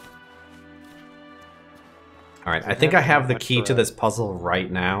knows? All right, I think I have the key to this puzzle right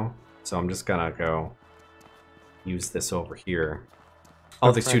now, so I'm just gonna go use this over here.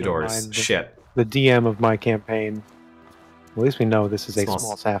 Oh, these 2 doors. Shit. The DM of my campaign. At least we know this is a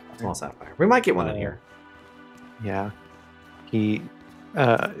small sapphire. Small sapphire. We might get one in here. Yeah. He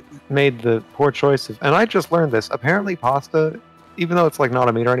made the poor choice of... And I just learned this. Apparently pasta, even though it's like not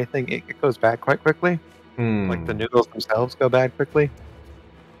a meat or anything, it goes bad quite quickly. Like the noodles themselves go bad quickly.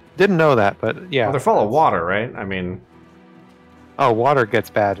 Didn't know that, but yeah. Well, they're full of water, right? I mean... Oh, water gets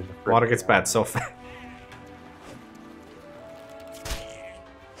bad in the fridge. Water gets bad so fast.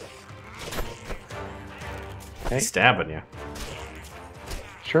 Okay. Stabbing you.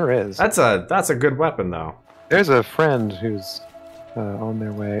 Sure is. That's a good weapon, though. There's a friend who's on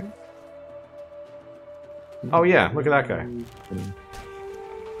their way. Oh yeah, look at that guy. I'm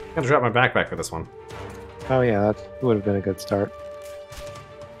gonna drop my backpack for this one. Oh yeah, that would have been a good start.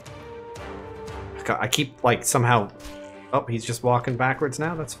 I keep, like, somehow... Oh, he's just walking backwards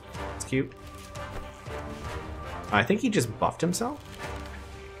now? That's cute. I think he just buffed himself?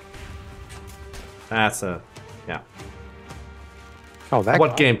 That's a... yeah. Oh, that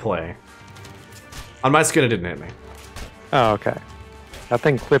What guy. gameplay? On my skin, it didn't hit me. Oh, okay. That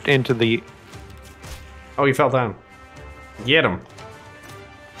thing clipped into the... Oh, he fell down. Get him.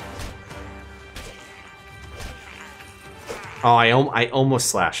 Oh, I almost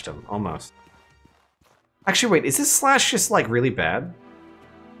slashed him. Almost. Actually, wait, is this slash just, like, really bad?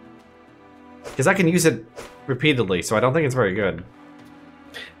 Because I can use it repeatedly, so I don't think it's very good.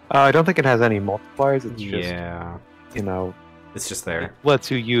 I don't think it has any multipliers. It's just, you know... It's just there. It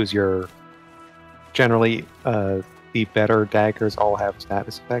lets you use your generally the better daggers all have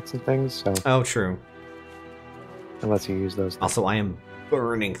status effects and things, so Oh, true. it lets you use those. Also, I am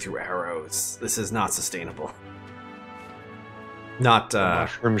burning through arrows. This is not sustainable. Not,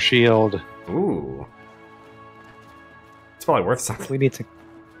 Mushroom shield. Ooh. It's probably worth something.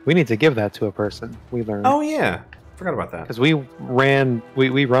 We need to give that to a person. We learned. Oh, yeah. Forgot about that. Because we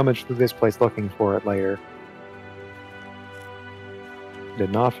rummaged through this place looking for it later.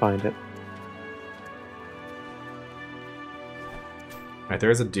 Did not find it. Alright,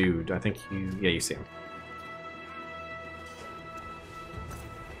 there is a dude. I think you see him.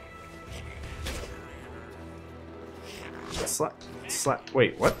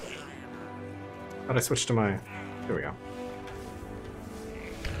 Wait, what? How'd I switch to my... Here we go.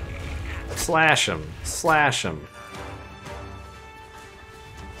 Slash him. Slash him.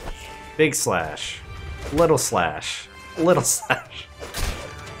 Big slash. Little slash. Little slash.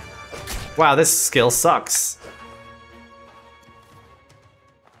 Wow, this skill sucks.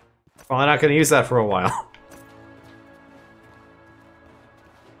 Probably not going to use that for a while.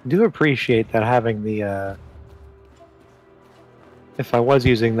 I do appreciate that having the, if I was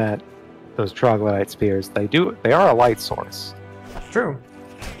using those troglodyte spears, they are a light source. True.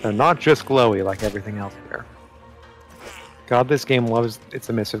 They're not just glowy like everything else here. God, this game loves its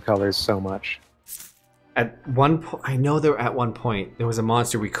emissive colors so much. At one point, I know at one point, there was a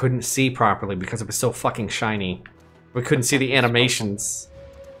monster we couldn't see properly because it was so fucking shiny. We couldn't see the animations.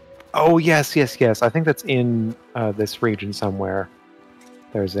 Oh, yes. I think that's in this region somewhere.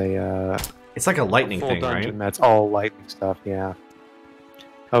 There's a... It's like a lightning thing, dungeon right? that's all lightning stuff, yeah.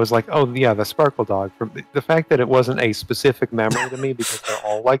 I was like, oh, yeah, the Sparkle Dog. The fact that it wasn't a specific memory to me because they're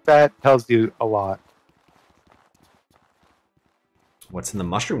all like that tells you a lot. What's in the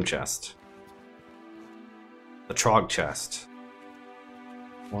mushroom chest? The trog chest.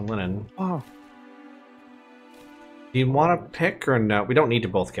 One linen. Oh. Do you want to pick or no? We don't need to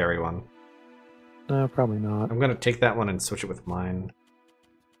both carry one. No, probably not. I'm going to take that one and switch it with mine.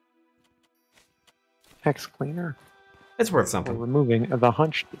 Hex Cleaner. It's worth For something. removing the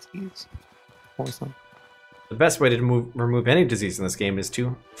hunch disease. Or something. The best way to remove any disease in this game is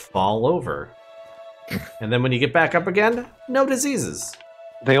to fall over. And then when you get back up again, no diseases.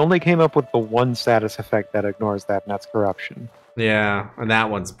 They only came up with the one status effect that ignores that, and that's corruption. Yeah, and that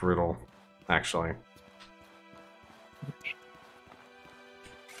one's brutal, actually.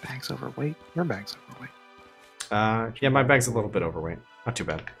 Bag's overweight? Your bag's overweight. Yeah, my bag's a little bit overweight. Not too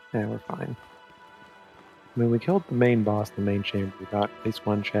bad. Yeah, we're fine. I mean, we killed the main boss, the main chamber. We got at least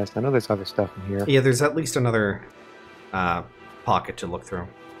one chest. I know there's other stuff in here. Yeah, there's at least another pocket to look through.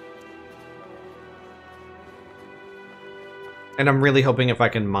 And I'm really hoping if I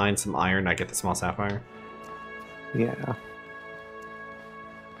can mine some iron, I get the small sapphire. Yeah.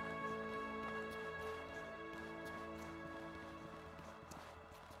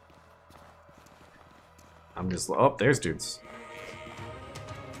 I'm just... Oh, there's dudes.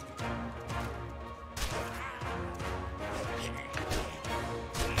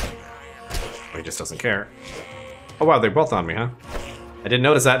 He just doesn't care. Oh wow, they're both on me, huh? I didn't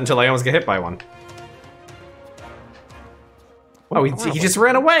notice that until I almost get hit by one. Wow, he just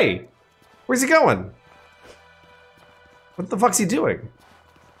ran away! Where's he going? What the fuck's he doing?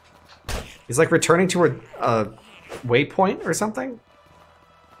 He's like returning to a waypoint or something?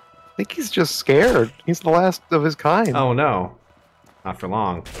 I think he's just scared. He's the last of his kind. Oh no. Not for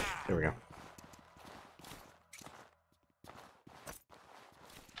long. There we go.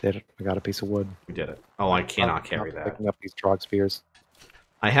 Did it. I got a piece of wood. We did it. Oh, I cannot carry that. Picking up these trog spears.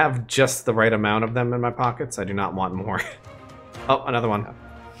 I have just the right amount of them in my pockets. I do not want more. Oh, another one.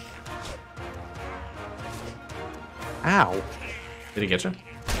 Ow. Did he get you?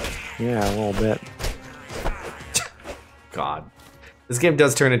 Yeah, a little bit. God. This game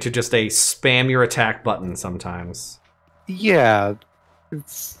does turn into just a spam your attack button sometimes. Yeah.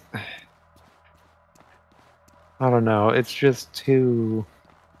 It's... I don't know. It's just too...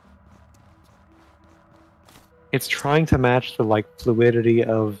 It's trying to match the, like, fluidity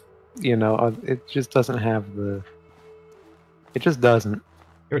of, you know, it just doesn't have the... It just doesn't. You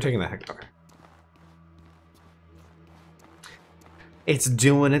were taking the heck... Okay. It's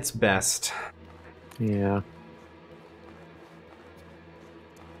doing its best. Yeah.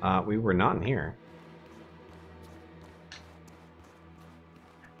 We were not in here.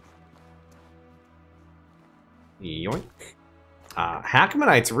 Yoink.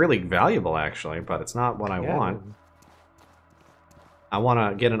 Hackmanite's really valuable, actually, but it's not what I want. I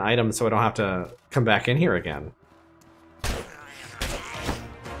want to get an item so I don't have to come back in here again.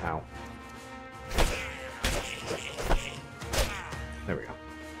 Ow. There we go.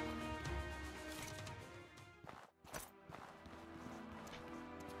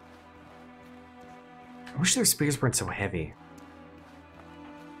 I wish their spears weren't so heavy.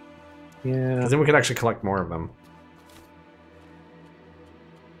 Yeah. Because then we could actually collect more of them.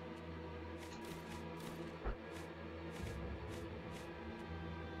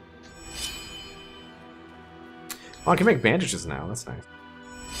 Oh, I can make bandages now. That's nice.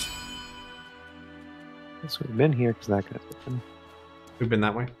 Guess we've been here because that could have been. We've been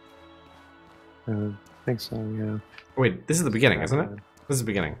that way? I think so, yeah. Oh, wait, this is the beginning, isn't it? This is the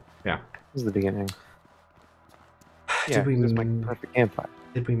beginning. Yeah. This is the beginning. Yeah, Did we this is my perfect campfire.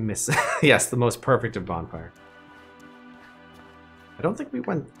 Did we miss? Yes, the most perfect of bonfire. I don't think we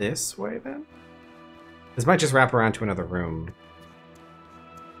went this way then. This might just wrap around to another room.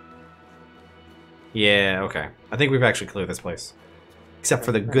 Yeah, okay. I think we've actually cleared this place. Except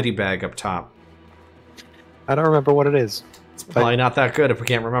for the goodie bag up top. I don't remember what it is. It's probably not that good if we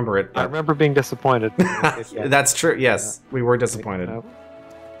can't remember it. I remember being disappointed. That's true, yes. We were disappointed.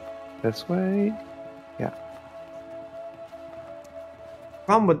 This way? Yeah.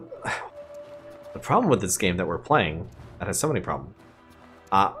 The problem with this game that we're playing, that has so many problems,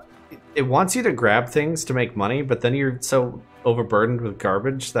 it wants you to grab things to make money, but then you're so overburdened with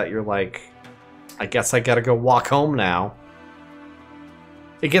garbage that you're like, I guess I gotta go walk home now.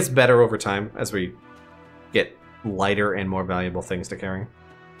 It gets better over time as we get lighter and more valuable things to carry.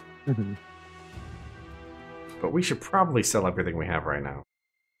 Mm-hmm. But we should probably sell everything we have right now.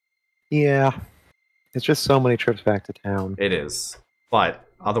 Yeah. It's just so many trips back to town. It is. But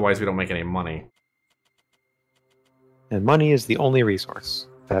otherwise we don't make any money. And money is the only resource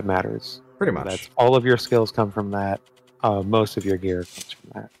that matters. Pretty much. That's all of your skills come from that. Most of your gear comes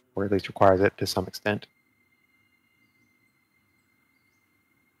from that. Or at least requires it to some extent.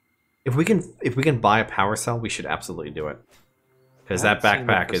 If we can buy a power cell, we should absolutely do it. Because that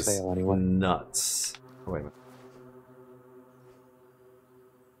backpack is anyway. Nuts. Oh, wait a minute.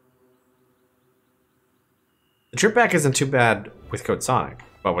 The trip back isn't too bad with Code Sonic,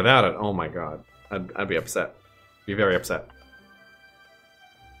 but without it, oh my god, I'd be upset. Be very upset.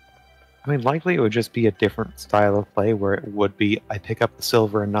 I mean, likely it would just be a different style of play where it would be I pick up the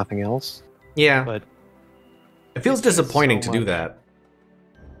silver and nothing else. Yeah, but it feels disappointing to do that.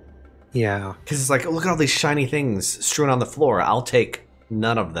 Yeah, because it's like, look at all these shiny things strewn on the floor. I'll take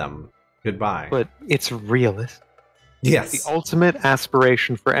none of them. Goodbye. But it's realistic. Yes. The ultimate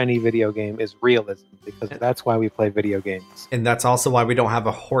aspiration for any video game is realism, because that's why we play video games. And that's also why we don't have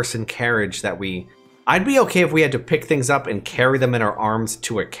a horse and carriage that we... I'd be okay if we had to pick things up and carry them in our arms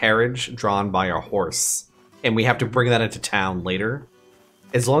to a carriage drawn by a horse. And we have to bring that into town later.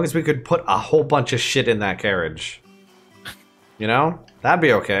 As long as we could put a whole bunch of shit in that carriage. You know? That'd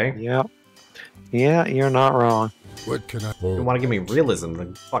be okay. Yeah. Yeah, you're not wrong. What can I... If you want to give me realism,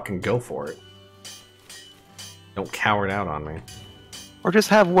 then fucking go for it. Don't cower it out on me. Or just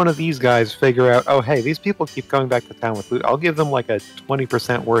have one of these guys figure out, oh, hey, these people keep coming back to town with loot. I'll give them like a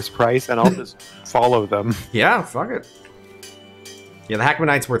 20% worse price, and I'll just follow them. Yeah, fuck it. Yeah, the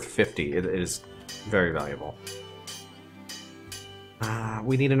Hackmanite's worth 50. It is very valuable.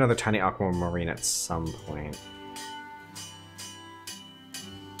 We need another tiny aquamarine at some point.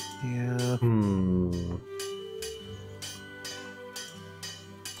 Yeah.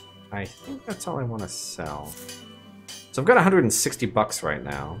 I think that's all I want to sell. So I've got 160 bucks right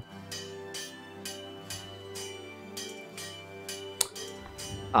now.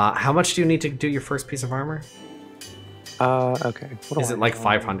 How much do you need to do your first piece of armor? Okay. Is it like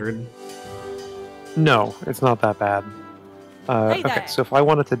 500? No, it's not that bad. Okay, so if I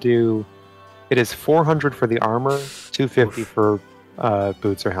wanted to do... It is 400 for the armor, 250 for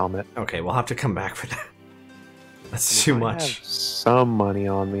boots or helmet. Okay, we'll have to come back for that. That's too much. I have some money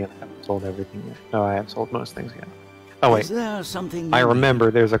on me, and I haven't sold everything yet. No, I have sold most things yet. Oh, wait. Is there something I remember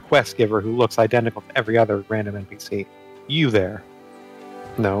there's a quest giver who looks identical to every other random NPC. You there.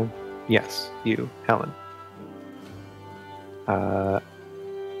 No. Yes, you, Helen. I'm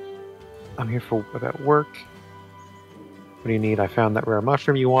here for about work. What do you need? I found that rare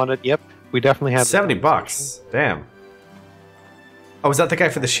mushroom you wanted. Yep, we definitely have 70 bucks. Damn. Oh, is that the guy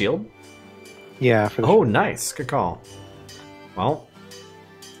for the shield? Yeah. For the shield. Nice. Good call. Well,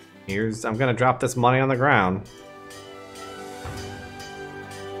 I'm gonna drop this money on the ground.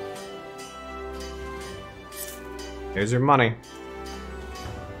 Here's your money.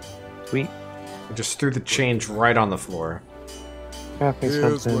 Sweet. I just threw the change right on the floor.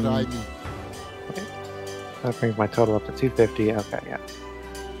 Here's what I need. Okay. That brings my total up to 250. Okay, yeah.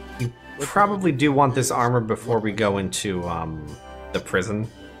 You probably do want this armor before we go into the prison.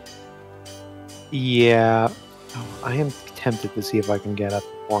 Yeah. Oh, I am tempted to see if I can get up to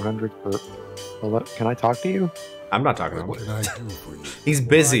 400 for... Can I talk to you? I'm not talking to What him. can I do for you? He's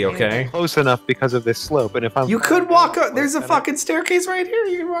busy, okay? Close enough because of this slope, and if I'm You could walk up. There's a fucking staircase right here.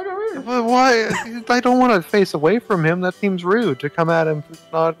 You can walk over here. But why? I don't want to face away from him. That seems rude to come at him,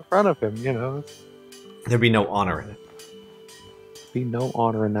 not in front of him. You know, There'd be no honor in it. be no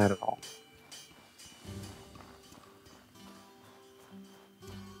honor in that at all.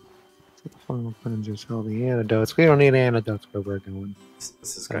 Final punches all the antidotes. We don't need antidotes where we're going. What's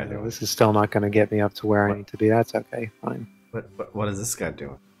this guy doing? This is still not going to get me up to where I need to be. That's okay. Fine. What is this guy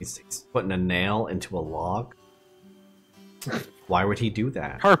doing? He's putting a nail into a log? Why would he do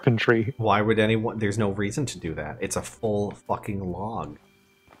that? Carpentry. Why would anyone... There's no reason to do that. It's a full fucking log.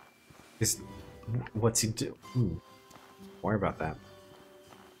 What's he do? Don't worry about that.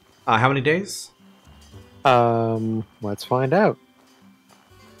 How many days? Let's find out.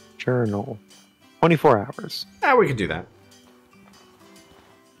 Journal. 24 hours. We could do that.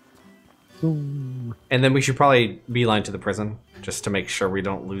 Ooh. And then we should probably beeline to the prison, just to make sure we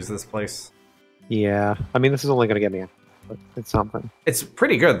don't lose this place. Yeah. I mean, this is only going to get me in, but it's something. It's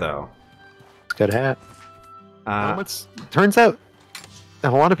pretty good, though. It's a good hat. Turns out,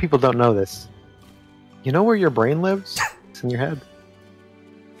 a lot of people don't know this. You know where your brain lives? It's in your head.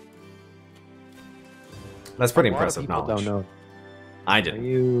 That's pretty A lot of impressive people knowledge. Don't know. I Are didn't.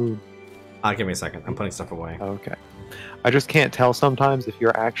 you... Give me a second. I'm putting stuff away. Okay. I just can't tell sometimes if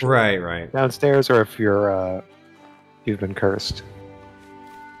you're actually Right. downstairs or if you're you've been cursed.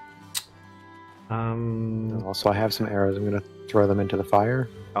 Also, I have some arrows. I'm gonna throw them into the fire.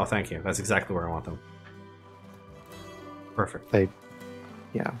 Oh, thank you. That's exactly where I want them. Perfect.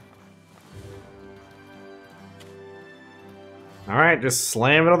 Yeah. All right, just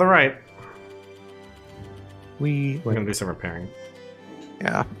slam it on the right. We're We're gonna do some repairing.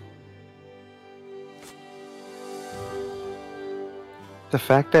 Yeah. The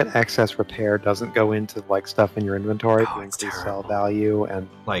fact that excess repair doesn't go into like stuff in your inventory to it's increase sell terrible. value, and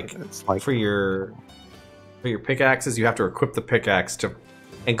Like, it's like for your pickaxes, you have to equip the pickaxe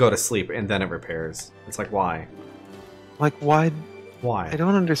and go to sleep, and then it repairs. It's like, why? why? Why? I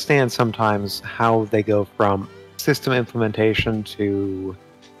don't understand sometimes how they go from system implementation to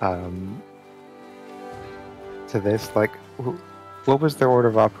this. Like, what was their order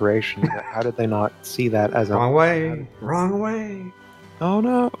of operation? How did they not see that as a Wrong way. Wrong way. Oh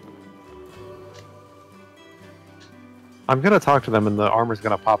no! I'm gonna talk to them, and the armor's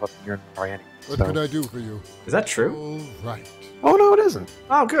gonna pop up in your inventory anyway. What so- can I do for you? Is that true? All right. Oh no, it isn't.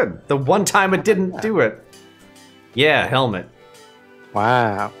 Oh, good. The one time it didn't do it. Yeah, helmet.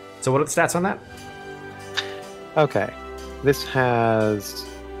 Wow. So what are the stats on that? Okay. This has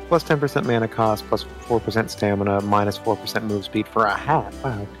plus 10% mana cost, plus 4% stamina, minus 4% move speed for a hat.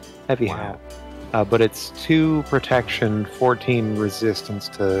 Wow. Heavy Wow. hat. But it's 2 protection, 14 resistance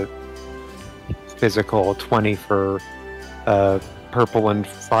to physical, 20 for purple and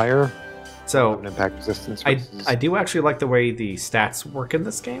fire. So Impact resistance. I do actually like the way the stats work in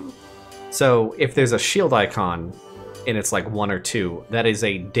this game. So if there's a shield icon and it's like 1 or 2, that is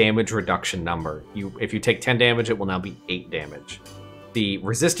a damage reduction number. If you take 10 damage, it will now be 8 damage. The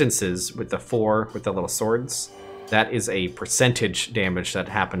resistances with the 4 with the little swords, that is a percentage damage that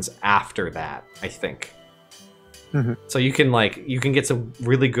happens after that, I think. Mhm. So you can get some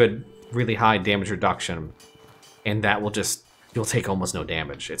really good, really high damage reduction, and that will you'll take almost no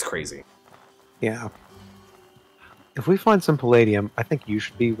damage. It's crazy. Yeah. If we find some palladium, I think you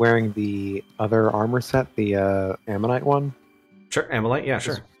should be wearing the other armor set, the ammonite one. Sure, Amalite, yeah,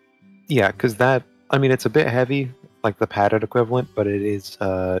 sure. Yeah, because that, I mean, it's a bit heavy, like the padded equivalent, but it is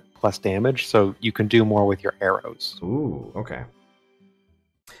plus damage, so you can do more with your arrows. Ooh, okay.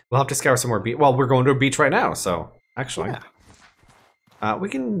 We'll have to scour some more beach. Well, we're going to a beach right now, so actually, we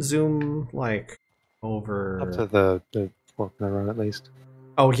can zoom like over Up to the fork in the road, at least.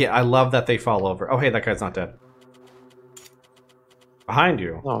 Oh yeah, I love that they fall over. Oh hey, that guy's not dead. Behind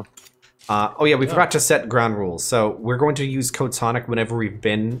you. Oh, Oh yeah, we forgot to set ground rules. So we're going to use Code Sonic whenever we've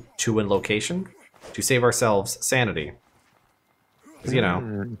been to a location to save ourselves sanity. 'Cause, you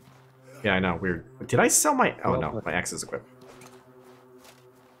know. Yeah, I know. Weird. Did I sell my? Oh no, my axe is equipped.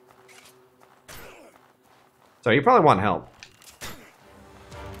 So you probably want help.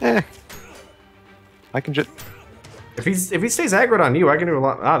 I can just. If he stays aggroed on you, I can do a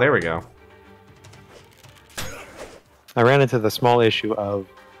lot. Ah, there we go. I ran into the small issue of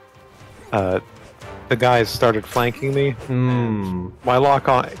the guys started flanking me. My lock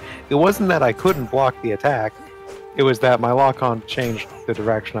on. It wasn't that I couldn't block the attack. It was that my lock on changed the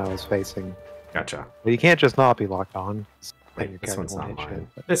direction I was facing. Gotcha. But you can't just not be locked on. Wait, this one's not mine.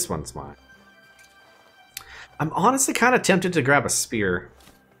 This one's mine. I'm honestly kind of tempted to grab a spear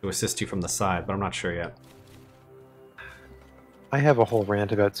to assist you from the side, but I'm not sure yet. I have a whole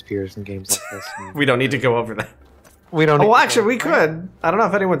rant about spears in games like this. We don't need to go over that. We don't. Oh, actually, we could. I don't know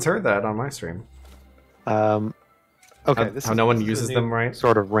if anyone's heard that on my stream. Okay, How no one uses them, right?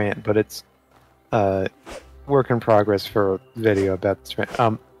 Sort of rant, but it's work in progress for a video about this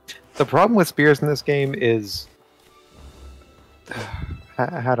rant. The problem with spears in this game is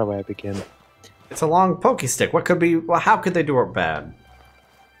how do I begin? It's a long pokey stick. What could be? Well, how could they do it bad?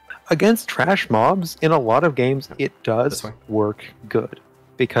 Against trash mobs, in a lot of games, it does work good.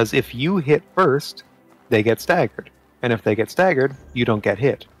 Because if you hit first, they get staggered. And if they get staggered, you don't get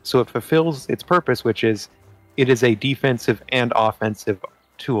hit. So it fulfills its purpose, which is it is a defensive and offensive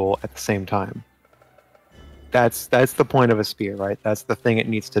tool at the same time. That's the point of a spear, right? That's the thing it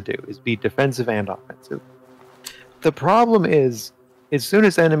needs to do, is be defensive and offensive. The problem is, as soon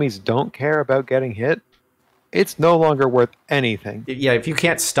as enemies don't care about getting hit, it's no longer worth anything. Yeah, if you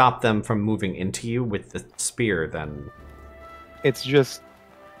can't stop them from moving into you with the spear, then it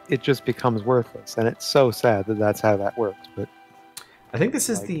just becomes worthless, and it's so sad that that's how that works. But I think this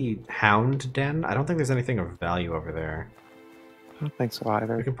is the Hound Den. I don't think there's anything of value over there. I don't think so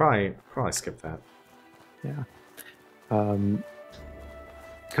either. We can probably skip that. Yeah.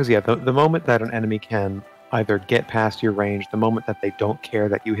 Because the moment that an enemy can either get past your range, the moment that they don't care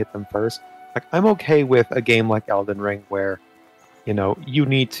that you hit them first. Like, I'm okay with a game like Elden Ring where, you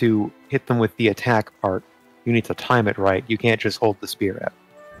need to hit them with the attack part. You need to time it right. You can't just hold the spear out.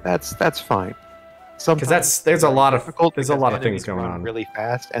 That's fine. Because there's a lot of things going on really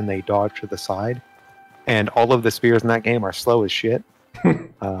fast, and they dodge to the side, and all of the spears in that game are slow as shit,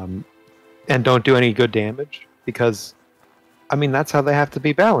 and don't do any good damage. Because, that's how they have to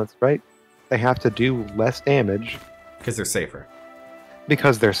be balanced, right? They have to do less damage because they're safer.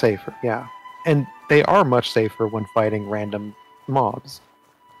 Because they're safer, yeah. And they are much safer when fighting random mobs.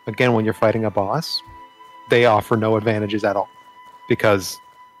 Again, when you're fighting a boss, they offer no advantages at all. Because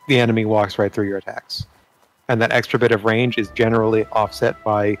the enemy walks right through your attacks. And that extra bit of range is generally offset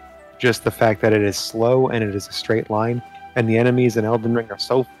by just the fact that it is slow and it is a straight line. And the enemies in Elden Ring are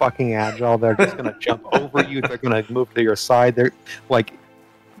so fucking agile, they're just going to jump over you, they're going to move to your side. You're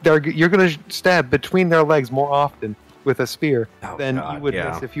going to stab between their legs more often with a spear than you would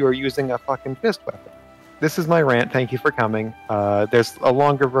miss if you were using a fucking fist weapon. This is my rant. Thank you for coming. There's a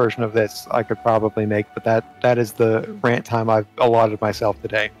longer version of this I could probably make, but that is the rant time I've allotted myself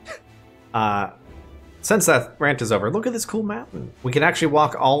today. Since that rant is over, look at this cool mountain. We can actually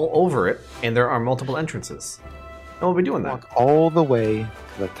walk all over it, and there are multiple entrances. And we'll be doing that. Walk all the way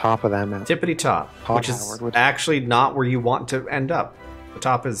to the top of that mountain. Tippity top, which is actually not where you want to end up. The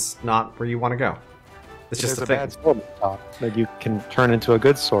top is not where you want to go. It's just a bad sword at the top that you can turn into a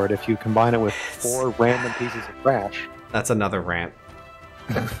good sword if you combine it with 4 random pieces of trash. That's another rant.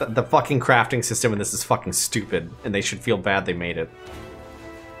 The fucking crafting system in this is fucking stupid, and they should feel bad they made it.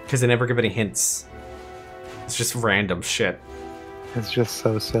 Because they never give any hints. It's just random shit. It's just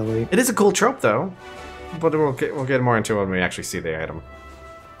so silly. It is a cool trope, though. But we'll get more into it when we actually see the item.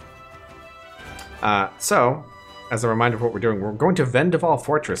 So, as a reminder of what we're doing, we're going to Vendaval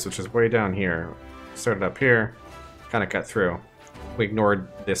Fortress, which is way down here. Started up here, kind of cut through. We ignored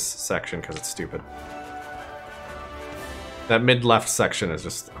this section because it's stupid. That mid-left section is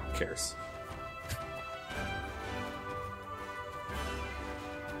just, who cares?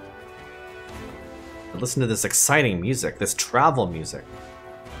 But listen to this exciting music, this travel music.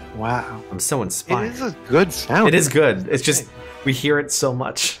 Wow. I'm so inspired. It is a good sound. It is good. It's just, we hear it so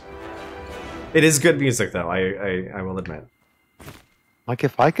much. It is good music, though, I will admit. Like,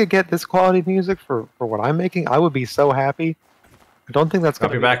 if I could get this quality music for what I'm making, I would be so happy. I don't think that's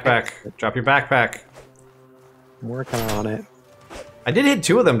going to be... Drop your backpack. Drop your backpack. I'm working on it. I did hit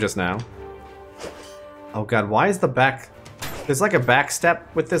 2 of them just now. Oh god, why is the back... There's like a back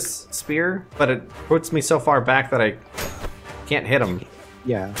step with this spear, but it puts me so far back that I can't hit him.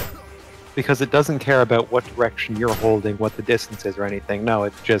 Yeah. Because it doesn't care about what direction you're holding, what the distance is or anything. No,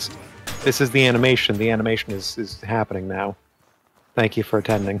 it's just... This is the animation. The animation is happening now. Thank you for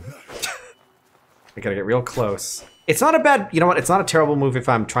attending. I gotta get real close. It's not a bad... You know what? It's not a terrible move if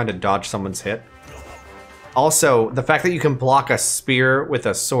I'm trying to dodge someone's hit. Also, the fact that you can block a spear with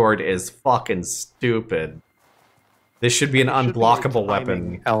a sword is fucking stupid. This should be an unblockable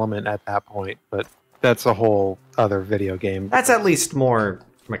weapon. Element at that point, but that's a whole other video game. That's at least more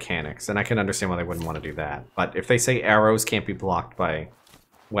mechanics, and I can understand why they wouldn't want to do that. But if they say arrows can't be blocked by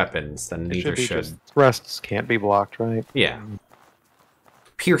weapons, then neither should. Just thrusts can't be blocked, right? Yeah.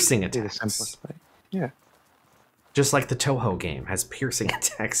 Piercing attacks. The simplest way. Yeah. Just like the Toho game has piercing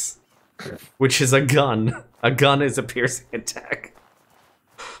attacks, which is a gun. A gun is a piercing attack.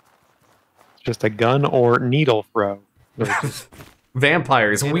 It's just a gun or needle throw. They're just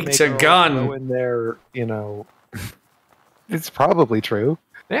Vampires weak anime to girls gun. go in there, you know. It's probably true.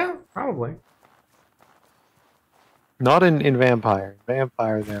 Yeah, probably. Not in Vampire.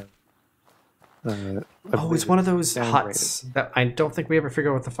 Vampire, they're. Oh, it's one of those downgraded. huts that I don't think we ever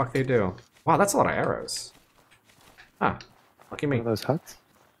figure out what the fuck they do. Wow, that's a lot of arrows. Huh. Lucky me. One of those huts?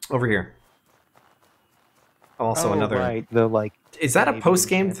 Over here. Also another. Right. The like. Is that a Canadian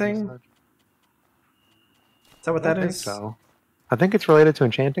post-game enchanting thing? such. Is that what I that don't think is? so. I think it's related to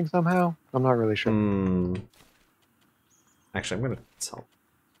enchanting somehow. I'm not really sure. Hmm. Actually, I'm gonna tell.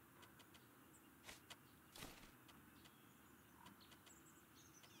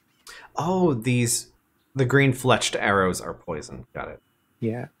 Oh, the green fletched arrows are poison. Got it.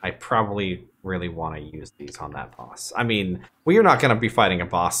 Yeah. I probably really want to use these on that boss. I mean, we are not going to be fighting a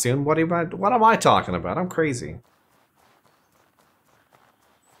boss soon. What am I talking about? I'm crazy.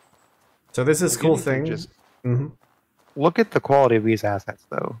 So there's this cool thing. Just Mm-hmm. look at the quality of these assets,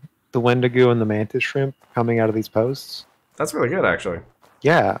 though. The Wendigo and the Mantis Shrimp coming out of these posts. That's really good, actually.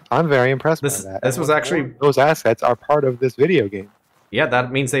 Yeah, I'm very impressed This- by that. this And was what's actually- more, those assets are part of this video game. Yeah,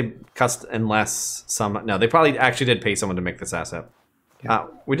 that means they cost unless some. No, they probably actually did pay someone to make this asset. Yeah.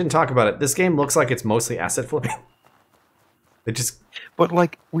 We didn't talk about it. This game looks like it's mostly asset flipping. It just. But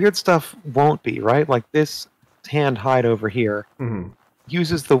like weird stuff won't be, right? Like this hand hide over here Mhm.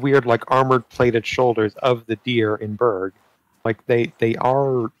 uses the weird like armored plated shoulders of the deer in Berg. Like they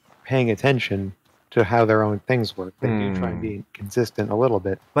are paying attention to how their own things work. They do try and be consistent a little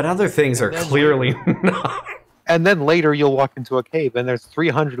bit. But other things are then clearly not. And then later you'll walk into a cave and there's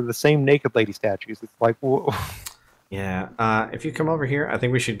 300 of the same naked lady statues. It's like, whoa. Yeah. If you come over here, I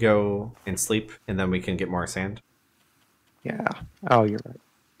think we should go and sleep, and then we can get more sand. Yeah. Oh, you're right.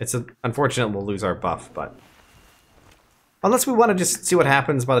 It's unfortunate we'll lose our buff, but unless we want to just see what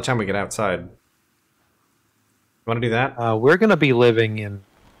happens by the time we get outside. You want to do that? We're going to be living in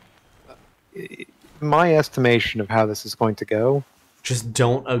my estimation of how this is going to go. Just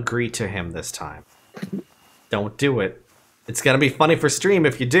don't agree to him this time. Don't do it. It's gonna be funny for stream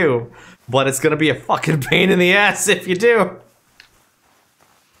if you do, but it's gonna be a fucking pain in the ass if you do.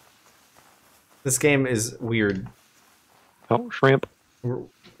 This game is weird. Oh, shrimp.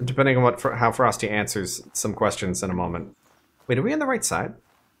 Depending on how Frosty answers some questions in a moment. Wait, are we on the right side?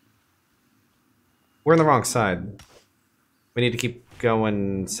 We're on the wrong side. We need to keep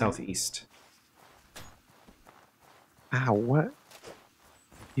going southeast. Ow, what?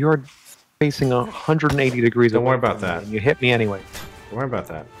 You're facing 180 degrees. Don't away worry about from me, that. and you hit me anyway. Don't worry about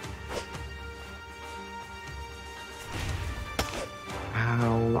that.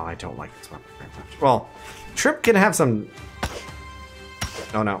 Ow. Oh, I don't like this weapon very much. Well, Trip can have some...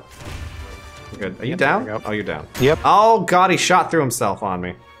 Oh, no. We're good. Are you Yep, down? there we go. Oh, you're down. Yep. Oh, God, he shot through himself on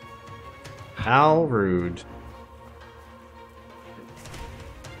me. How rude.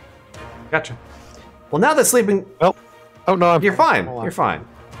 Gotcha. Well, now that sleeping... Well, oh no, You're fine. Hold on. You're fine.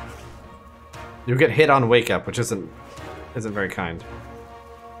 You'll get hit on wake up, which isn't very kind.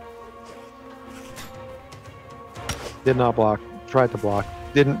 Did not block. Tried to block.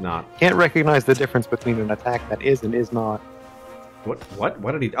 Didn't. Not. Can't recognize the difference between an attack that is and is not. What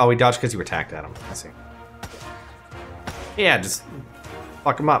did he... Oh, he dodged because you attacked at him. I see. Yeah, just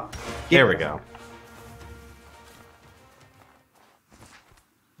fuck him up. There we go.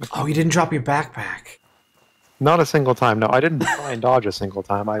 Oh, you didn't drop your backpack. Not a single time. No, I didn't try and dodge a single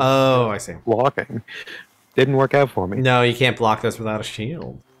time. Oh, I see. Blocking. Didn't work out for me. No, you can't block this without a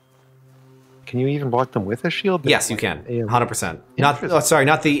shield. Can you even block them with a shield? Yes, you can. AoE. 100%. Not sorry,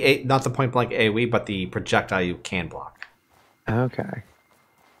 not the point blank AoE, but the projectile you can block. Okay.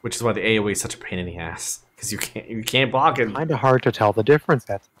 Which is why the AoE is such a pain in the ass because you can't block it. Kind of hard to tell the difference.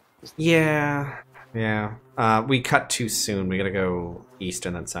 Yeah. We cut too soon. We gotta go east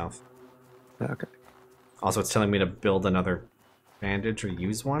and then south. Okay. Also, it's telling me to build another bandage or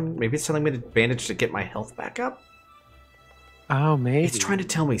use one. Maybe it's telling me to bandage to get my health back up. Oh, maybe. It's trying to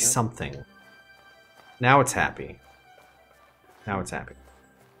tell me something. Now it's happy. Now it's happy.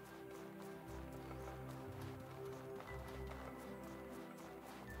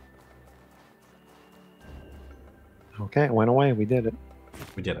 Okay, it went away. We did it.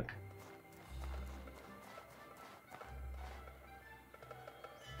 We did it.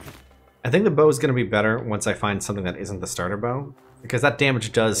 I think the bow is going to be better once I find something that isn't the starter bow, because that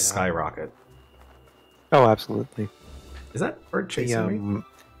damage does skyrocket. Oh, absolutely. Is that bird chasing me?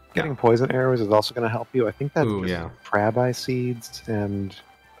 Getting poison arrows is also going to help you. I think that's Ooh, just yeah. crab eye seeds and...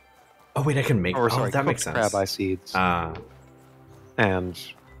 Oh, wait, I can make... Or, sorry, that cooked makes sense. crab eye seeds and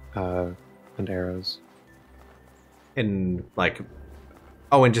arrows. And, like...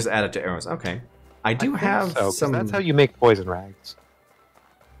 Oh, and just add it to arrows. Okay. I do have so, 'cause some. That's how you make poison rags.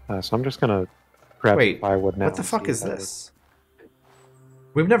 So I'm just gonna grab some Wait, firewood now. what the and fuck see is if that this?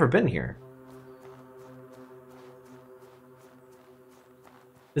 We've never been here.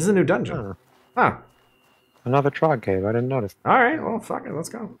 This is a new dungeon. Huh. Huh. Another Trog cave. I didn't notice. Alright, well, fuck it, let's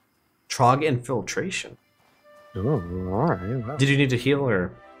go. Trog infiltration. Oh, alright. Well. Did you need to heal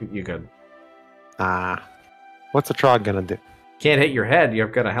or you good? What's a Trog gonna do? Can't hit your head,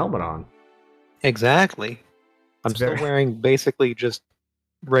 you've got a helmet on. Exactly. I'm It's still very- wearing basically just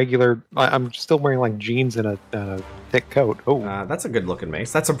regular. I'm still wearing like jeans and a thick coat. Oh, That's a good looking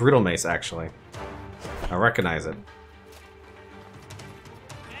mace. That's a brutal mace, actually. I recognize it.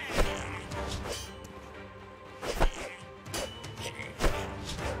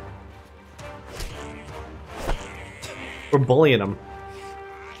 We're bullying him.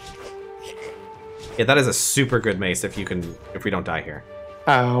 Yeah, that is a super good mace if we don't die here.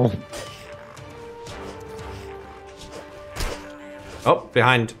 ow! Oh,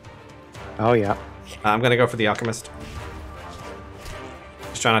 behind. Oh yeah. I'm gonna go for the alchemist.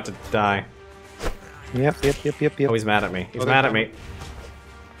 Just try not to die. Yep. Oh, he's mad at me. He's Oh, mad they're at me.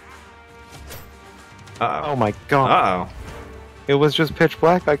 Uh-oh. Oh my god! Uh-oh. It was just pitch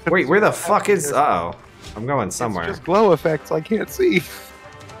black. I couldn't. Wait, where the see fuck is... It's Uh-oh. I'm going somewhere. just glow effects. I can't see.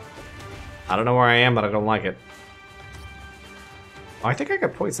 I don't know where I am, but I don't like it. Oh, I think I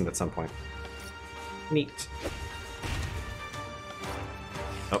got poisoned at some point. Neat.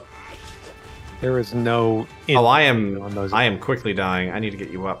 Oh. There is no. Oh, I on those. am quickly dying. I need to get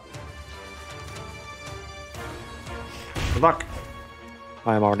you up. Good luck.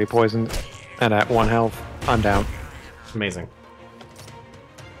 I am already poisoned, and at 1 health, I'm down. Amazing.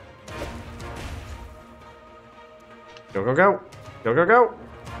 Go, go, go. Go, go, go.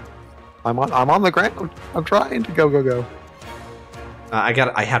 I'm on the ground. I'm trying to go.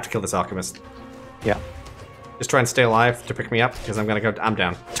 I have to kill this alchemist. Yeah. Just try and stay alive to pick me up, because I'm gonna go... I'm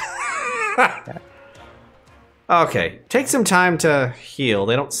down. Okay. Take some time to heal.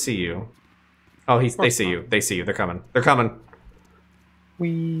 They don't see you. Oh, they see you. They see you. They're coming. They're coming.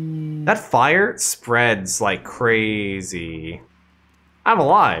 That fire spreads like crazy. I'm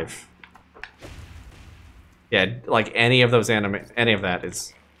alive. Yeah, like any of those any of that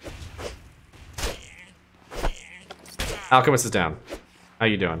is... Alchemist is down. How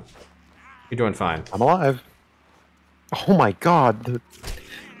you doing? You're doing fine. I'm alive. Oh my god.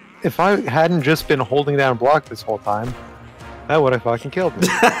 If I hadn't just been holding down block this whole time, that would have fucking killed me.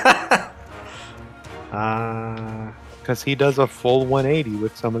 Because he does a full 180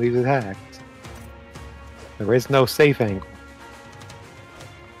 with some of these attacks. There is no safe angle.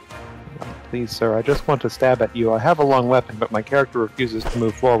 Please, sir, I just want to stab at you. I have a long weapon, but my character refuses to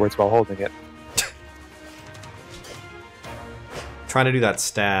move forwards while holding it. Trying to do that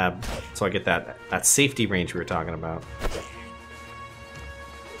stab so I get that safety range we were talking about.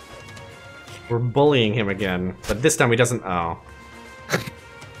 We're bullying him again, but this time he doesn't... Oh.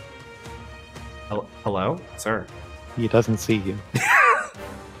 Hello? Sir. He doesn't see you.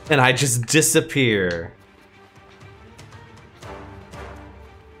 And I just disappear.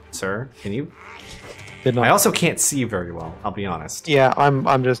 Sir, can you... Did not. I also can't see you very well, I'll be honest. Yeah,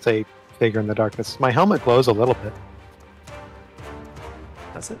 I'm just a figure in the darkness. My helmet glows a little bit.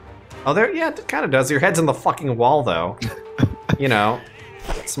 Does it? Oh, there. Yeah, it kind of does. Your head's in the fucking wall, though. You know,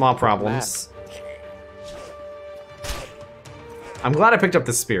 small problems. I'm glad I picked up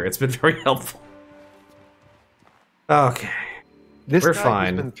the spear. It's been very helpful. Okay, This we're guy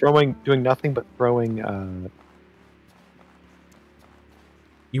fine. has been doing nothing but throwing.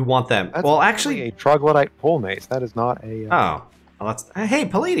 You want them? That's Well, actually actually. a troglodyte pole mace. That is not a. Oh, well, that's. Hey,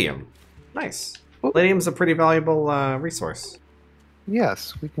 palladium. Nice. Palladium's a pretty valuable resource.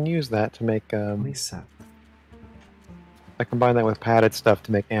 Yes, we can use that to make. Lisa. I combine that with padded stuff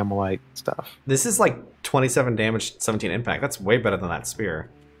to make amylite stuff. This is like 27 damage, 17 impact. That's way better than that spear.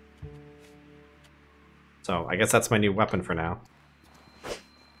 So I guess that's my new weapon for now.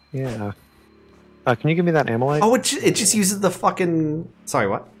 Yeah. Can you give me that amylite? Oh, it just uses the fucking... Sorry,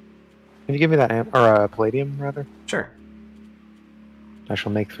 what? Can you give me that palladium rather? Sure. I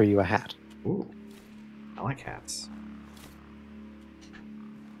shall make for you a hat. Ooh. I like hats.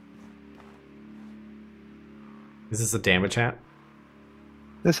 Is this a damage hat?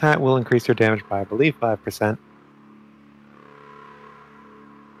 This hat will increase your damage by, I believe, 5%.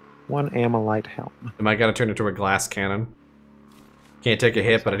 1 amylite helm. Am I gonna turn into a glass cannon? Can't take a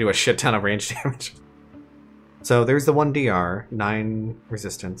hit, but I do a shit ton of range damage. So there's the 1 DR, 9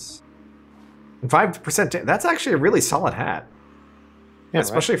 resistance, and 5%. That's actually a really solid hat, Yeah,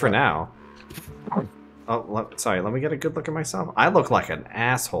 especially right? for now. Oh, sorry. Let me get a good look at myself. I look like an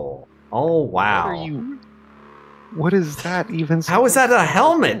asshole. Oh, wow. What are you? What is that even? How is that a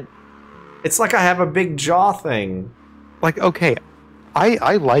helmet? It's like I have a big jaw thing. Like, okay,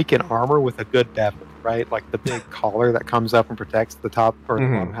 I like an armor with a good bevel, right? Like the big collar that comes up and protects the top or the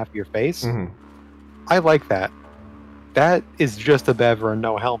bottom half of your face. I like that. That is just a bevel and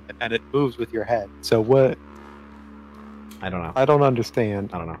no helmet, and it moves with your head. So what? I don't know. I don't understand.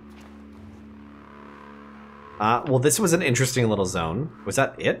 I don't know. Well, this was an interesting little zone. Was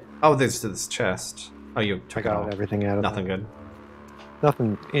that it? Oh, there's this chest. Oh, you took I it got all. everything out of Nothing that. good.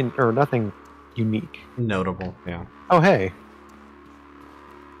 Nothing unique. Notable, yeah. Oh, hey.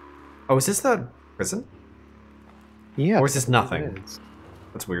 Oh, is this the prison? Yeah. Or is this nothing? It is.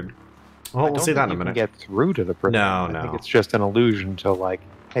 That's weird. Well, we'll see that in a minute. You can get through to the prison. No, I no. think it's just an illusion to like,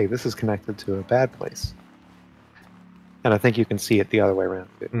 hey, this is connected to a bad place. And I think you can see it the other way around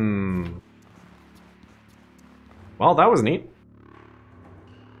too. Hmm. Well, that was neat.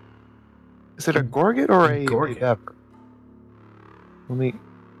 Is it a Gorget or a Gorget? Bever?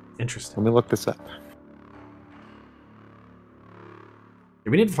 Interesting. Let me look this up.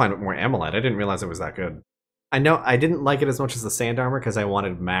 We need to find more Amulet. I didn't realize it was that good. I know I didn't like it as much as the sand armor because I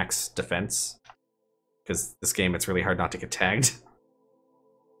wanted max defense. Because this game, it's really hard not to get tagged.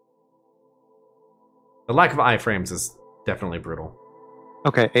 The lack of iframes is definitely brutal.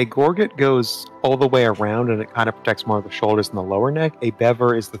 Okay, a Gorget goes all the way around and it kind of protects more of the shoulders and the lower neck. A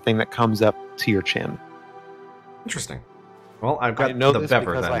Bever is the thing that comes up to your chin. Interesting. Well, I've I got know the this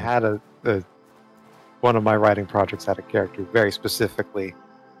Bever because then. I had one of my writing projects had a character who very specifically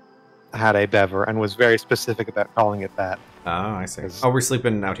had a Bever and was very specific about calling it that. Oh, I see. Oh, we're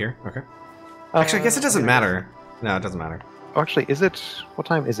sleeping out here? Okay. Actually, I guess it doesn't matter. No, it doesn't matter. Oh, actually, is it? What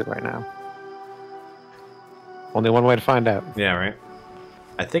time is it right now? Only one way to find out. Yeah, right.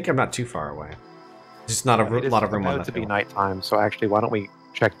 I think I'm not too far away. Just not a lot of room on It that to be hill. nighttime, so actually, why don't we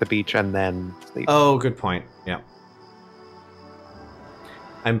check the beach and then sleep? Oh, good point. Yeah.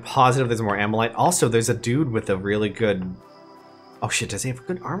 I'm positive there's more Amulite. Also, there's a dude with a really good... Oh shit, does he have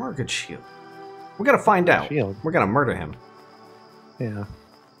good armor or good shield? We're gonna find out. Shield. We're gonna murder him. Yeah.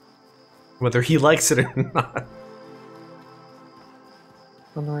 Whether he likes it or not.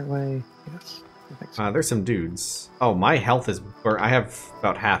 On the right way, yes. I think so. There's some dudes. Oh, my health is burnt. I have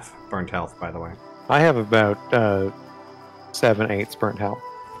about half burnt health, by the way. I have about 7/8 burnt health.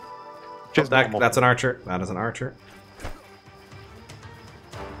 Oh, that's an archer. That is an archer.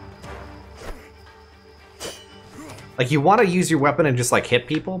 Like, you want to use your weapon and just, like, hit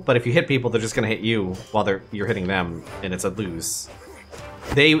people, but if you hit people, they're just going to hit you while you're hitting them, and it's a lose.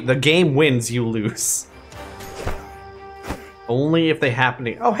 The game wins, you lose. Only if they happen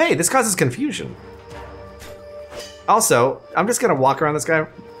to... Oh, hey, this causes confusion. Also, I'm just going to walk around this guy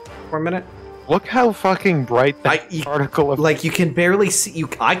for a minute. Look how fucking bright that particle of... Like, you can barely see...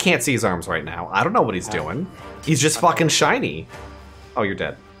 I can't see his arms right now. I don't know what he's doing. He's just fucking shiny. Oh, you're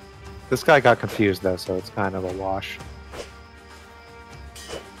dead. This guy got confused, though, so it's kind of a wash.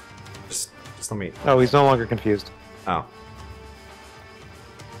 Just let me... Oh, he's no longer confused. Oh.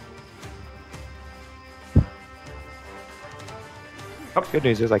 Oh, good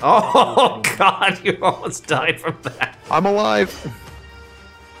news is I... Oh, God, you almost died from that. I'm alive!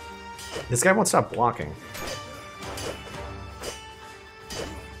 This guy won't stop blocking.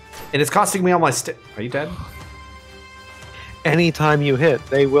 And it's costing me all my Are you dead? Anytime you hit,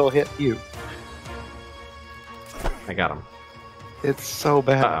 they will hit you. I got him. It's so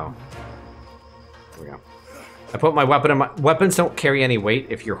bad. Uh-oh. There we go. I put my weapon in my... Weapons don't carry any weight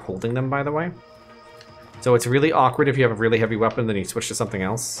if you're holding them, by the way. So it's really awkward if you have a really heavy weapon, then you switch to something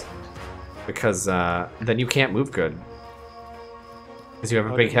else. Because then you can't move good. Because you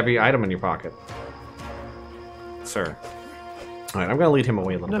have a big, heavy item in your pocket. Sir. Alright, I'm going to lead him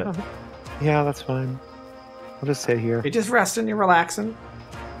away a little bit. Yeah, that's fine. I'll just sit here. You're just resting, you're relaxing.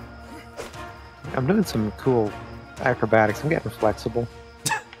 I'm doing some cool acrobatics. I'm getting flexible.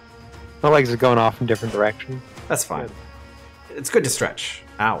 My legs are going off in different directions. That's fine. It's good to stretch.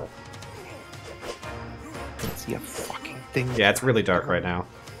 Ow. I can't see a fucking thing. Yeah, it's really dark right now.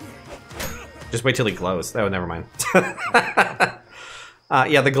 Just wait till he glows. Oh, never mind.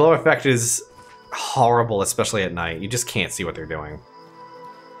 Yeah, the glow effect is horrible, especially at night. You just can't see what they're doing.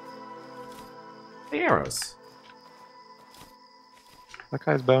 The arrows. That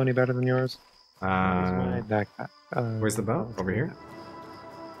guy's bow any better than yours? Where's the bow? Over here?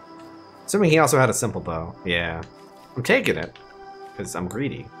 Yeah. Assuming he also had a simple bow. Yeah. I'm taking it, because I'm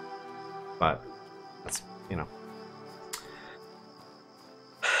greedy. But, that's, you know.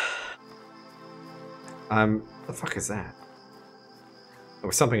 What the fuck is that? There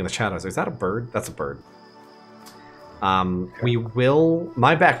was something in the shadows. Is that a bird? That's a bird. We will...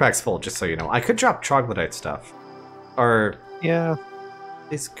 My backpack's full, just so you know. I could drop troglodyte stuff. Or... Yeah.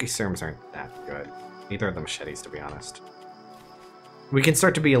 These serums aren't that good. Neither are the machetes, to be honest. We can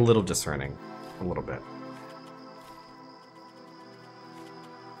start to be a little discerning. A little bit.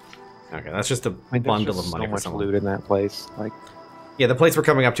 Okay, that's just a bundle of money so for much someone. loot in that place. Like, yeah, the place we're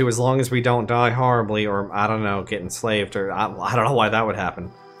coming up to, as long as we don't die horribly, or, I don't know, get enslaved, or I don't know why that would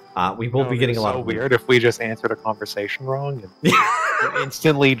happen. We will be getting a lot of loot. weird if we just answered a conversation wrong and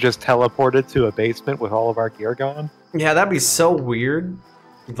instantly just teleported to a basement with all of our gear gone. Yeah, that'd be so weird.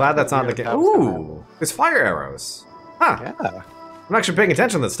 I'm glad that's not the case. Ooh, there's fire arrows. Huh. Yeah. I'm actually paying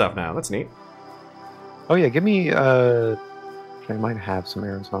attention to this stuff now. That's neat. Oh yeah, give me I might have some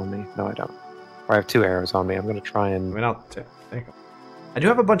arrows on me. No, I don't. Or I have 2 arrows on me. I'm gonna try and... I mean, there you go. I do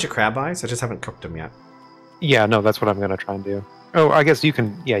have a bunch of crab eyes. I just haven't cooked them yet. Yeah, no, that's what I'm gonna try and do. Oh, I guess you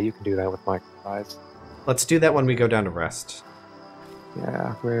can... Yeah, you can do that with my eyes. Let's do that when we go down to rest.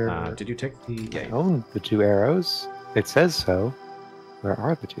 Yeah, where... Did you take the... I own the 2 arrows. It says so. Where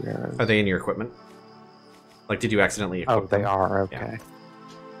are the 2 arrows? Are they in your equipment? Like, did you accidentally equip they them? are. Okay.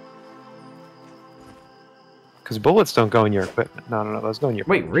 Because bullets don't go in your equipment. No, those go in your...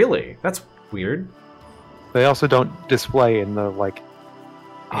 Wait, really? That's weird. They also don't display in the, like...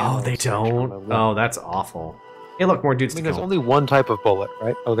 Oh, they don't? Oh, that's awful. Hey, look, more dudes to there's kill. only one type of bullet,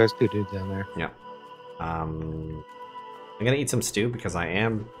 right? Oh, there's 2 dudes down there. Yeah. I'm gonna eat some stew because I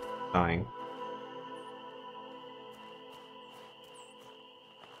am dying.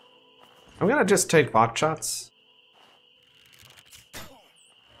 I'm gonna just take pot shots.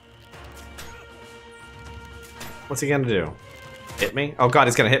 What's he gonna do? Hit me? Oh god,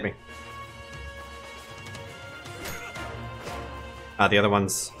 he's gonna hit me. The other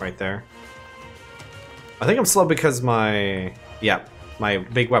one's right there. I think I'm slow because my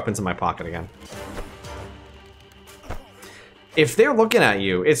big weapon's in my pocket again. If they're looking at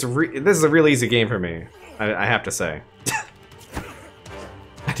you, this is a real easy game for me. I have to say.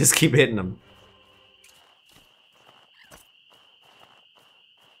 I just keep hitting them.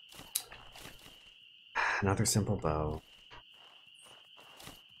 Another simple bow.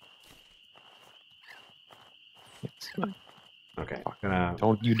 Okay, I'm gonna...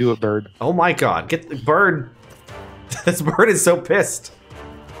 Don't you do it, bird. Oh my god, get the bird! This bird is so pissed.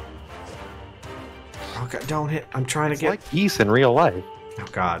 Oh god, don't hit. I'm trying to get... It's like geese in real life. Oh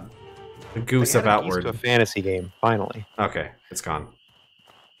god. The goose of Outward. Geese to a fantasy game, finally. Okay, it's gone.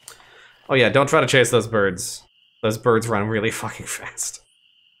 Oh yeah, don't try to chase those birds. Those birds run really fucking fast.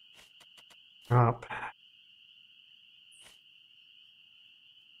 Drop.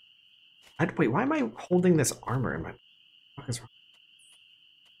 Wait, why am I holding this armor in my... What is wrong?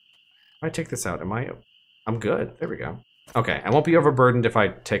 If I take this out, I'm good. There we go. Okay, I won't be overburdened if I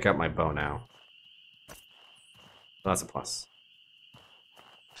take out my bow now. That's a plus.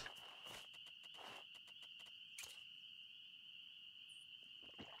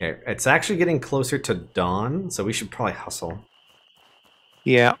 Okay, it's actually getting closer to dawn, so we should probably hustle.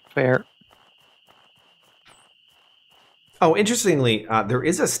 Yeah, fair. Oh, interestingly, there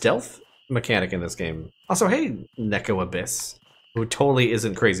is a stealth mechanic in this game. Also, hey, Neko Abyss, who totally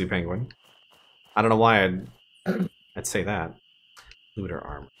isn't Crazy Penguin. I don't know why I'd say that. Looter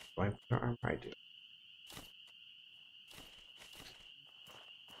armor. Do I have looter armor? I do.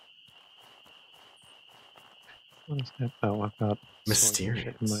 What is that? Oh, I've got...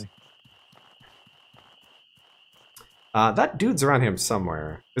 Mysterious. That dude's around him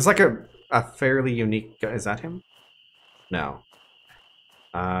somewhere. It's like a fairly unique guy. Is that him? No.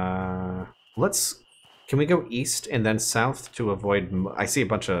 Can we go east and then south to avoid... I see a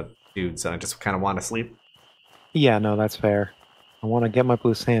bunch of dudes and I just kind of want to sleep. Yeah, no, that's fair. I want to get my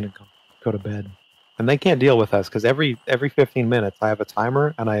blue sand and go to bed. And they can't deal with us, because every 15 minutes I have a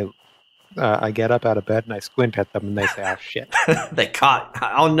timer, and I get up out of bed and I squint at them and they say, oh shit. They caught...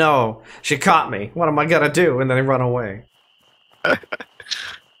 Oh no, she caught me. What am I gonna do? And then they run away.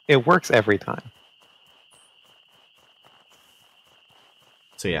 It works every time.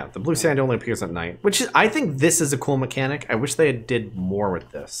 So yeah, the blue sand only appears at night, which is, I think this is a cool mechanic. I wish they did more with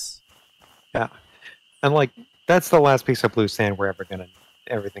this. Yeah. And like, that's the last piece of blue sand we're ever gonna...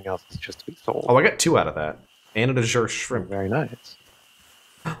 Everything else is just to be sold. Oh, I got 2 out of that. And a azure shrimp. Very nice.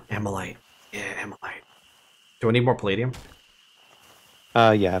 Amylite. Yeah, amylite. Do I need more palladium?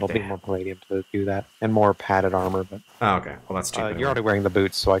 Yeah, it'll be more palladium to do that. And more padded armor, but... Oh, okay. Well, that's cheap. You're already wearing the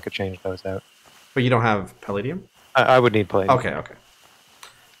boots, so I could change those out. But you don't have palladium? I would need palladium. Okay, okay.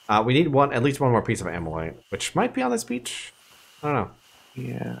 We need at least one more piece of amylite, which might be on this beach. I don't know.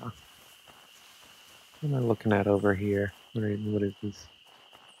 Yeah. What am I looking at over here? What is this?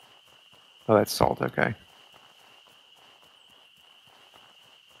 Oh, that's salt, okay.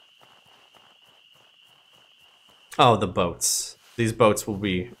 Oh, the boats. These boats will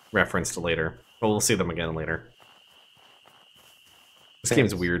be referenced later. But we'll see them again later. This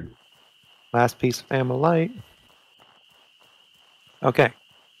game's weird. Last piece of Amolite. Okay.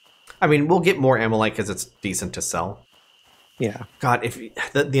 I mean, we'll get more Amolite because it's decent to sell. Yeah. God, if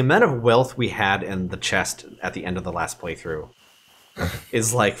the amount of wealth we had in the chest at the end of the last playthrough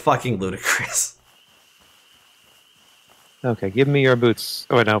is like fucking ludicrous. Okay, give me your boots.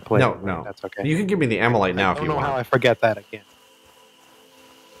 Oh, no, play. No. That's okay. You can give me the Amolite now if you I don't know want. how I forget that again.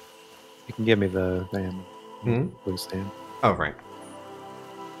 You can give me the blue stand. Oh, right.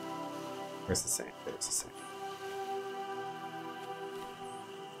 Where's the same? There's the same.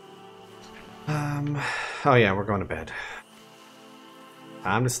 Oh yeah, we're going to bed.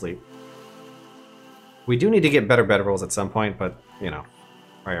 Time to sleep. We do need to get better bed rolls at some point, but, you know,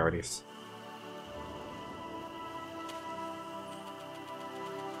 priorities.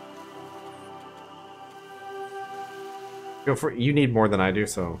 Go for it. You need more than I do,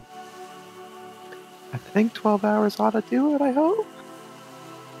 so... I think 12 hours ought to do it, I hope.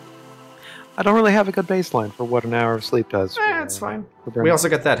 I don't really have a good baseline for what an hour of sleep does. It's fine. We also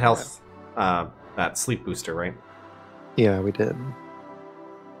got that health, that sleep booster, right? Yeah, we did.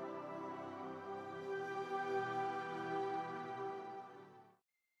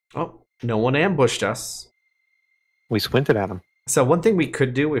 Oh, no one ambushed us. We squinted at him. So one thing we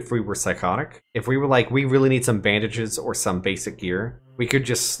could do if we were psychotic, if we were like, we really need some bandages or some basic gear, we could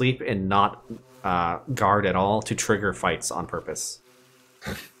just sleep and not guard at all to trigger fights on purpose.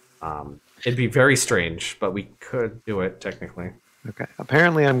 It'd be very strange, but we could do it technically. Okay.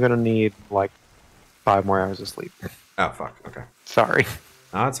 Apparently I'm going to need like 5 more hours of sleep. Oh, fuck. Okay. Sorry.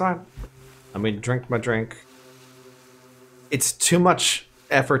 No, it's fine. Let me drink my drink. It's too much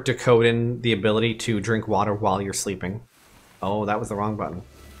effort to code in the ability to drink water while you're sleeping. Oh, that was the wrong button.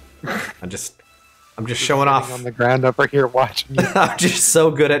 I'm just showing off. On the ground over here watching you. I'm just so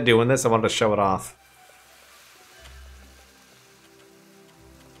good at doing this. I wanted to show it off.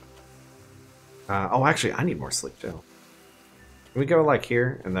 Oh, actually, I need more sleep too. Can we go like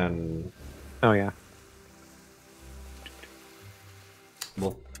here and then? Oh yeah.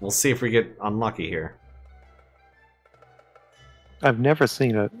 We'll see if we get unlucky here. I've never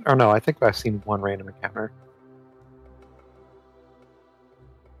seen it. Or no, I think I've seen one random encounter.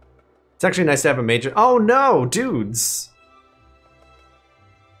 It's actually nice to have a major... Oh no, dudes!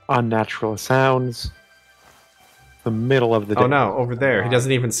 Unnatural sounds. The middle of the day. Oh no, over there. He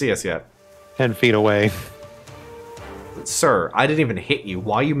doesn't even see us yet. 10 feet away. Sir, I didn't even hit you.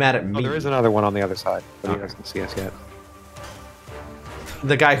 Why are you mad at me? Oh, there is another one on the other side, but Okay. he doesn't see us yet.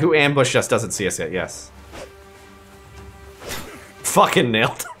 The guy who ambushed us doesn't see us yet, yes. Fucking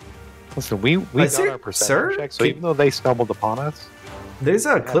nailed. Listen, we got our perception check, so even though they stumbled upon us... There's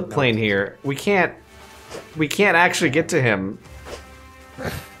a clip plane here. We can't actually get to him.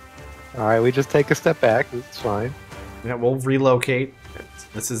 Alright, we just take a step back. It's fine. Yeah, we'll relocate.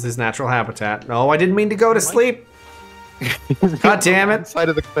 This is his natural habitat. No, I didn't mean to go to sleep. God damn it. Inside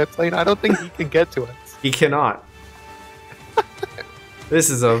of the clip plane, I don't think he can get to us. He cannot.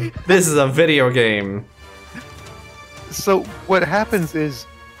 This is a video game. So what happens is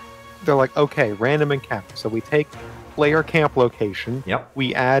they're like, okay, random encounter. So we take player camp location. Yep.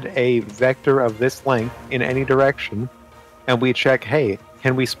 We add a vector of this length in any direction, and we check, hey,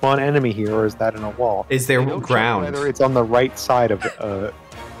 can we spawn enemy here, or is that in a wall? Is there They don't ground? check whether it's on the right side of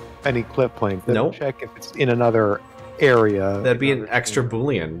any clip plane. They don't Nope. check if it's in another area. That'd be an extra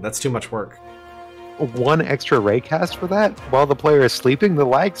boolean. That's too much work. One extra raycast for that? While the player is sleeping, the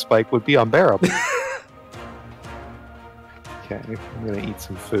lag spike would be unbearable. Okay, I'm gonna eat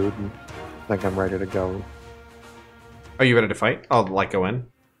some food and I think I'm ready to go. Are you ready to fight? Oh, like go in?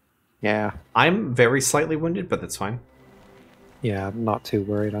 Yeah. I'm very slightly wounded, but that's fine. Yeah, I'm not too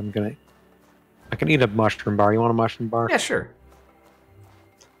worried. I can eat a mushroom bar. You want a mushroom bar? Yeah, sure.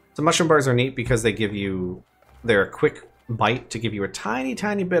 So mushroom bars are neat because they give you... They're a quick bite to give you a tiny,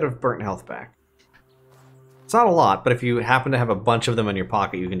 tiny bit of burnt health back. It's not a lot, but if you happen to have a bunch of them in your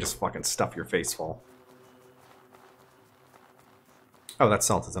pocket, you can just fucking stuff your face full. Oh, that's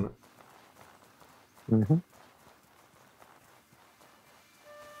salt, isn't it? Mm-hmm.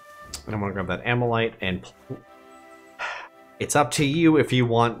 And I'm gonna grab that Amolite and... It's up to you if you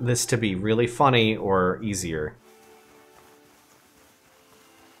want this to be really funny or easier.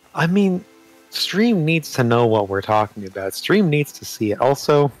 I mean, Stream needs to know what we're talking about. Stream needs to see it.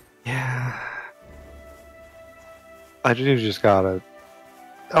 Also, Yeah. I do just gotta...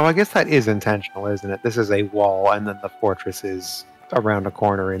 Oh, I guess that is intentional, isn't it? This is a wall, and then the fortress is around a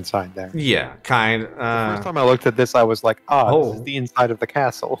corner inside there. Yeah, kind. The first time I looked at this, I was like, this is the inside of the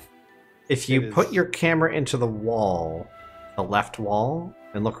castle. If you put your camera into the wall, the left wall,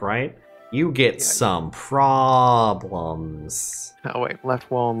 and look right, you get some problems. Oh wait, left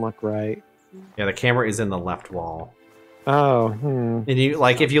wall and look right. Yeah, the camera is in the left wall. Oh, And you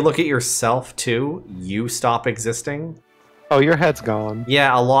like if you look at yourself too, you stop existing. Oh, your head's gone.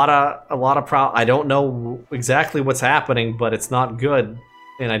 Yeah, a lot of I don't know exactly what's happening, but it's not good,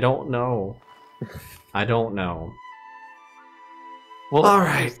 and I don't know. Well, all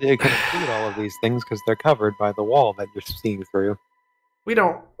right. It can include all of these things because they're covered by the wall that you're seeing through. We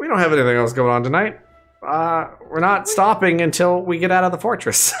don't have anything else going on tonight. We're not stopping until we get out of the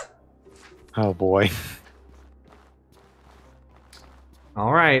fortress. Oh boy.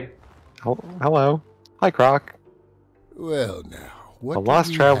 All right. Hello. Hi, Croc. Well, now, what A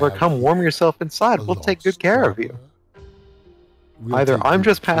lost traveler, come warm yourself inside. We'll take good care of you. Either I'm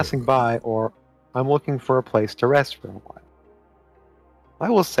just passing by, or I'm looking for a place to rest for a while. I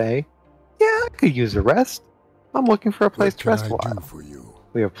will say, yeah, I could use a rest. I'm looking for a place to rest a while.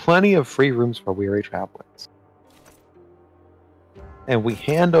 We have plenty of free rooms for weary travelers. And we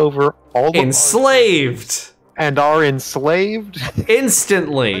hand over all the enslaved and are enslaved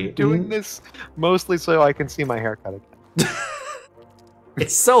instantly. I'm doing this mostly so I can see my haircut again.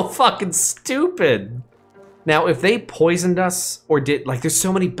 It's so fucking stupid. Now, if they poisoned us or did like, there's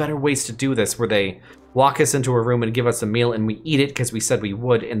so many better ways to do this where they walk us into a room and give us a meal and we eat it because we said we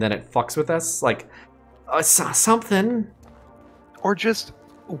would, and then it fucks with us. Like something. Or just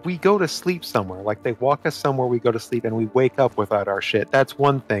we go to sleep somewhere. Like they walk us somewhere, we go to sleep, and we wake up without our shit. That's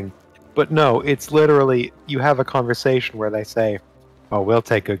one thing. But no, it's literally you have a conversation where they say, "Oh, we'll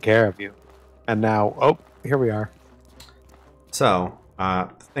take good care of you," and now, oh, here we are. So the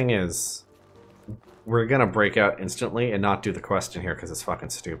thing is, we're gonna break out instantly and not do the question here because it's fucking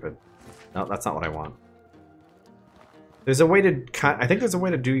stupid. No, that's not what I want. There's a way to... I think there's a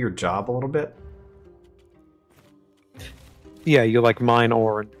way to do your job a little bit. Yeah, you like mine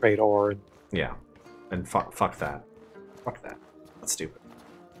ore and trade ore. And... Yeah, and fuck that. Fuck that. That's stupid.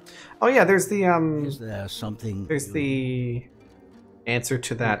 Oh yeah, there's the Is there something? There's the answer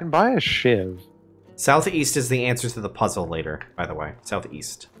to that. You can buy a shiv. Southeast is the answer to the puzzle later, by the way.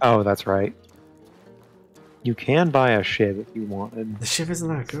 Southeast. Oh, that's right. You can buy a shiv if you wanted. The shiv isn't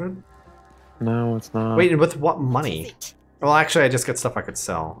that good? No, it's not. Wait, and with what money? Well, actually, I just got stuff I could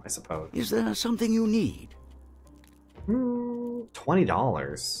sell, I suppose. Is there something you need?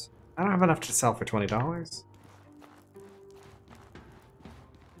 $20. I don't have enough to sell for $20.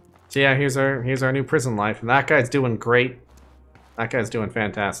 So yeah, here's our new prison life, and that guy's doing great. That guy's doing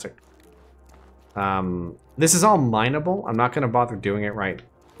fantastic. This is all mineable. I'm not gonna bother doing it right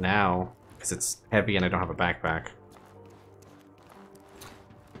now because it's heavy and I don't have a backpack.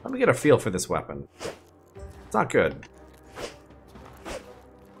 Let me get a feel for this weapon. It's not good.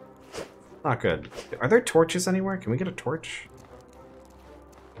 Not good. Are there torches anywhere? Can we get a torch?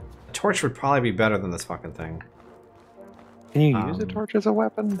 A torch would probably be better than this fucking thing. Can you use a torch as a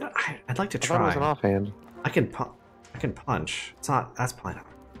weapon? I'd like to I thought it was try. an offhand. I can punch. It's not. That's probably not.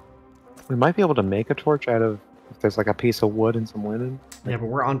 We might be able to make a torch out of if there's like a piece of wood and some linen. Yeah, but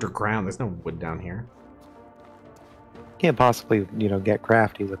we're underground. There's no wood down here. Can't possibly, get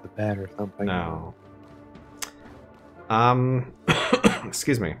crafty with the bed or something. No.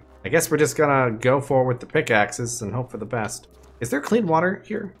 Excuse me. I guess we're just gonna go forward with the pickaxes and hope for the best. Is there clean water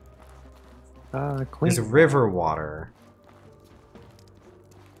here? Clean. There's river water.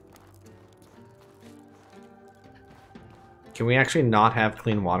 Can we actually not have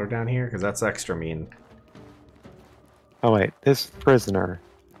clean water down here? Because that's extra mean. Oh wait, this prisoner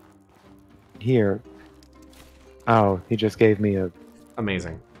here. Oh, he just gave me a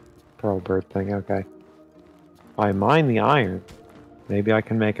amazing pearl bird thing. Okay. If I mine the iron, maybe I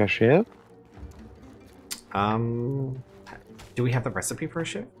can make a shiv? Do we have the recipe for a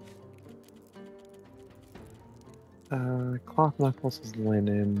shiv? Cloth knuckles is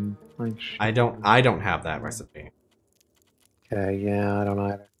linen. I don't have that recipe. Okay, yeah, I don't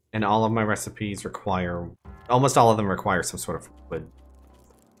either. And all of my recipes require... Almost all of them require some sort of wood.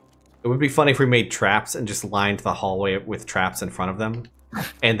 It would be funny if we made traps and just lined the hallway with traps in front of them.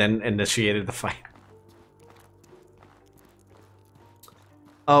 And then initiated the fight.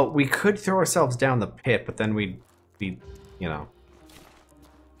 Oh, we could throw ourselves down the pit, but then we'd be,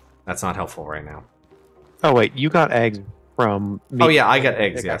 That's not helpful right now. Oh wait, you got eggs from me. Oh yeah, I got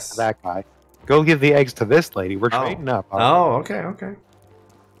eggs, yes. That guy. Go give the eggs to this lady. We're trading up. Oh, okay, okay.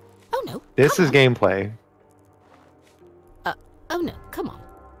 Oh no. This is gameplay. Oh no, come on.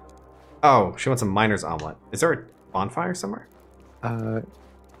 Oh, she wants a miner's omelet. Is there a bonfire somewhere? Don't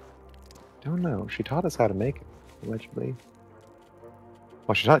know. She taught us how to make it, allegedly.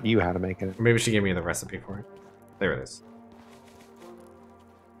 Well, she taught you how to make it. Maybe she gave me the recipe for it. There it is.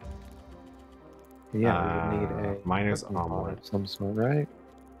 Yeah, we would need a miner's cooking pot omelet of some sort, right?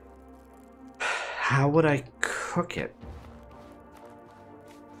 How would I cook it?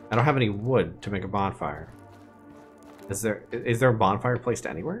 I don't have any wood to make a bonfire. Is there a bonfire placed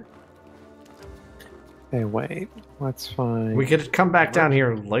anywhere? Hey, wait. Let's find... We could come back down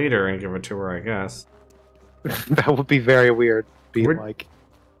here later and give it to her, I guess. That would be very weird. Be We're- like...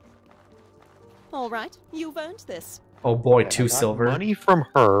 All right, you've earned this. Oh boy, I 2 got silver. Money from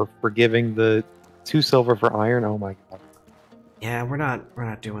her for giving the 2 silver for iron. Oh my god. Yeah, we're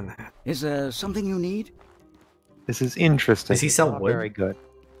not doing that. Is there something you need? This is interesting. Does he It's sell not wood? Very good.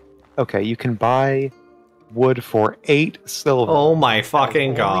 Okay, you can buy wood for 8 silver. Oh my There's fucking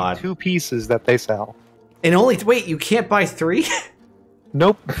only god. 2 pieces that they sell. And only wait, you can't buy 3?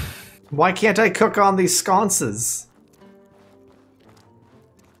 Nope. Why can't I cook on these sconces?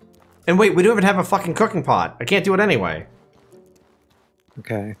 And wait, we don't even have a fucking cooking pot. I can't do it anyway.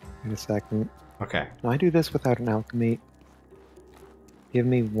 Okay, wait a second. Okay. Can I do this without an alchemy? Give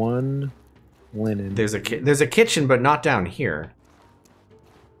me 1 linen. There's a kitchen, but not down here.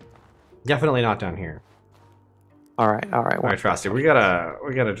 Definitely not down here. Alright. All right, Frosty, we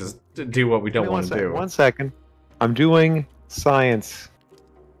gotta just do what we don't want to do. 1 second. I'm doing science.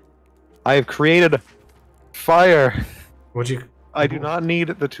 I have created fire. Would you? I do not need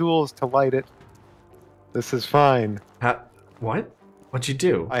the tools to light it. This is fine. What? What'd you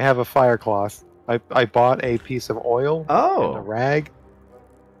do? I have a fire cloth. I bought a piece of oil and a Oh. rag.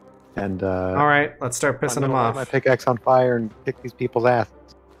 And All right, let's start pissing I'm them gonna light my off. pickaxe on fire and kick these people's asses.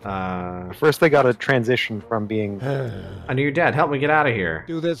 First, they got to transition from being. I knew your dad. Help me get out of here.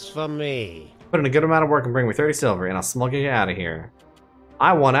 Do this for me. Put in a good amount of work and bring me 30 silver, and I'll smuggle you out of here.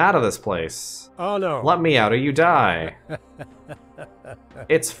 I want out of this place. Oh no. Let me out or you die.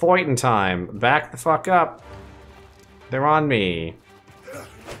 It's fighting time. Back the fuck up. They're on me.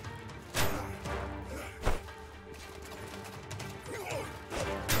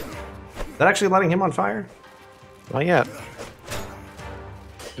 Is that actually lighting him on fire? Not yet.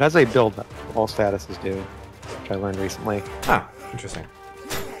 It has a build up. All statuses do, which I learned recently. Ah, interesting.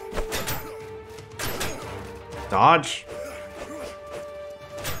 Dodge.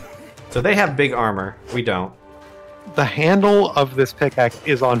 So they have big armor. We don't. The handle of this pickaxe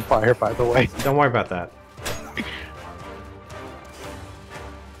is on fire, by the way. Don't worry about that.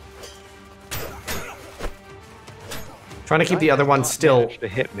 Trying to keep the other one still. Managed to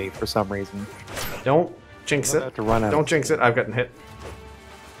hit me for some reason. Don't jinx I'm about it. to run out Don't of- jinx it. I've gotten hit.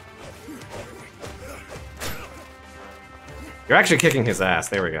 You're actually kicking his ass.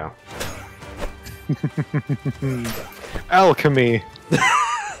 There we go. Alchemy.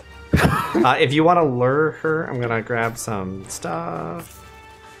 If you want to lure her, I'm gonna grab some stuff.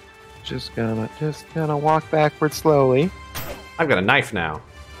 Just gonna walk backward slowly. I've got a knife now.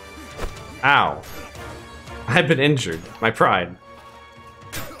 Ow. I've been injured. My pride.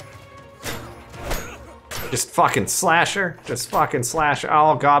 Just fucking slash her. Just fucking slash her.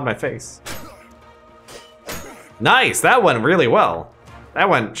 Oh god, my face. Nice! That went really well. That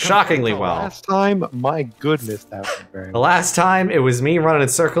went shockingly well. Last time, my goodness, that went very The well. last time, it was me running in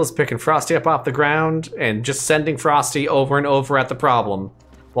circles, picking Frosty up off the ground, and just sending Frosty over and over at the problem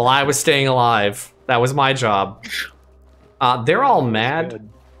while I was staying alive. That was my job. They're all mad. Good.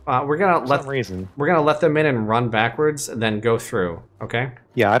 We're gonna For some reason. let them in and run backwards, and then go through. Okay?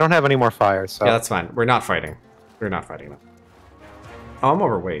 Yeah, I don't have any more fire, so Yeah, that's fine. We're not fighting. We're not fighting them. Oh, I'm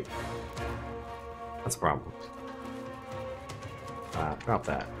overweight. That's a problem. Drop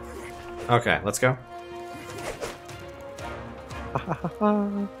that. Okay, let's go.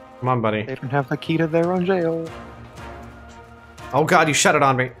 Come on, buddy. they don't have the key to their own jail. Oh god, you shut it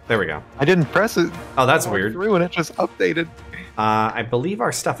on me. There we go. I didn't press it. Oh, that's I went weird. Through and it just updated. I believe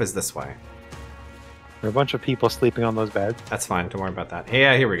our stuff is this way. There are a bunch of people sleeping on those beds. That's fine. Don't worry about that. Hey,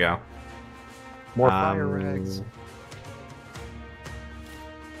 yeah, here we go. More fire rags.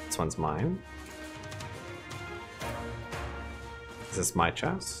 This one's mine. Is this my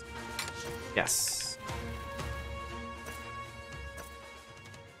chest? Yes.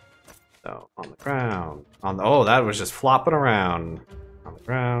 So, on the ground. Oh, that was just flopping around. On the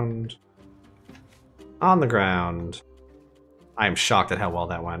ground. On the ground. I am shocked at how well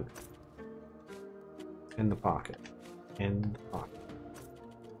that went. In the pocket. In the pocket.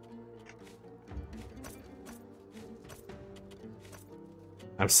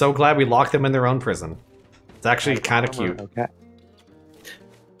 I'm so glad we locked them in their own prison. It's actually kind of cute. Okay.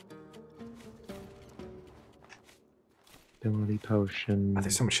 Ability potion. Oh,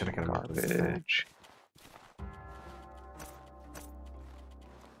 there's so much shit I gotta garbage.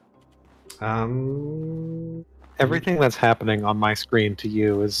 Everything that's happening on my screen to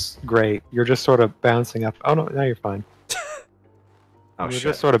you is great. You're just sort of bouncing up. Oh no, now you're fine. Oh, You're shit.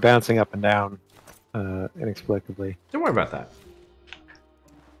 just sort of bouncing up and down inexplicably. Don't worry about that.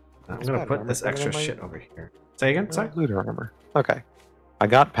 I'm It's gonna padded put armor this coming extra in my- shit over here. Say again? Sorry? Looter armor. Okay. I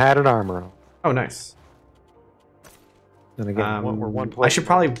got padded armor on. Oh, nice. And again, we're one I place. should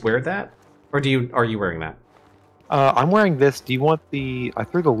probably wear that? Or are you wearing that? I'm wearing this. Do you want the... I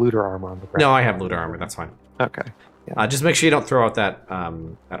threw the looter armor on the ground. No, I have looter armor. That's fine. Okay. Yeah. Just make sure you don't throw out that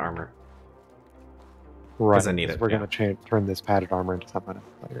that armor. Right. I need it, We're yeah. going to turn this padded armor into something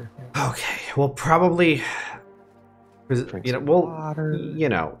later. Yeah. Okay, we'll probably... Drink You know, some we'll... water. You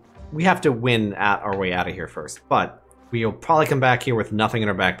know, we have to win our way out of here first, but we'll probably come back here with nothing in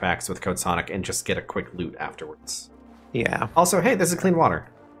our backpacks with Code Sonic and just get a quick loot afterwards. Yeah. Also, hey, this is clean water.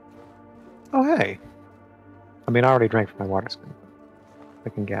 Oh, hey. I mean, I already drank from my water spoon. I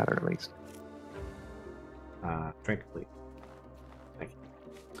can gather at least. Drink, please. Thank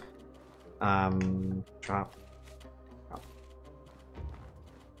you. Drop.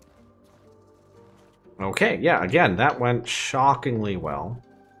 Okay, yeah, again, that went shockingly well.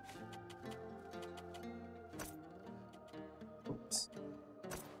 Oops.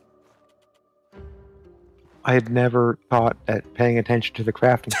 I had never thought that paying attention to the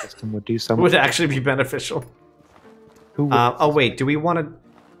crafting system would do so much. Would actually be beneficial. Who would- Oh, wait, do we want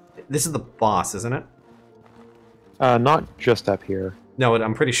to... This is the boss, isn't it? not just up here. No,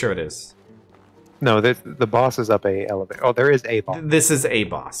 I'm pretty sure it is. No, the boss is up a elevator. Oh, there is a boss. This is a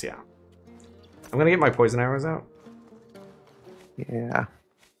boss, yeah. I'm gonna get my poison arrows out. Yeah.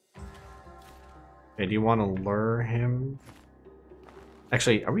 Okay, do you want to lure him?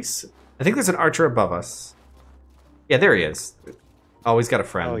 Actually, are we... I think there's an archer above us. Yeah, there he is. Oh, he's got a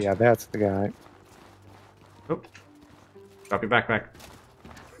friend. Oh, yeah, that's the guy. Oop. Drop your backpack.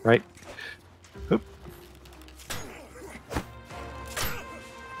 Right? Oop.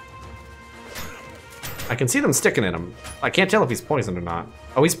 I can see them sticking in him. I can't tell if he's poisoned or not.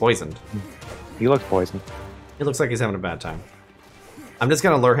 Oh, he's poisoned. He looks poisoned. He looks like he's having a bad time. I'm just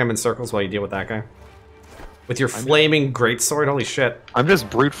gonna lure him in circles while you deal with that guy. With your flaming greatsword, holy shit. I'm just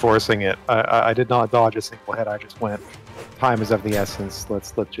brute forcing it. I did not dodge a single hit. I just went, time is of the essence.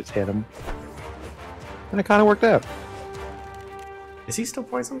 Let's just hit him. And it kind of worked out. Is he still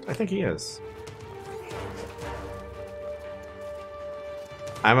poisoned? I think he is.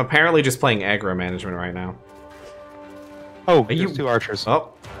 I'm apparently just playing aggro management right now. Oh, you- there's two archers.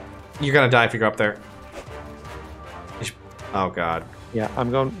 Oh, you're gonna die if you go up there. Oh god. Yeah,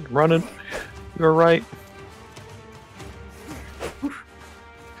 I'm going running. You're right.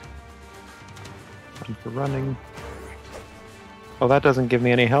 Run for running. Oh, that doesn't give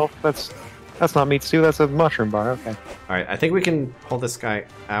me any health. That's not meat stew. That's a mushroom bar. Okay. All right, I think we can pull this guy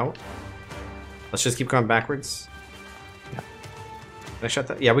out. Let's just keep going backwards. Yeah. Can I shut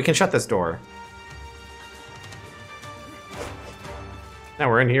that? Yeah, we can shut this door. Now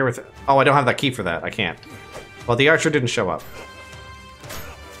we're in here with... Oh, I don't have that key for that. I can't. Well, the archer didn't show up.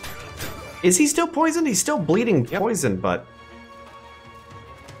 Is he still poisoned? He's still bleeding poison, but...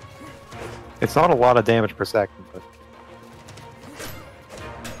 It's not a lot of damage per second, but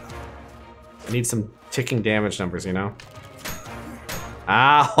I need some ticking damage numbers, you know?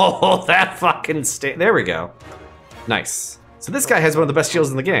 Ah, oh, that fucking there we go. Nice. So this guy has one of the best shields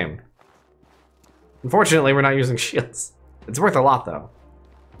in the game. Unfortunately, we're not using shields. It's worth a lot, though.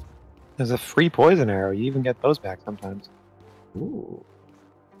 there's a free poison arrow. You even get those back sometimes. Ooh.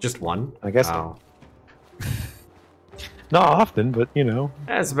 Just one? I guess. Oh. Not often, but you know,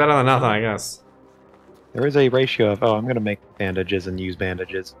 That's better than nothing, I guess. there is a ratio of, oh, I'm going to make bandages and use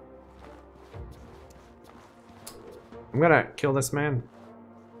bandages. I'm gonna kill this man.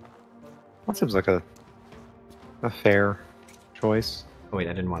 That seems like a fair choice. Oh wait,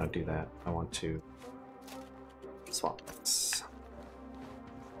 I didn't want to do that. I want to swap this.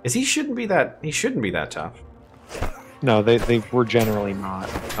 He shouldn't be that tough. No, they were generally not.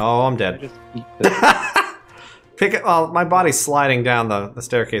 Oh, I'm I dead. just eat this. Pick it. Well, my body's sliding down the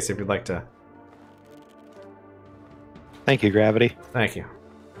staircase. If you'd like to. Thank you, Gravity. Thank you.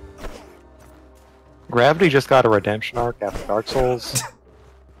 Gravity just got a redemption arc after Dark Souls.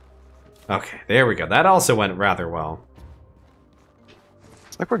 Okay, there we go. That also went rather well.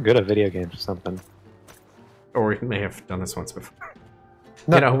 It's like we're good at video games or something. Or we may have done this once before.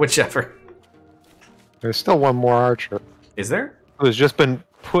 No. You know, whichever. There's still one more archer Is there? who has just been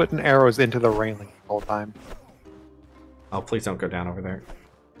putting arrows into the railing the whole time. Oh, please don't go down over there.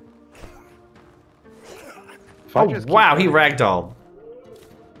 If I Oh, just keep wow, he running- ragdolled.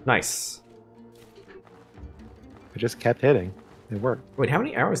 Nice. I just kept hitting. They work. Wait, how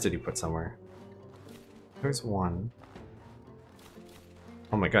many arrows did he put somewhere? There's one.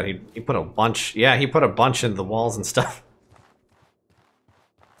 Oh my god, he put a bunch. Yeah, he put a bunch in the walls and stuff.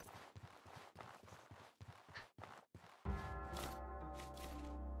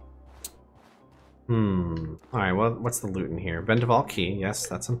 Alright, well, what's the loot in here? Vendaval key. Yes,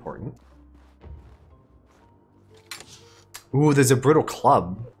 that's important. Ooh, there's a brutal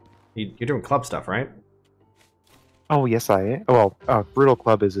club. You're doing club stuff, right? Oh, yes, I am. Well, Brutal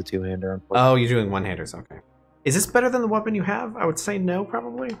Club is a two-hander, unfortunately. Oh, you're doing one-handers. Okay. Is this better than the weapon you have? I would say no,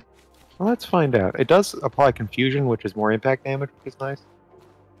 probably. Well, let's find out. It does apply confusion, which is more impact damage, which is nice.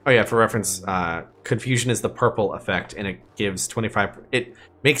 Oh yeah, for reference, confusion is the purple effect, and it gives 25. It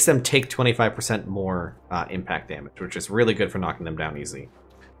makes them take 25% more impact damage, which is really good for knocking them down easy.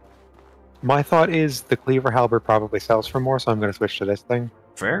 My thought is the Cleaver Halberd probably sells for more, so I'm going to switch to this thing.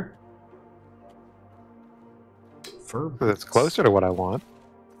 Fair. It's closer to what I want.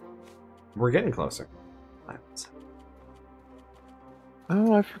 We're getting closer.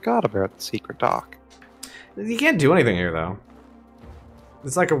 Oh, I forgot about the secret dock. You can't do anything here, though.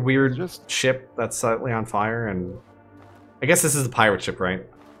 It's like a weird ship that's slightly on fire, and I guess this is a pirate ship, right?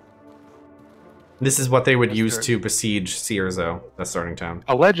 This is what they would use to besiege Cierzo, the starting town.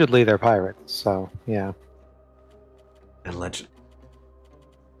 Allegedly, they're pirates, so yeah. Allegedly.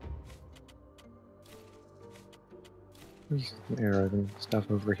 There's some arrows and stuff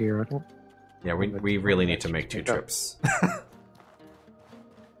over here. I don't. Yeah, we really need to make 2 trips.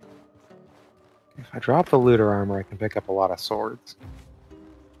 If I drop the looter armor, I can pick up a lot of swords.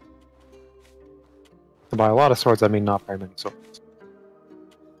 And by a lot of swords, I mean not very many swords.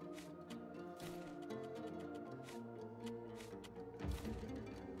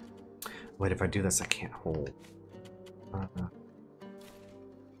 Wait, if I do this, I can't hold.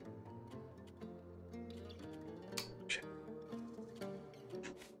 Shit.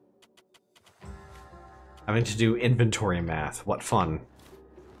 Having to do inventory math. What fun.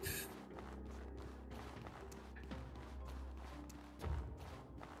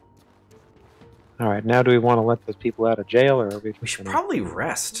 Alright, now do we want to let those people out of jail, or are we should probably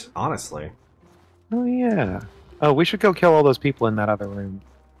rest, honestly. Oh, yeah. Oh, we should go kill all those people in that other room.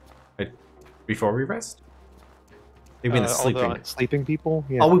 Before we rest? You mean the sleeping? All the sleeping people?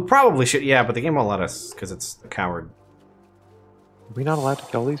 Yeah. Oh, we probably should, yeah, but the game won't let us, because it's a coward. Are we not allowed to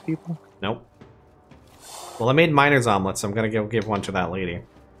kill these people? Nope. Well, I made miner's omelets, so I'm gonna give one to that lady.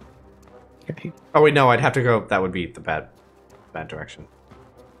 Okay. Oh, wait, no, I'd have to go... That would be the bad direction.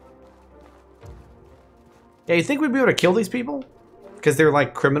 Yeah, you think we'd be able to kill these people? Because they're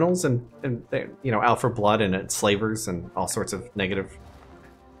like criminals and they're, you know, out for blood and enslavers and all sorts of negative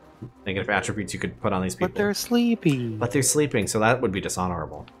attributes you could put on these people. But they're sleepy. But they're sleeping, so that would be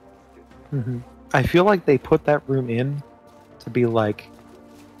dishonorable. I feel like they put that room in to be like,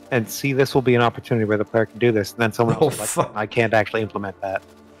 and see, this will be an opportunity where the player can do this, and then someone else is like, I can't actually implement that.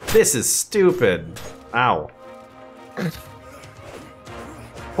 This is stupid. Ow.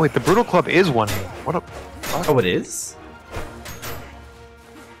 Wait, the Brutal Club is one hand. What a... Oh, it is?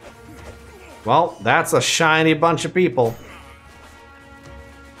 Well, that's a shiny bunch of people.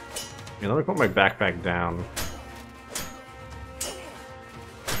 Yeah, let me put my backpack down.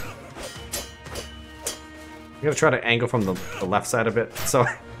 I'm gonna try to angle from the left side a bit, so...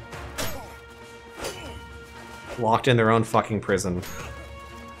 Locked in their own fucking prison.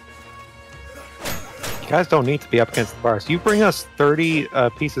 You guys don't need to be up against the bars. You bring us 30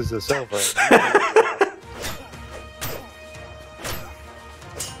 pieces of silver.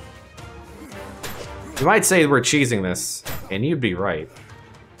 You might say we're cheesing this, and you'd be right.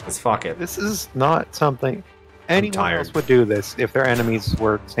 Let's fuck it. This is not something anyone else would do this if their enemies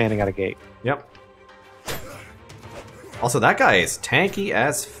were standing at a gate. Yep. Also, that guy is tanky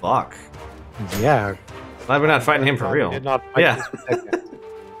as fuck. Yeah. Glad we're not fighting him for real. Did not fight Yeah. this with that guy.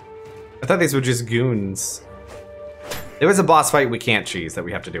 I thought these were just goons. There was a boss fight we can't cheese that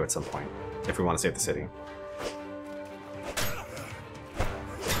we have to do at some point if we want to save the city.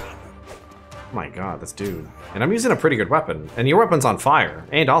 Oh my god, this dude. And I'm using a pretty good weapon. And your weapon's on fire.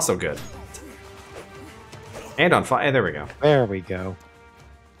 And also good. And on fire. There we go. There we go.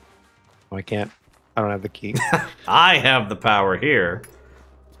 Oh, I can't. I don't have the key. I have the power here.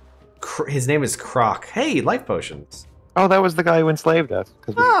 His name is Croc. Hey, life potions. Oh, that was the guy who enslaved us.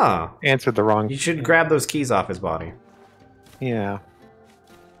 Because we answered the wrong... You should grab those keys off his body. Yeah.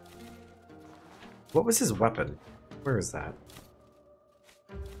 What was his weapon? Where is that?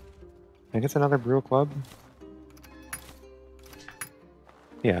 I think it's another Brutal Club.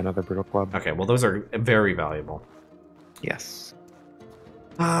 Yeah, another Brutal Club. Okay, well those are very valuable. Yes.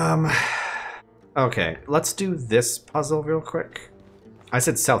 Okay, let's do this puzzle real quick. I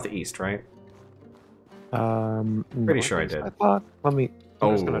said southeast, right? Pretty sure I did. I thought. I'm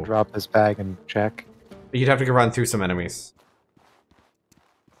just gonna drop this bag and check. You'd have to run through some enemies.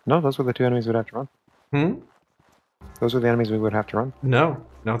 No, those were the two enemies we'd have to run. Hmm? Those are the enemies we would have to run. No,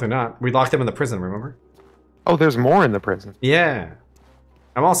 they're not. We locked them in the prison, remember? Oh, there's more in the prison. Yeah.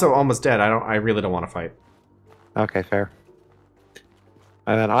 I'm also almost dead. I really don't want to fight. Okay, fair.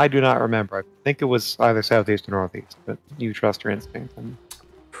 And then I do not remember. I think it was either southeast or northeast, but you trust your instinct. And...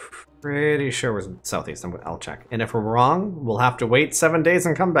 Pretty sure it was southeast. I'll check. And if we're wrong, we'll have to wait 7 days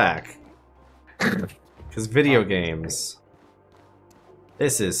and come back. Because video games.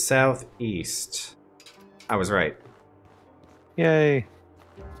 This is southeast. I was right. Yay.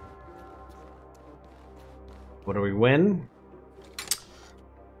 What do we win?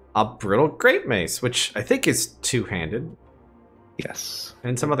 A brittle grape mace, which I think is two-handed. Yes.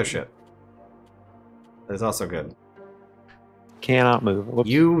 And some other shit. That is also good. Cannot move. Whoops.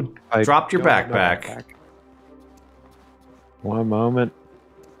 You dropped your backpack. One moment.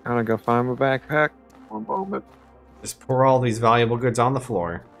 Gotta go find my backpack. One moment. Just pour all these valuable goods on the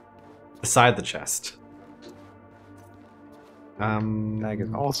floor. Beside the chest. Bag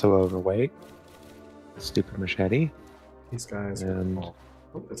is also overweight. Stupid machete. These guys. And oh,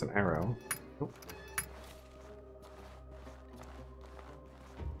 it's an arrow. Oh.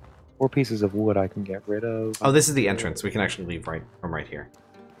 4 pieces of wood I can get rid of. Oh, this is the entrance. We can actually leave from right here.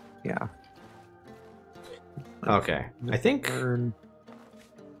 Yeah. Okay. I think. Burn.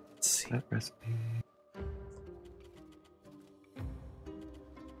 Let's see. That recipe.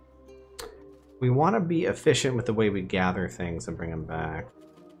 We want to be efficient with the way we gather things and bring them back.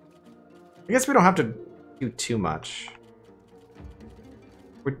 I guess we don't have to do too much.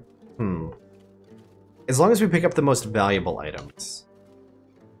 As long as we pick up the most valuable items.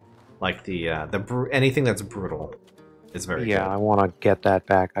 Like anything that's brutal is very good. Yeah, I want to get that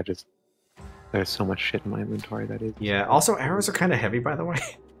back. There's so much shit in my inventory that is. Yeah, also arrows are kind of heavy, by the way.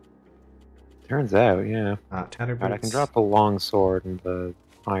 Turns out, yeah. Tattered boots. Right, I can drop the long sword and the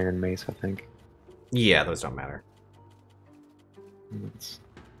iron mace, I think. Yeah, those don't matter. Let's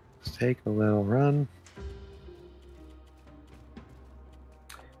take a little run.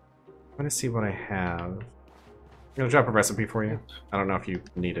 I'm gonna see what I have. I'm gonna drop a recipe for you. I don't know if you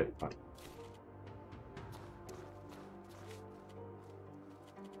need it, but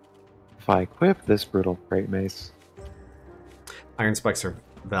If I equip this brutal great mace, iron spikes are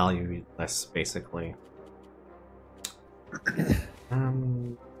valueless, basically.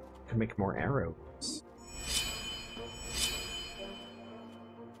 Can make more arrows.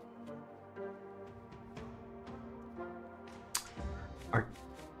 Are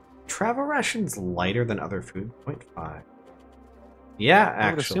travel rations lighter than other food? 0.5. Yeah, actually. I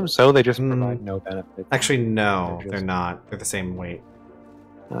would assume so. They just provide no benefits. Actually, no, they're not. They're the same weight.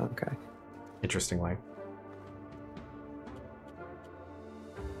 Oh, okay. Interestingly.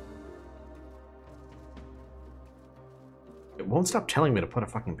 It won't stop telling me to put a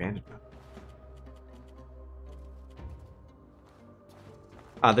fucking bandage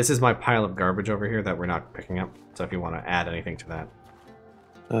on. This is my pile of garbage over here that we're not picking up. So if you want to add anything to that.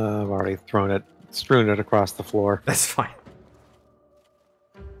 I've already strewn it across the floor. That's fine.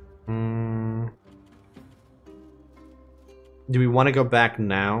 Do we want to go back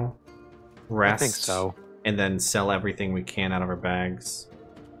now? Rest? I think so. And then sell everything we can out of our bags?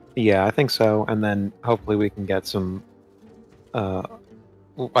 Yeah, I think so. And then hopefully we can get some...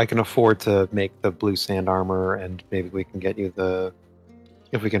 I can afford to make the blue sand armor, and maybe we can get you the...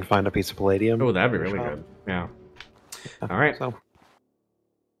 If we can find a piece of palladium. Oh, that'd be really good. Yeah. All right. So,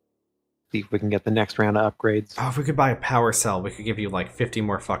 see if we can get the next round of upgrades. Oh, if we could buy a power cell, we could give you like 50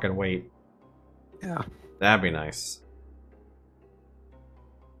 more fucking weight. Yeah. That'd be nice.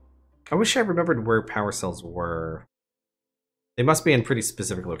 I wish I remembered where power cells were. They must be in pretty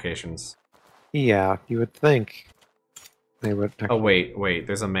specific locations. Yeah, you would think they would. Oh, wait.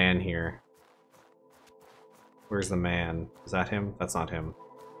 There's a man here. Where's the man? Is that him? That's not him.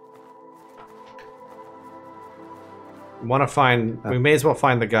 Want to find... We may as well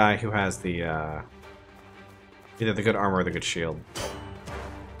find the guy who has the, either the good armor or the good shield.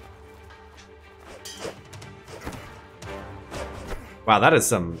 Wow, that is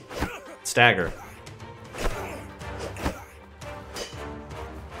some stagger.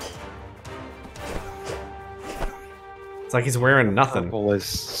 It's like he's wearing nothing. Purple is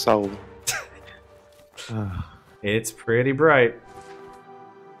so... It's pretty bright.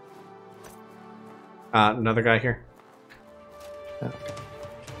 Another guy here. Okay.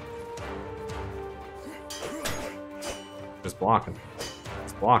 Just blocking.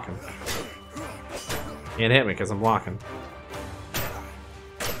 Just blocking. Can't hit me because I'm blocking.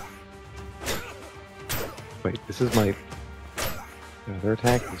 Wait, this is my other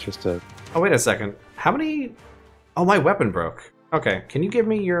attack? It's just a... Oh, wait a second. How many... Oh, my weapon broke. Okay, can you give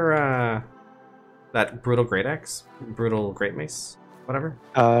me your, that Brutal Great Axe? Brutal Great Mace? Whatever?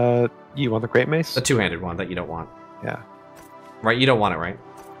 You want the Great Mace? The two-handed one that you don't want. Yeah. Right, you don't want it, right?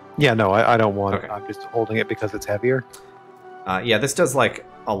 Yeah, no, I don't want Okay. it. I'm just holding it because it's heavier. Yeah, this does, like,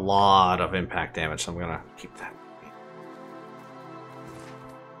 a lot of impact damage, so I'm gonna keep that.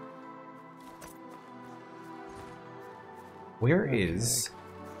 Where is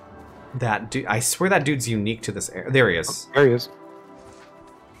that dude? I swear that dude's unique to this area. There he is. There he is.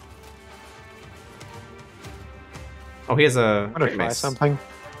 Oh, he has a I'm gonna great try mace. something.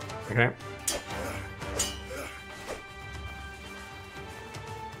 Okay.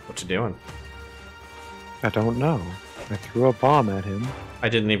 What you doing? I don't know. I threw a bomb at him, I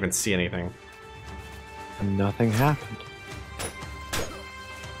didn't even see anything. and nothing happened.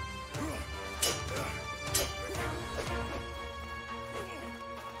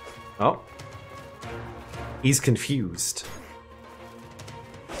 Oh. He's confused.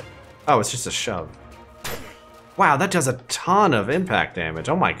 Oh, it's just a shove. Wow, that does a ton of impact damage.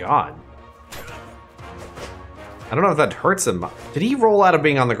 Oh my god. I don't know if that hurts him. Did he roll out of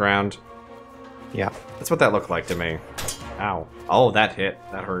being on the ground? Yeah. That's what that looked like to me. Ow. Oh, that hit.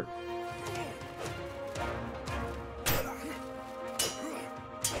 That hurt.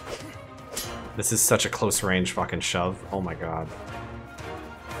 This is such a close range fucking shove. Oh my god.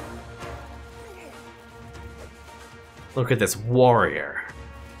 Look at this warrior.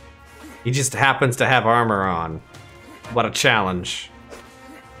 He just happens to have armor on. What a challenge.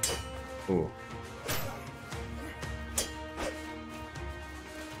 Ooh.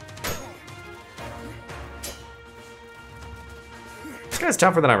 This guy's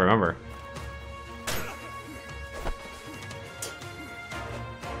tougher than I remember.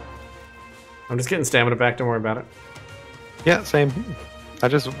 I'm just getting stamina back, don't worry about it. Yeah, same. I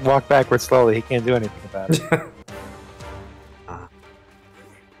just walk backwards slowly. He can't do anything about it.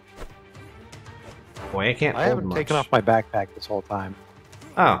 Boy, I can't I hold haven't much. taken off my backpack this whole time.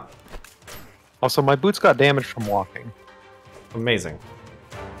 Oh, Also, my boots got damaged from walking. amazing.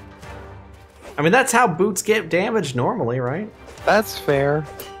 I mean, that's how boots get damaged normally, right? That's fair.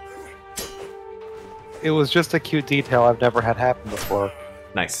 It was just a cute detail I've never had happen before.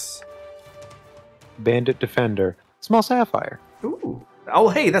 Nice. Bandit Defender. Small sapphire. Ooh. Oh,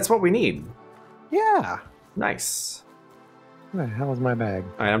 hey, that's what we need. Yeah. Nice. Where the hell is my bag?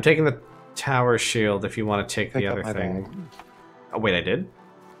 All right, I'm taking the tower shield if you want to take Pick the up other my thing. bag. Oh, wait, I did?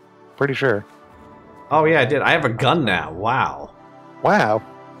 Pretty sure. Oh, yeah, I did. I have a gun now. Wow. Wow.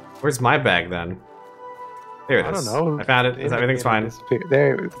 Where's my bag, then? There it I is. don't know. I found it. Everything's fine.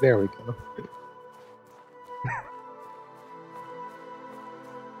 There we go.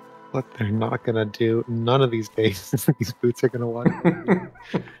 What they're not gonna do, none of these days, these boots are gonna want.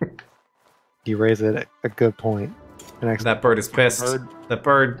 You raise it a good point. That bird is pissed. Bird. That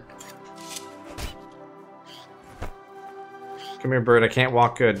bird. Come here, bird. I can't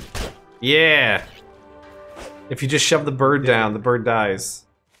walk good. Yeah. If you just shove the bird down, the bird dies.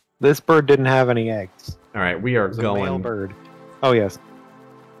 This bird didn't have any eggs. All right, we are It was a male going. bird. Oh yes.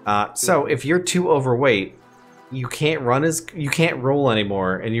 So if you're too overweight, you can't roll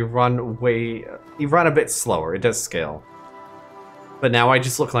anymore, and you run a bit slower. It does scale. But now I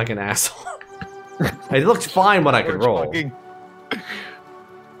just look like an asshole. I looked fine when I could roll. Jogging.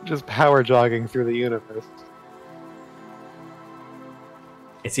 Just power jogging through the universe.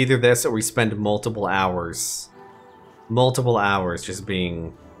 It's either this or we spend multiple hours just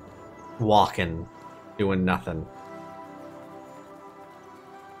being walking, doing nothing.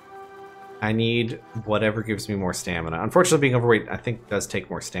 I need whatever gives me more stamina. Unfortunately, being overweight, I think, does take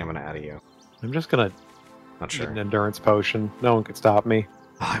more stamina out of you. I'm just gonna Not get sure. an endurance potion. No one can stop me.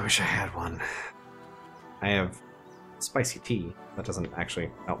 Oh, I wish I had one. I have spicy tea. That doesn't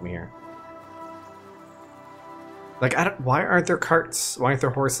actually help me here. Like, why aren't there carts? Why aren't there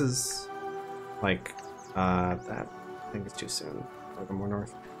horses? Like, that I think it's too soon. I'll go more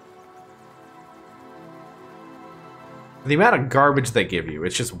north. The amount of garbage they give you,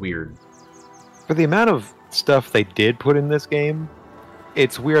 it's just weird. For the amount of stuff they did put in this game,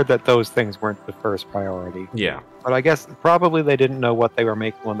 it's weird that those things weren't the first priority. Yeah. But I guess probably they didn't know what they were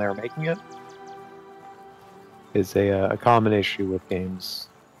making when they were making it. Is a common issue with games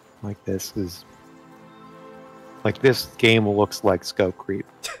like this. Is like this game looks like scope creep.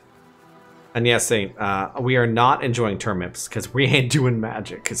 And yes, we are not enjoying turnips because we ain't doing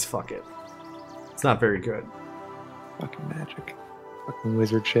magic. Because fuck it, it's not very good. Fucking magic. Fucking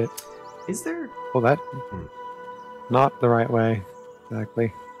wizard shit. Is there? Well, that not the right way,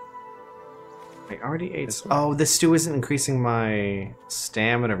 exactly. I already ate. Oh, this stew isn't increasing my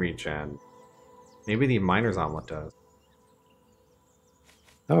stamina regen. Maybe the miner's omelet does.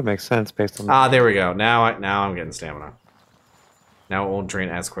 That would make sense based on. Ah, there we go. Now I'm getting stamina. Now it won't drain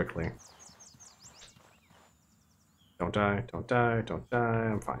as quickly. Don't die! Don't die! Don't die!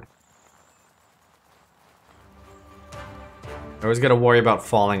 I'm fine. I always got to worry about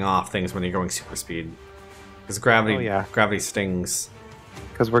falling off things when you're going super speed, because gravity. Oh, yeah. Gravity stings.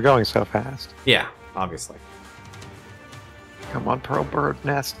 Because we're going so fast. Yeah, obviously. Come on, Pearl Bird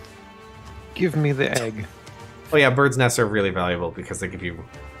Nest. Give me the egg. Oh yeah, birds' nests are really valuable because they give you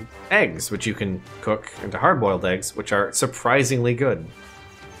eggs, which you can cook into hard-boiled eggs, which are surprisingly good.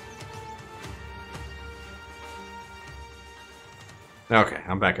 Okay,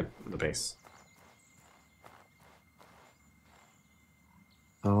 I'm back at the base.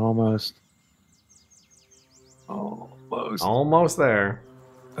 Almost. Almost there.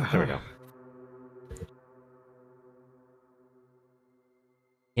 There we go.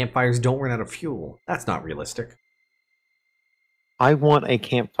 Campfires don't run out of fuel. That's not realistic. I want a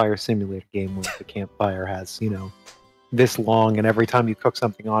campfire simulator game where the campfire has, this long, and every time you cook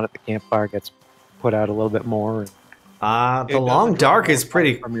something on it, the campfire gets put out a little bit more. The long dark is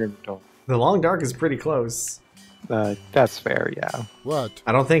pretty. From your inventory. The long dark is pretty close. That's fair, yeah. What?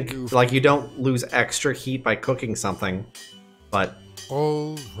 I don't think you don't lose extra heat by cooking something, but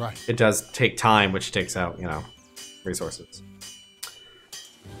All right. it does take time, which takes out resources.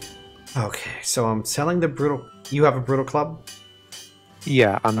 Okay, so I'm selling the brutal. You have a brutal club?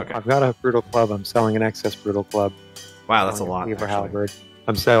 Yeah, Okay. I've got a brutal club. I'm selling an excess brutal club. Wow, that's a Selling lot. Cleaver actually. halberd.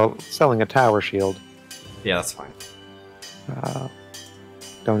 I'm selling a tower shield. Yeah, that's fine.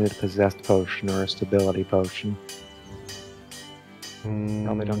 Don't need a possessed potion or a stability potion.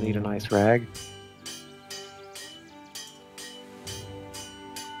 Probably don't need an ice rag.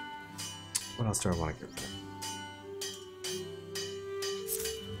 What else do I want to give them?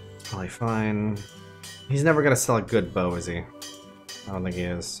 Probably fine. He's never gonna sell a good bow, is he? I don't think he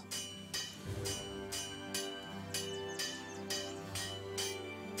is.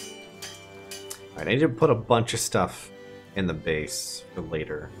 Alright, I need to put a bunch of stuff in the base for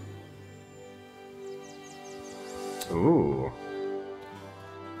later. Ooh.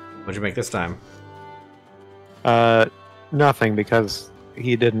 What'd you make this time? Nothing, because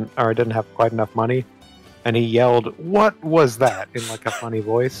I didn't have quite enough money, and he yelled, "What was that?" in like a funny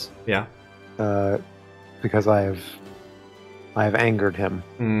voice. Yeah. Because I have angered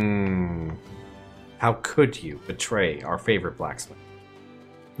him. How could you betray our favorite blacksmith?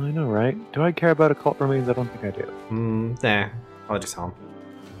 I know, right? Do I care about occult remains? I don't think I do. Nah. I'll just tell him.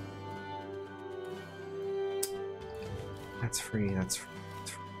 That's free, that's free,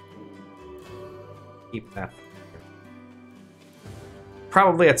 that's free. Keep that.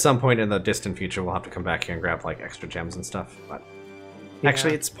 Probably at some point in the distant future we'll have to come back here and grab like extra gems and stuff, but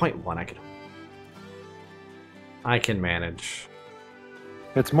actually it's 0.1. I can manage.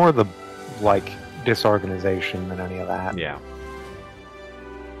 It's more the disorganization than any of that. Yeah.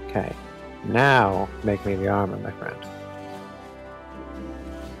 Okay. Now make me the armor, my friend.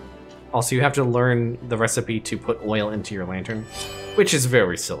 Also, you have to learn the recipe to put oil into your lantern, which is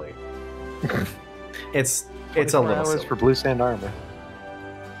very silly. It's a 24 little hours silly. for blue sand armor.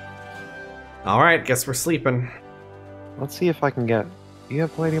 Alright, guess we're sleeping. Let's see if I can get. Do you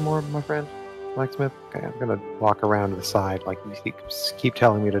have palladium ore, my friend? Blacksmith? Okay, I'm gonna walk around to the side like you keep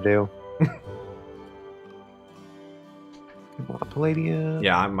telling me to do. Come on, palladium.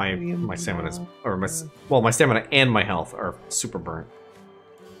 Yeah, my stamina's my stamina and my health are super burnt.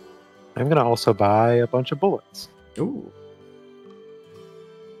 I'm gonna also buy a bunch of bullets. Ooh.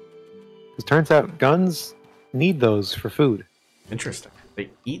 It turns out guns need those for food. Interesting. They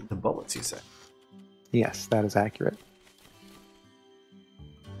eat the bullets, you say? Yes, that is accurate.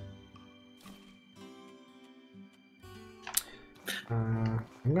 I'm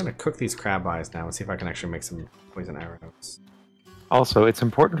gonna cook these crab eyes now and see if I can actually make some poison arrows. Also, it's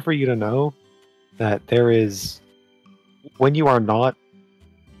important for you to know that there is, when you are not,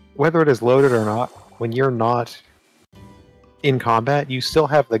 whether it is loaded or not, when you're not in combat, you still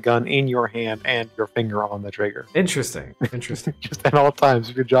have the gun in your hand and your finger on the trigger. Interesting. Interesting. Just at all times.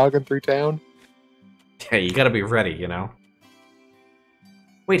 If you're jogging through town. Yeah, you gotta be ready, you know?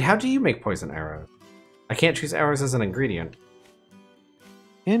 Wait, how do you make poison arrows? I can't choose arrows as an ingredient.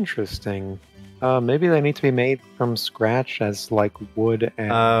 Interesting. Maybe they need to be made from scratch as like wood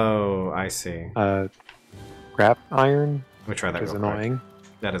and Oh, I see. scrap iron. Let me try that Which is real quick. annoying.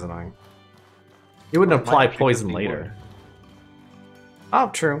 That is annoying. You wouldn't apply actually poison just be later. wood. Oh,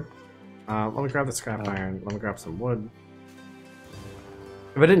 true. Let me grab the scrap iron. Let me grab some wood.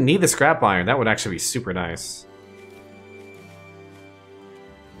 If I didn't need the scrap iron, that would actually be super nice.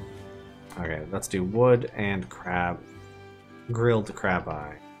 Okay, let's do wood and crab. Grilled crab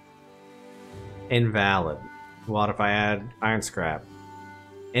eye. Invalid. What if I add iron scrap?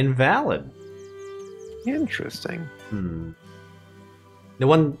 Invalid. Interesting. The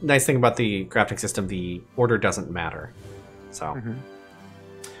one nice thing about the crafting system, the order doesn't matter. So.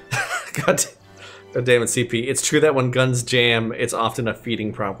 God damn it, CP. It's true that when guns jam, it's often a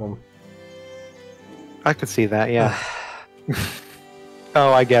feeding problem. I could see that, yeah.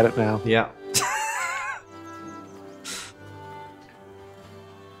 Oh, I get it now. Yeah.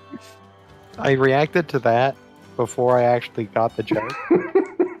 I reacted to that before I actually got the joke.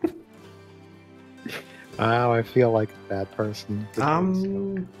 Wow, I feel like a bad person.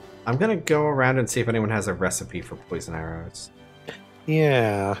 I'm gonna go around and see if anyone has a recipe for poison arrows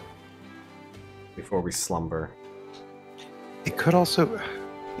Yeah. before we slumber. It could also...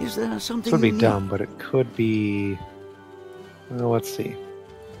 Is there This something would be you need? dumb, but it could be... Well, let's see.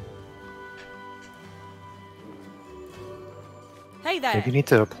 Hey there. Maybe you need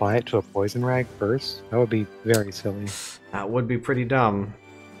to apply it to a poison rag first? That would be very silly. That would be pretty dumb.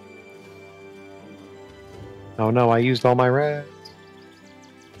 Oh no, I used all my rags.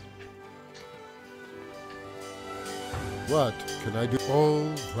 What can I do? All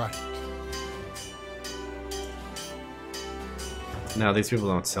right. No, these people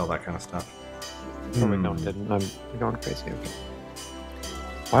don't sell that kind of stuff. Probably no one didn't. I'm going crazy. Okay.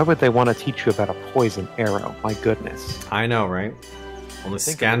 Why would they want to teach you about a poison arrow? My goodness. I know, right? All the Think of the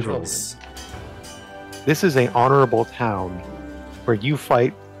scoundrels. This is an honorable town where you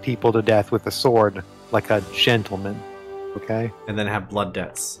fight people to death with a sword like a gentleman. Okay? And then have blood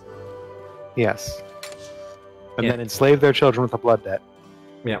debts. Yes. And Yeah. then enslave their children with a blood debt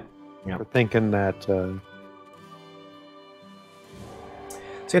Yep. for thinking that... So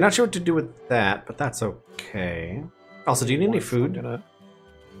you're not sure what to do with that, but that's okay. Also, do you need any food? I'm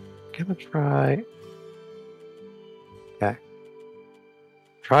gonna try... Okay.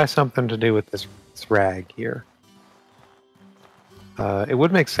 Try something to do with this rag here. It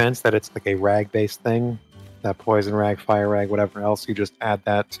would make sense that it's like a rag-based thing. That poison rag, fire rag, whatever else. You just add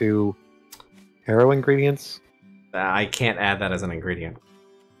that to arrow ingredients. I can't add that as an ingredient.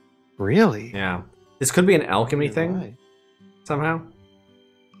 Really? Yeah. This could be an alchemy thing, Right. somehow.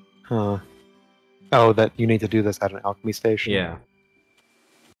 Huh. Oh, that you need to do this at an alchemy station? Yeah.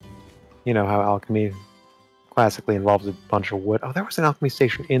 You know how alchemy classically involves a bunch of wood. Oh, there was an alchemy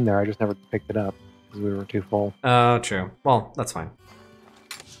station in there. I just never picked it up because we were too full. Oh, true. Well, that's fine.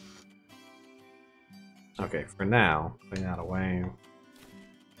 Okay, for now, putting that away.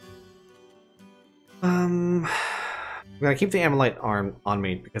 I'm gonna keep the ammonite arm on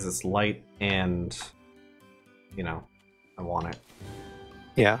me because it's light and, you know, I want it.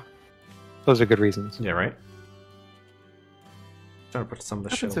 Yeah. Those are good reasons. Yeah, right? Trying to put some of the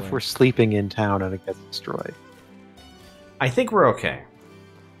What shit happens if away. we're sleeping in town and it gets destroyed? I think we're okay.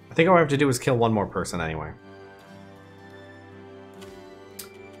 I think all I have to do is kill one more person anyway.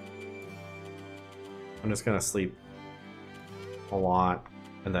 I'm just gonna sleep a lot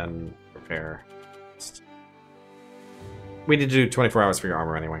and then prepare. We need to do 24 hours for your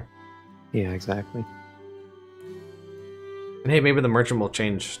armor anyway. Yeah, exactly. And hey, maybe the merchant will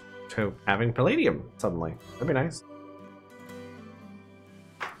change to having palladium suddenly. That'd be nice.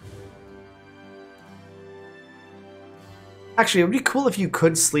 Actually, it would be cool if you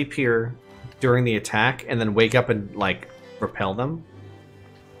could sleep here during the attack and then wake up and, like, repel them.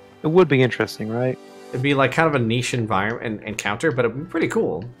 It would be interesting, right? It'd be like kind of a niche environment and encounter, but it'd be pretty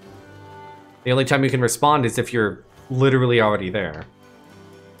cool. The only time you can respond is if you're literally already there.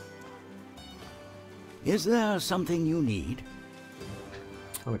 Is there something you need?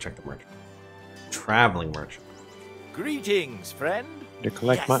 Let me check the merchant. Traveling merchant. Greetings, friend. To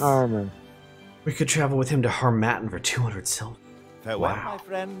collect my armor. We could travel with him to Harmattan for 200 silver. Farewell, Wow. my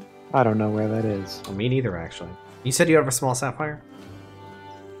friend. I don't know where that is. Well, me neither, actually. You said you have a small sapphire?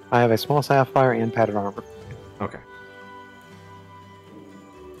 I have a small sapphire and padded armor. Okay.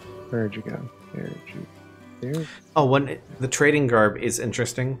 Where'd you go? There'd you... There? Oh, the trading garb is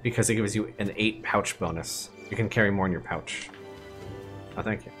interesting because it gives you an 8 pouch bonus. You can carry more in your pouch. Oh,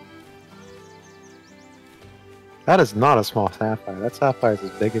 thank you. That is not a small sapphire. That sapphire is as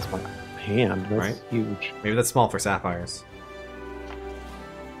big as my hand. That's Right. huge. Maybe that's small for sapphires.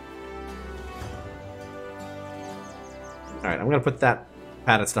 Alright, I'm gonna put that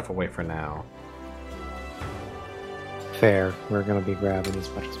padded stuff away for now. Fair. We're going to be grabbing as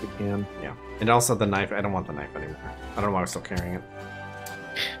much as we can. Yeah. And also the knife. I don't want the knife anymore. I don't know why I'm still carrying it.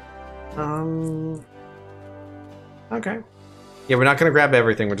 Okay. Yeah, we're not gonna grab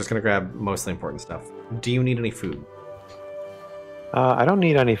everything. We're just gonna grab mostly important stuff. Do you need any food? I don't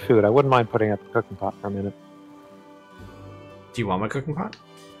need any food. I wouldn't mind putting up the cooking pot for a minute. Do you want my cooking pot?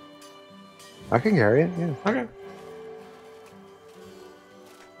 I can carry it, yeah. Okay.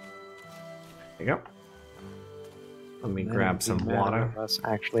 There you go. Let me grab some water. Us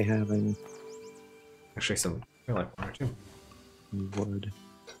actually having Actually, some I like water too. wood.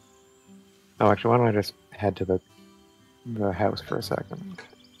 Oh, actually, why don't I just head to the house for a second?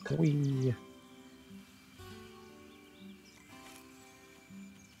 Whee.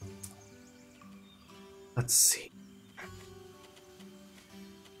 Let's see.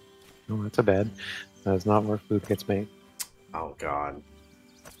 Oh, that's a bed. That's not where food gets made. Oh god.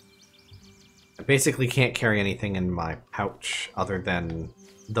 I basically can't carry anything in my pouch other than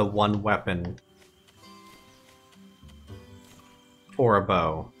the one weapon or a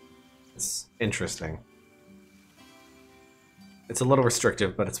bow. It's interesting. It's a little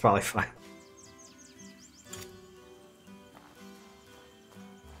restrictive, but it's probably fine.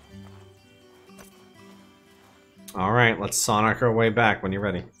 Alright, let's Sonic our way back when you're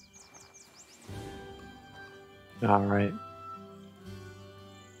ready. Alright.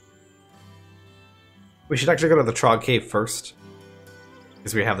 We should actually go to the Trog Cave first.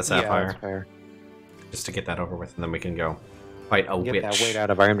 Because we have the Yeah, Sapphire. that's fair. Just to get that over with, and then we can go fight a Get witch. that weight out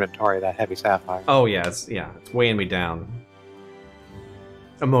of our inventory, that heavy sapphire. Oh yeah, it's weighing me down.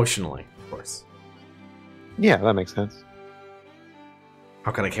 Emotionally, of course. Yeah, that makes sense.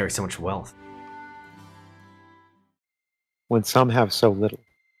 How can I carry so much wealth? When some have so little.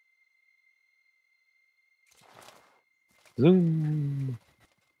 Zoom.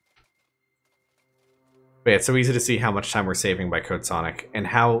 But yeah, it's so easy to see how much time we're saving by Code Sonic, and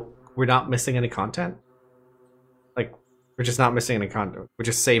how we're not missing any content. Like, we're just not missing any content. We're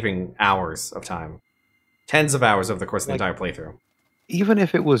just saving hours of time. Tens of hours over the course of the entire playthrough. Even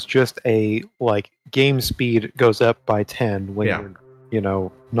if it was just a, like, game speed goes up by 10 when you're, you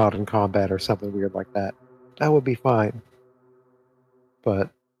know, not in combat or something weird like that, that would be fine.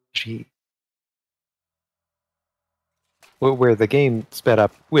 But, gee. Where the game sped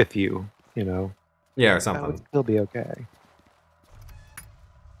up with you, you know. Yeah, or That something. would still be okay.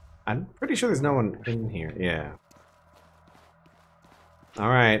 I'm pretty sure there's no one in here. Yeah.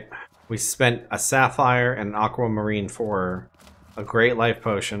 Alright. We spent a Sapphire and an Aquamarine for a Great Life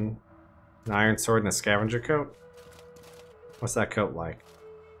Potion, an Iron Sword, and a Scavenger Coat. What's that coat like?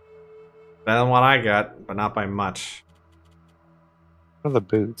 Better than what I got, but not by much. What are the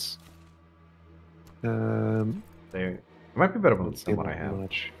boots? They might be better boots than what I have.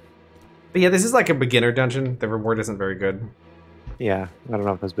 Much. But yeah, this is like a beginner dungeon. The reward isn't very good. Yeah, I don't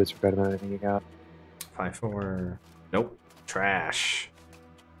know if those boots are better than anything you got. 5-4. Nope. Trash.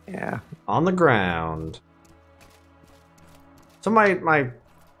 Yeah. On the ground. So my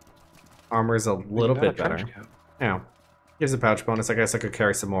armor is a little bit better. Yeah. Gives a pouch bonus. I guess I could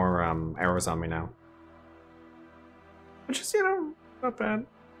carry some more arrows on me now. Which is, you know, not bad.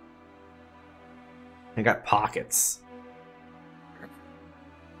 I got pockets.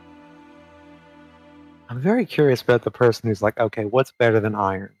 I'm very curious about the person who's like, okay, what's better than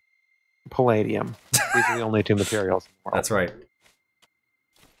iron? Palladium. These are the only two materials in the world. That's right.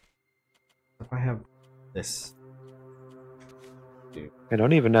 If I have this... I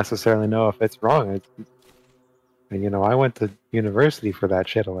don't even necessarily know if it's wrong. You know, I went to university for that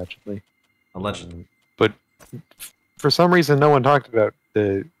shit, allegedly. Allegedly. But for some reason, no one talked about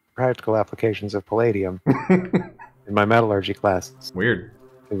the practical applications of palladium in my metallurgy classes. Weird.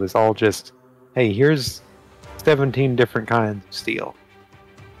 It was all just, hey, here's 17 different kinds of steel.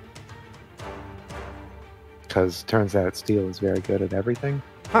 Because turns out steel is very good at everything.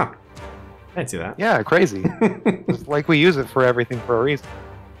 Huh. I didn't see that. Yeah, crazy. It's like we use it for everything for a reason.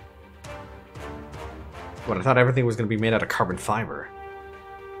 What, I thought everything was going to be made out of carbon fiber.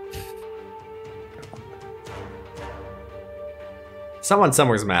 Someone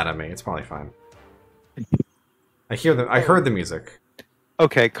somewhere's mad at me. It's probably fine. I heard the music.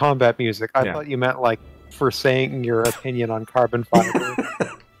 Okay, combat music. I Yeah. thought you meant like for saying your opinion on carbon fiber.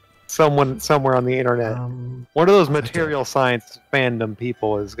 Someone somewhere on the internet. One of those material science fandom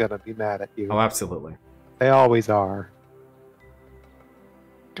people is going to be mad at you. Oh, absolutely. They always are.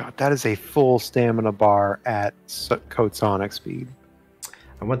 God, that is a full stamina bar at Code Sonic speed.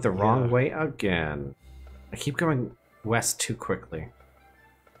 I went the wrong way again. I keep going west too quickly.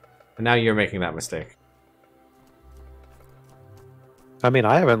 And now you're making that mistake. I mean,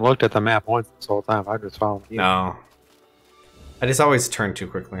 I haven't looked at the map once this whole time. I just followed you. No. I just always turn too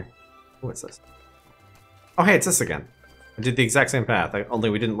quickly. What is this? Oh, hey, it's this again. I did the exact same path, only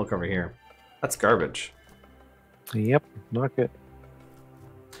we didn't look over here. That's garbage. Yep, not good.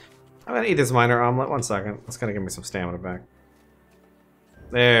 I'm gonna eat this minor omelet. 1 second. It's gonna give me some stamina back.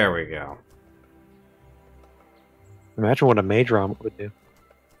 There we go. Imagine what a major omelet would do.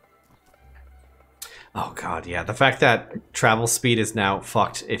 Oh god, yeah. The fact that travel speed is now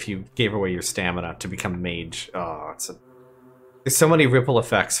fucked if you gave away your stamina to become mage. Oh, there's so many ripple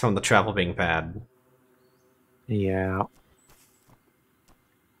effects from the travel being bad. Yeah.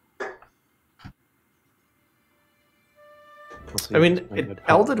 I mean,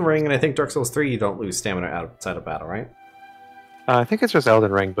 Elden Ring and I think Dark Souls 3, you don't lose stamina outside of battle, right? I think it's just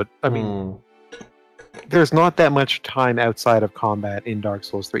Elden Ring, but I mean, there's not that much time outside of combat in Dark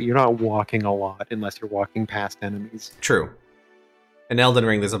Souls 3. You're not walking a lot unless you're walking past enemies. True. In Elden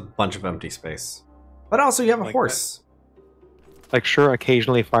Ring, there's a bunch of empty space. But also, you have a horse. Like, sure,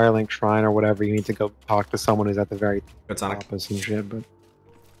 occasionally Firelink Shrine or whatever, you need to go talk to someone who's at the very Sonic. top of some shit, but...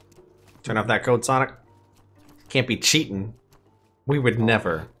 Turn off that code, Sonic. Can't be cheating. We would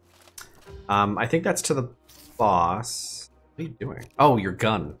never. I think that's to the boss. What are you doing? Oh, your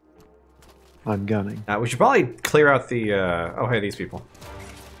gun. I'm gunning. We should probably clear out the... Oh, hey, these people.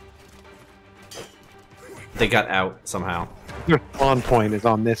 They got out somehow. Their spawn point is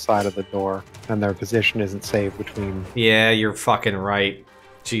on this side of the door, and their position isn't safe between... Yeah, you're fucking right.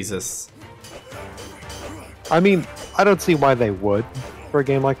 Jesus. I mean, I don't see why they would for a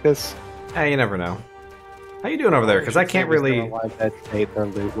game like this. Hey, you never know. How you doing over there? Because I can't really... Alive, dead state, their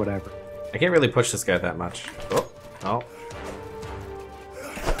loot, whatever. I can't really push this guy that much. Oh, oh.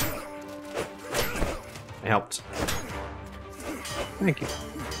 I helped. Thank you.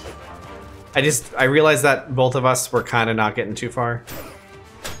 I realized that both of us were kind of not getting too far.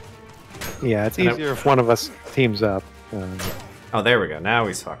 Yeah, it's easier if one of us teams up. Oh, there we go. Now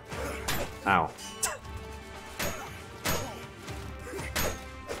he's fucked. Ow.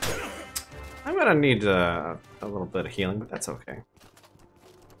 I'm gonna need a little bit of healing, but that's okay.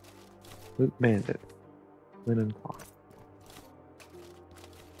 Loot bandit. Linen cloth.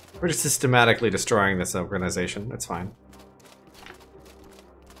 We're just systematically destroying this organization. That's fine.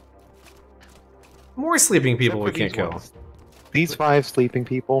 More sleeping people we can't kill. These 5 sleeping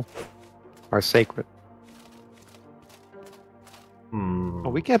people are sacred. Oh,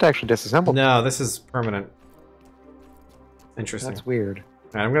 we can't actually disassemble. No, this is permanent. Interesting. That's weird.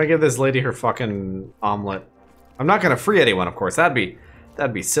 Alright, I'm gonna give this lady her fucking omelet. I'm not gonna free anyone, of course. That'd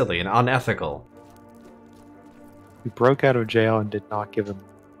be silly and unethical. We broke out of jail and did not give him.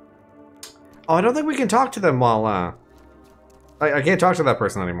 Oh, I don't think we can talk to them while I can't talk to that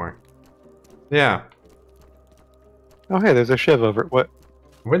person anymore. Yeah. Oh, hey, there's a shiv over it. What?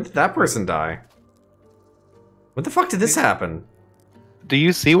 When did that person die? When the fuck did this happen? Do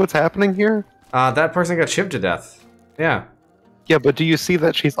you see what's happening here? That person got shivved to death. Yeah. Yeah, but do you see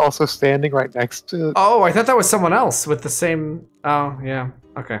that she's also standing right next to... Oh, I thought that was someone else with the same... Oh, yeah.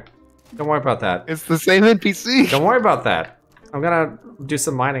 Okay. Don't worry about that. It's the same NPC! Don't worry about that. I'm gonna do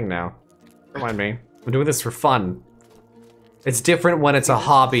some mining now. Don't mind me. I'm doing this for fun. It's different when it's a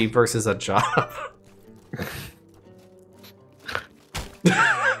hobby versus a job.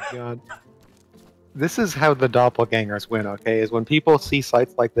 God. This is how the doppelgangers win, okay? Is when people see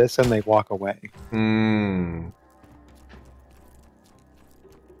sights like this and they walk away.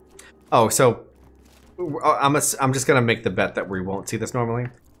 Oh, so I'm just gonna make the bet that we won't see this normally.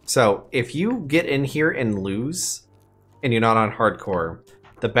 So if you get in here and lose, and you're not on hardcore,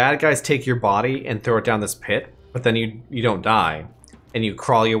 the bad guys take your body and throw it down this pit, but then you don't die, and you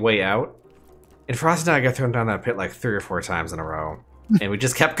crawl your way out. And Frosty and I got thrown down that pit like 3 or 4 times in a row. And we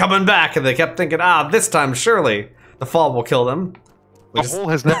just kept coming back, and they kept thinking, this time surely the fall will kill them. The hole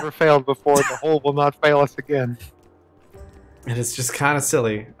has never failed before, the hole will not fail us again. And it's just kind of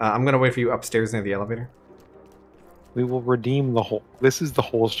silly. I'm gonna wait for you upstairs near the elevator. We will redeem the hole. This is the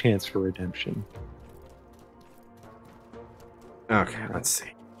hole's chance for redemption. Okay, let's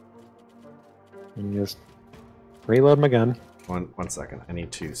see. And just reload my gun. One second. I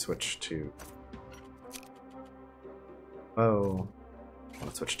need to switch to... Oh. I want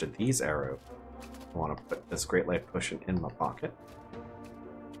to switch to these arrows. I want to put this Great Light Potion in my pocket.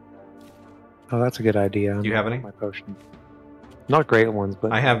 Oh, that's a good idea. Do you have any? My potion. Not great ones,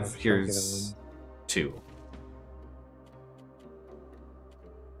 but... I have, here's 2.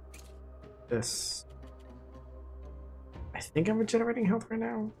 This... I think I'm regenerating health right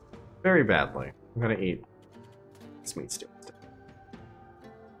now. Very badly. I'm gonna eat this meat stew.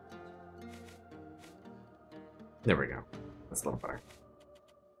 There we go. That's a little better.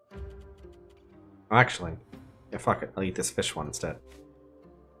 Actually, yeah, fuck it. I'll eat this fish one instead.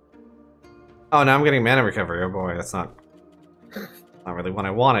 Oh, now I'm getting mana recovery. Oh boy, that's not Not really one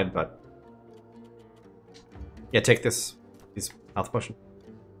I wanted, but... Yeah, take this. These health potion.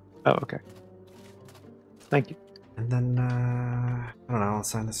 Oh, okay. Thank you. And then, I don't know, I'll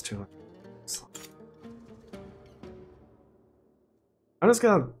assign this to... I'm just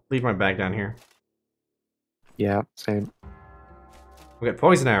gonna leave my bag down here. Yeah, same. We got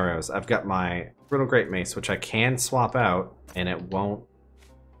poison arrows. I've got my Brutal Great Mace, which I can swap out, and it won't...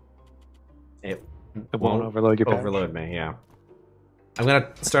 It won't overload your overload me, yeah. I'm gonna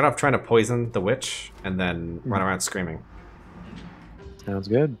start off trying to poison the witch, and then run around screaming. Sounds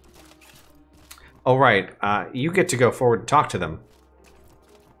good. Oh, right. You get to go forward and talk to them.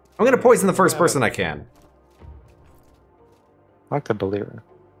 I'm gonna poison the first person I can. Talk to Belira.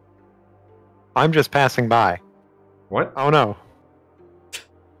 I'm just passing by. What? Oh no.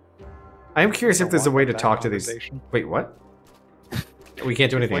 I am curious if there's a way to that talk to these... Wait, what? We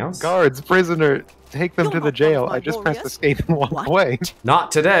can't do anything else? Guards, prisoner, take them to the jail. I just pressed escape and walked away.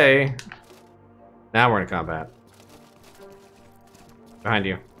 Not today. Now we're in combat. Behind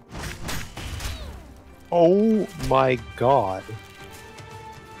you. Oh my god.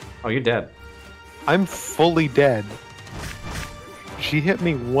 Oh, you're dead. I'm fully dead. She hit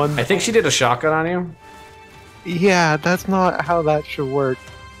me one... I think she did a shotgun on you. Yeah, that's not how that should work.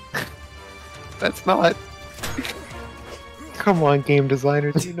 That's not... Come on, game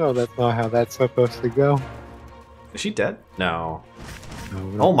designers, you know that's not how that's supposed to go. Is she dead? No.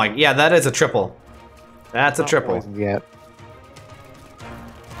 No, Oh my... Yeah, that is a triple. That's a triple. Yet.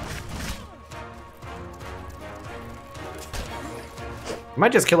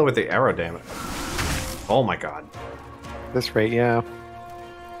 Might just kill her with the arrow, damn it. Oh my god. This rate, yeah.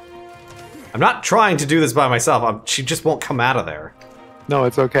 I'm not trying to do this by myself. She just won't come out of there. No,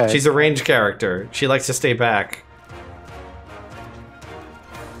 it's okay. She's a ranged character. She likes to stay back.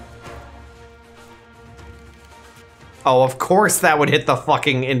 Oh, of course that would hit the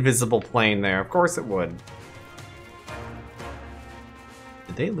fucking invisible plane there. Of course it would.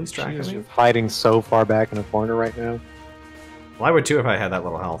 Did they lose track of me? She's hiding so far back in a corner right now. Well, I would too if I had that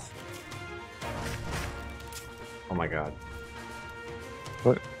little health. Oh my god.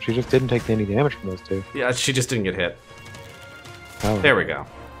 But she just didn't take any damage from those two. Yeah, she just didn't get hit. Oh. There we go.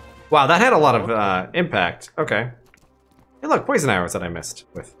 Wow, that had a lot of impact. Okay. Hey, look, poison arrows that I missed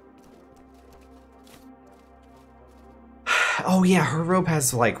with. Oh yeah, her robe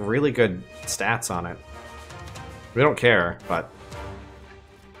has like really good stats on it. We don't care, but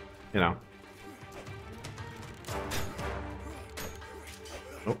you know.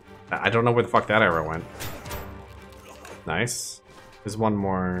 Oh, I don't know where the fuck that arrow went. Nice. There's one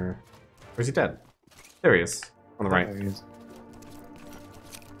more. Where's he dead? There he is. On the right. There he is.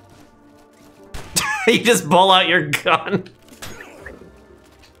 You just pull out your gun.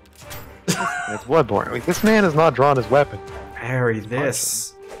 It's Bloodborne. Like, this man has not drawn his weapon. Parry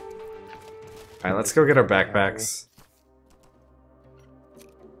this. Alright, let's go get our backpacks.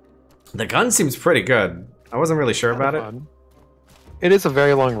 The gun seems pretty good. I wasn't really sure about it. It is a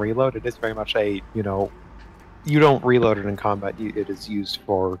very long reload. It is very much a, you know, you don't reload it in combat. It is used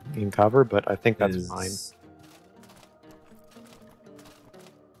for in cover, but I think that's fine.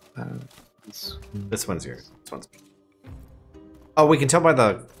 This one's yours. This one's. Oh, we can tell by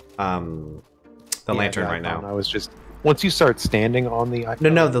the lantern right now. I was just once you start standing on the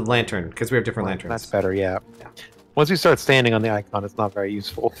icon. No, the lantern because we have different lanterns. That's better. Yeah. Once you start standing on the icon, it's not very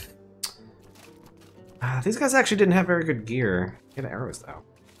useful. These guys actually didn't have very good gear. Get arrows though.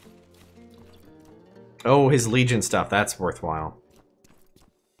 Oh, his Legion stuff. That's worthwhile.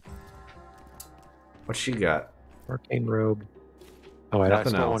 What's she got? Arcane robe. Oh, I Nothing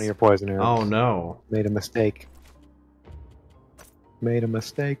stole else. one of your poison arrows. Oh no. Made a mistake. Made a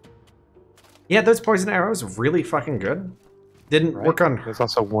mistake. Yeah, those poison arrows really fucking good. Didn't Right? work on. There's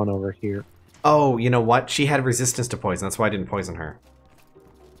also one over here. Oh, you know what? She had resistance to poison. That's why I didn't poison her.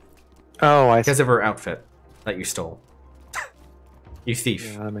 Oh, I see. Because of her outfit that you stole. You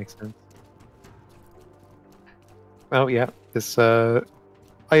thief. Yeah, that makes sense. Oh yeah, this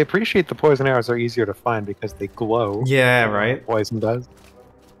I appreciate the poison arrows are easier to find because they glow. Yeah, right. Poison does.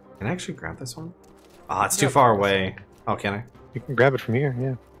 Can I actually grab this one? Oh, it's too far away. Oh, can I? You can grab it from here.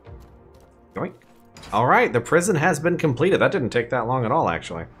 Yeah. Yoink. All right, the prison has been completed. That didn't take that long at all,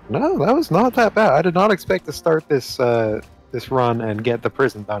 actually. No, that was not that bad. I did not expect to start this this run and get the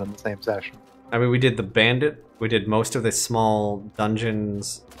prison done in the same session. I mean, we did the bandit. We did most of the small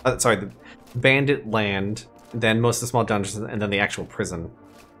dungeons. Sorry, the bandit land. Then most of the small dungeons, and then the actual prison.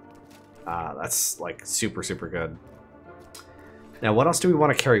 That's like super, super good. Now, what else do we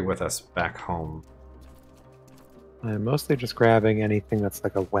want to carry with us back home? I'm mostly just grabbing anything that's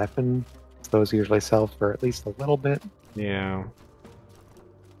like a weapon those usually sell for at least a little bit. Yeah.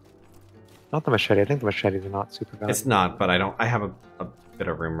 Not the machete. I think the machetes are not super valuable. It's not, but I have a bit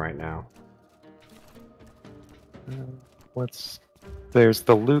of room right now. There's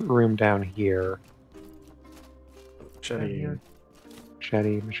the loot room down here.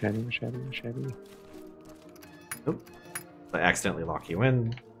 Machete. Machete. Oop. I accidentally lock you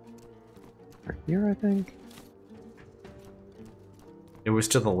in. Right here, I think. It was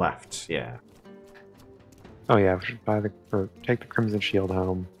to the left, yeah. Oh yeah, we should take the Crimson Shield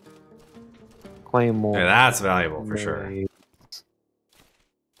home. Claymore. Yeah, that's valuable for sure.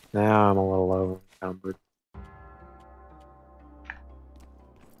 Now I'm a little over encumbered.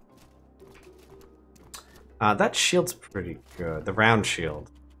 That shield's pretty good. The round shield.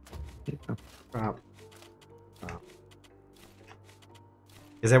 Yeah.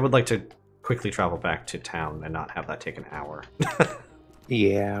 Because I would like to quickly travel back to town and not have that take an hour.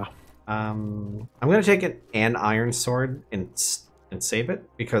 Yeah. I'm gonna take an iron sword and save it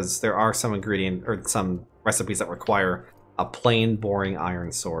because there are some some recipes that require a plain, boring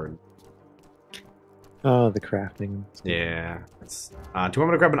iron sword. Oh, the crafting. Yeah. Do you want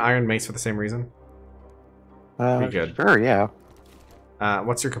me to grab an iron mace for the same reason? Pretty good. Sure, yeah.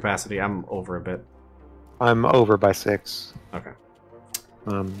 What's your capacity? I'm over a bit. I'm over by 6. Okay.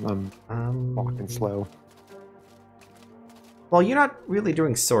 I'm walking slow. Well, you're not really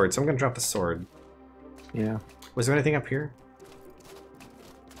doing sword, so I'm gonna drop the sword. Yeah. Was there anything up here?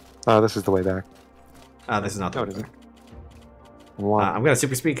 This is the way back. This is not the No, way it isn't. back. I'm gonna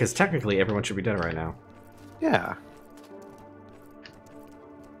super speed because technically everyone should be dead right now. Yeah.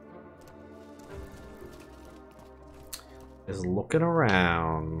 Just looking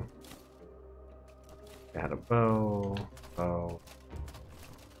around. Got a bow.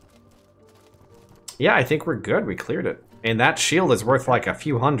 Yeah, I think we're good. We cleared it. And that shield is worth like a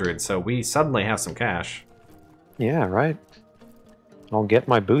few hundred, so we suddenly have some cash. Yeah, right. I'll get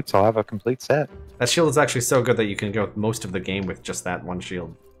my boots. I'll have a complete set. That shield is actually so good that you can go most of the game with just that one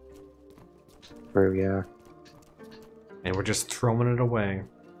shield. True, yeah. And we're just throwing it away.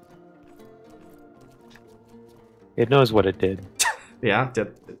 It knows what it did. Yeah,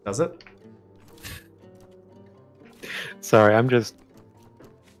 does it? Sorry, I'm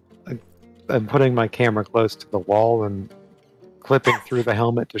putting my camera close to the wall and clipping through the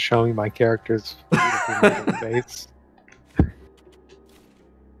helmet to show me my character's beautiful face.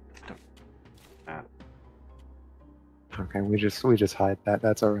 Okay, we just hide that.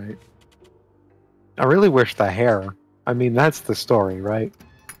 That's all right. I really wish the hair. I mean, that's the story, right?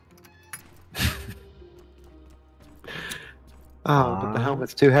 But the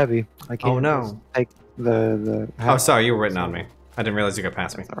helmet's too heavy. I can't. Oh no! Take the. Oh, sorry, you were written on me. I didn't realize you got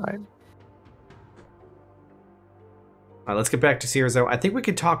past me. That's all right. Alright, let's get back to Searzo. I think we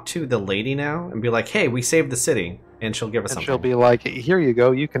could talk to the lady now and be like, hey, we saved the city. And she'll give us something. She'll be like, here you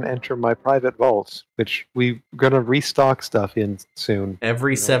go, you can enter my private vaults, which we're going to restock stuff in soon.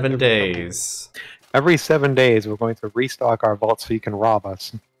 Every 7 days. Every 7 days, we're going to restock our vaults so you can rob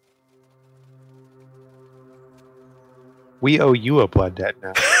us. We owe you a blood debt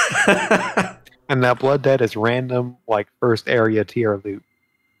now. And that blood debt is random, like, first area tier loot.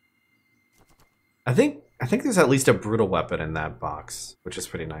 I think there's at least a brutal weapon in that box, which is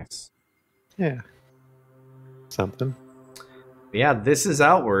pretty nice. Yeah. Something. Yeah, this is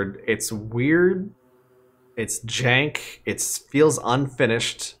Outward. It's weird. It's jank. It feels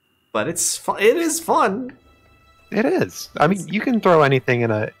unfinished, but it is fun. It is. I mean, you can throw anything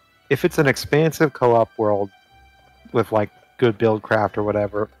in if it's an expansive co-op world with like good build craft or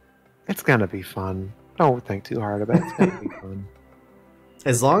whatever, it's gonna be fun. Don't think too hard about it. It's gonna be fun.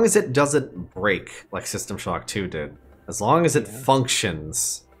 As long as it doesn't break like System Shock 2 did. As long as it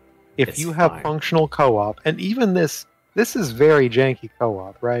functions. If you have functional co-op, and even this is very janky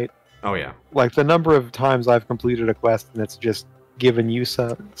co-op, right? Oh yeah. Like the number of times I've completed a quest and it's just given you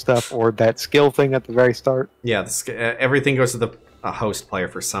stuff, or that skill thing at the very start. Yeah, everything goes to the host player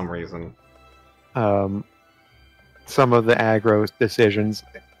for some reason. Some of the aggro decisions,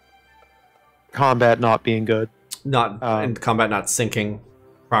 combat not being good, and combat not syncing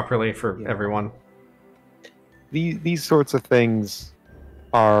properly for everyone. These sorts of things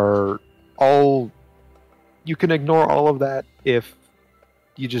are all. You can ignore all of that if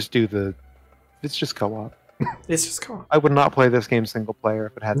you just do it's just co-op. It's just co-op. I would not play this game single player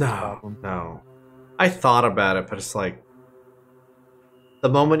if it had that problem. No. I thought about it, but it's like the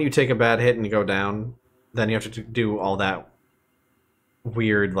moment you take a bad hit and you go down, then you have to do all that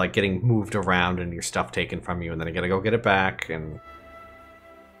weird, like getting moved around and your stuff taken from you, and then you gotta go get it back, and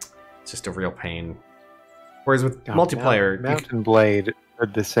it's just a real pain. Whereas with multiplayer, Mountain Blade,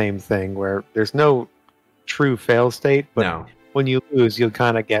 heard the same thing where there's no true fail state, but No. when you lose, you'll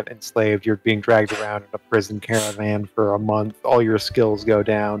kind of get enslaved. You're being dragged around in a prison caravan for a month. All your skills go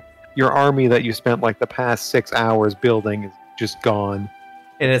down. Your army that you spent like the past 6 hours building is just gone.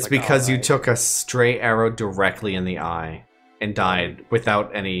 And it's Like, because you alright. took a stray arrow directly in the eye and died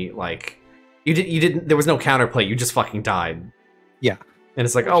without any, like... You didn't... There was no counterplay. You just fucking died. Yeah. And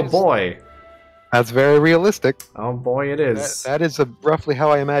it's like, Which oh is- boy. That's very realistic. Oh boy, it is. That is roughly how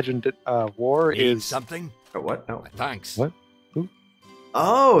I imagined it. War Need is... something? Oh, what? No. Thanks. What?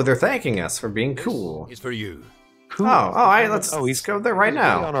 Oh, they're thanking us for being cool. It's for you. Cool. Let's he's go there right he's way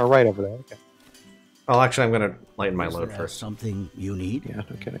on now. our right over there. Okay. Well, actually, I'm gonna lighten my Is load there first. something you need? Yeah,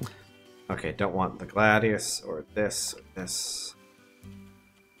 no kidding. Okay, don't want the Gladius or this or this.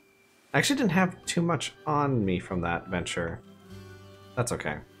 I actually didn't have too much on me from that venture. That's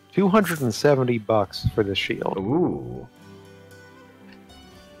okay. $270 for the shield. Ooh.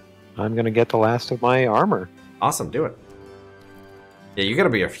 I'm gonna get the last of my armor. Awesome, do it. Yeah, you gotta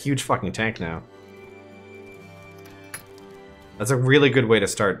be a huge fucking tank now. That's a really good way to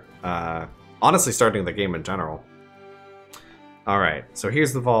start, honestly, starting the game in general. Alright, so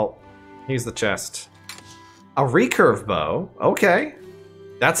here's the vault. Here's the chest. A recurve bow. Okay.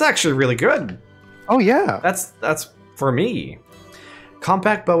 That's actually really good. Oh yeah. That's for me.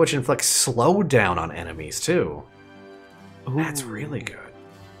 Compact bow which inflicts slowdown on enemies, too. That's really good.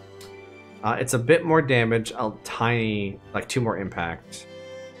 It's a bit more damage, a tiny, like 2 more impact.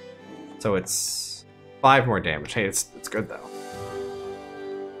 So it's 5 more damage. Hey, it's good though.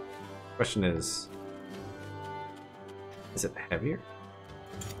 Question is it heavier?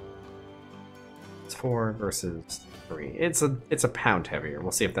 It's 4 versus 3. It's a pound heavier.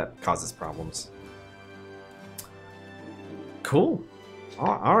 We'll see if that causes problems. Cool.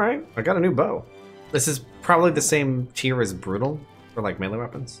 All right, I got a new bow. This is probably the same tier as Brutal for like melee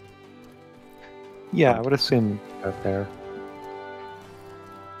weapons. Yeah, I would assume out there.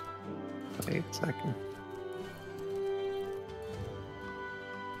 Wait a second.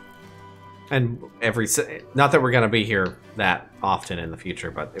 And not that we're gonna be here that often in the future,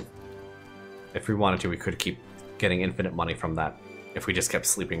 but if we wanted to, we could keep getting infinite money from that if we just kept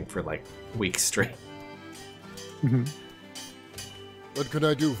sleeping for like weeks straight. What can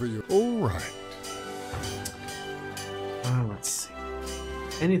I do for you? All right. Let's see.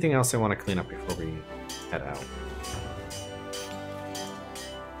 Anything else I want to clean up before we head out?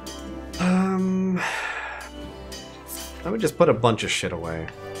 Let me just put a bunch of shit away.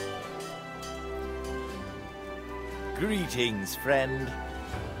 Greetings, friend.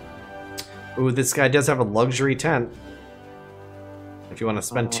 Ooh, this guy does have a luxury tent. If you want to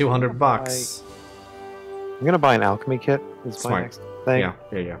spend 200 bucks. I'm gonna buy an alchemy kit. Is my Smart. next thing.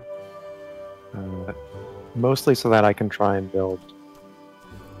 Yeah. Mostly so that I can try and build.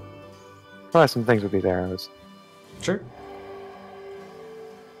 Try some things with these arrows. Sure.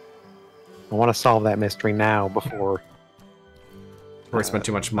 I want to solve that mystery now before. Before we spend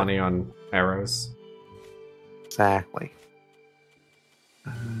too much money on arrows. Exactly.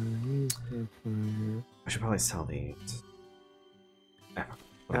 I should probably sell these.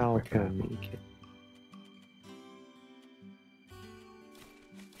 Alchemy kit.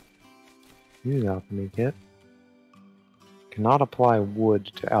 Use alchemy kit. Cannot apply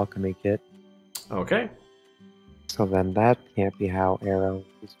wood to alchemy kit. Okay. So then that can't be how arrow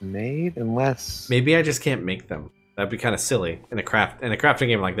is made, unless Maybe I just can't make them. That'd be kind of silly in a crafting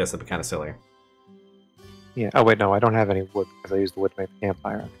game like this. That'd be kind of silly. yeah. Oh wait, no, I don't have any wood because I used the wood to make the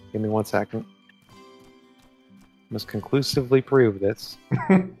campfire. Give me 1 second. Must conclusively prove this.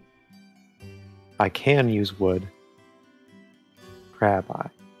 I can use wood. Crab eye.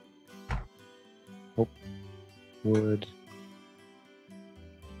 Oh, wood.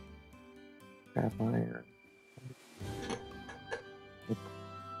 Crab iron.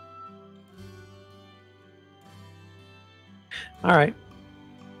 All right.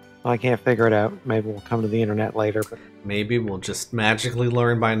 Well, I can't figure it out. Maybe we'll come to the internet later, but Maybe we'll just magically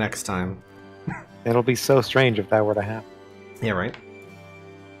learn by next time. it'll be so strange if that were to happen. Yeah, right.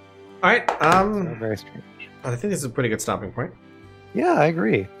 All right. So very strange. I think this is a pretty good stopping point. Yeah, I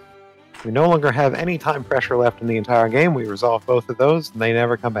agree. We no longer have any time pressure left in the entire game. We resolve both of those, and they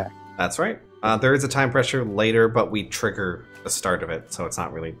never come back. That's right. There is a time pressure later, but we trigger the start of it, so it's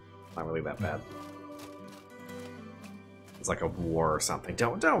not really that bad. It's like a war or something.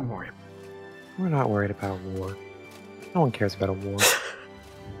 Don't worry. We're not worried about war. No one cares about a war.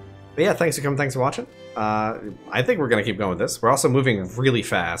 But yeah, thanks for coming. Thanks for watching. I think we're gonna keep going with this. We're also moving really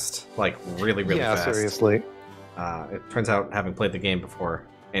fast, like really yeah, fast. seriously. It turns out, having played the game before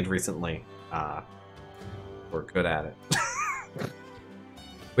and recently, we're good at it.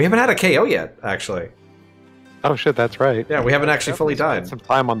 We haven't had a KO yet, actually. Oh shit, that's right. Yeah, we haven't actually fully Spent died. some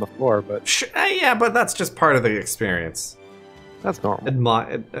time on the floor, but Yeah, but that's just part of the experience. that's normal.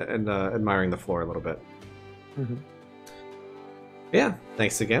 Admiring the floor a little bit. Mhm. Yeah,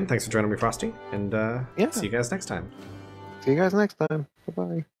 thanks again. Thanks for joining me, Frosty. And Yeah. see you guys next time. See you guys next time.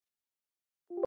 Bye-bye.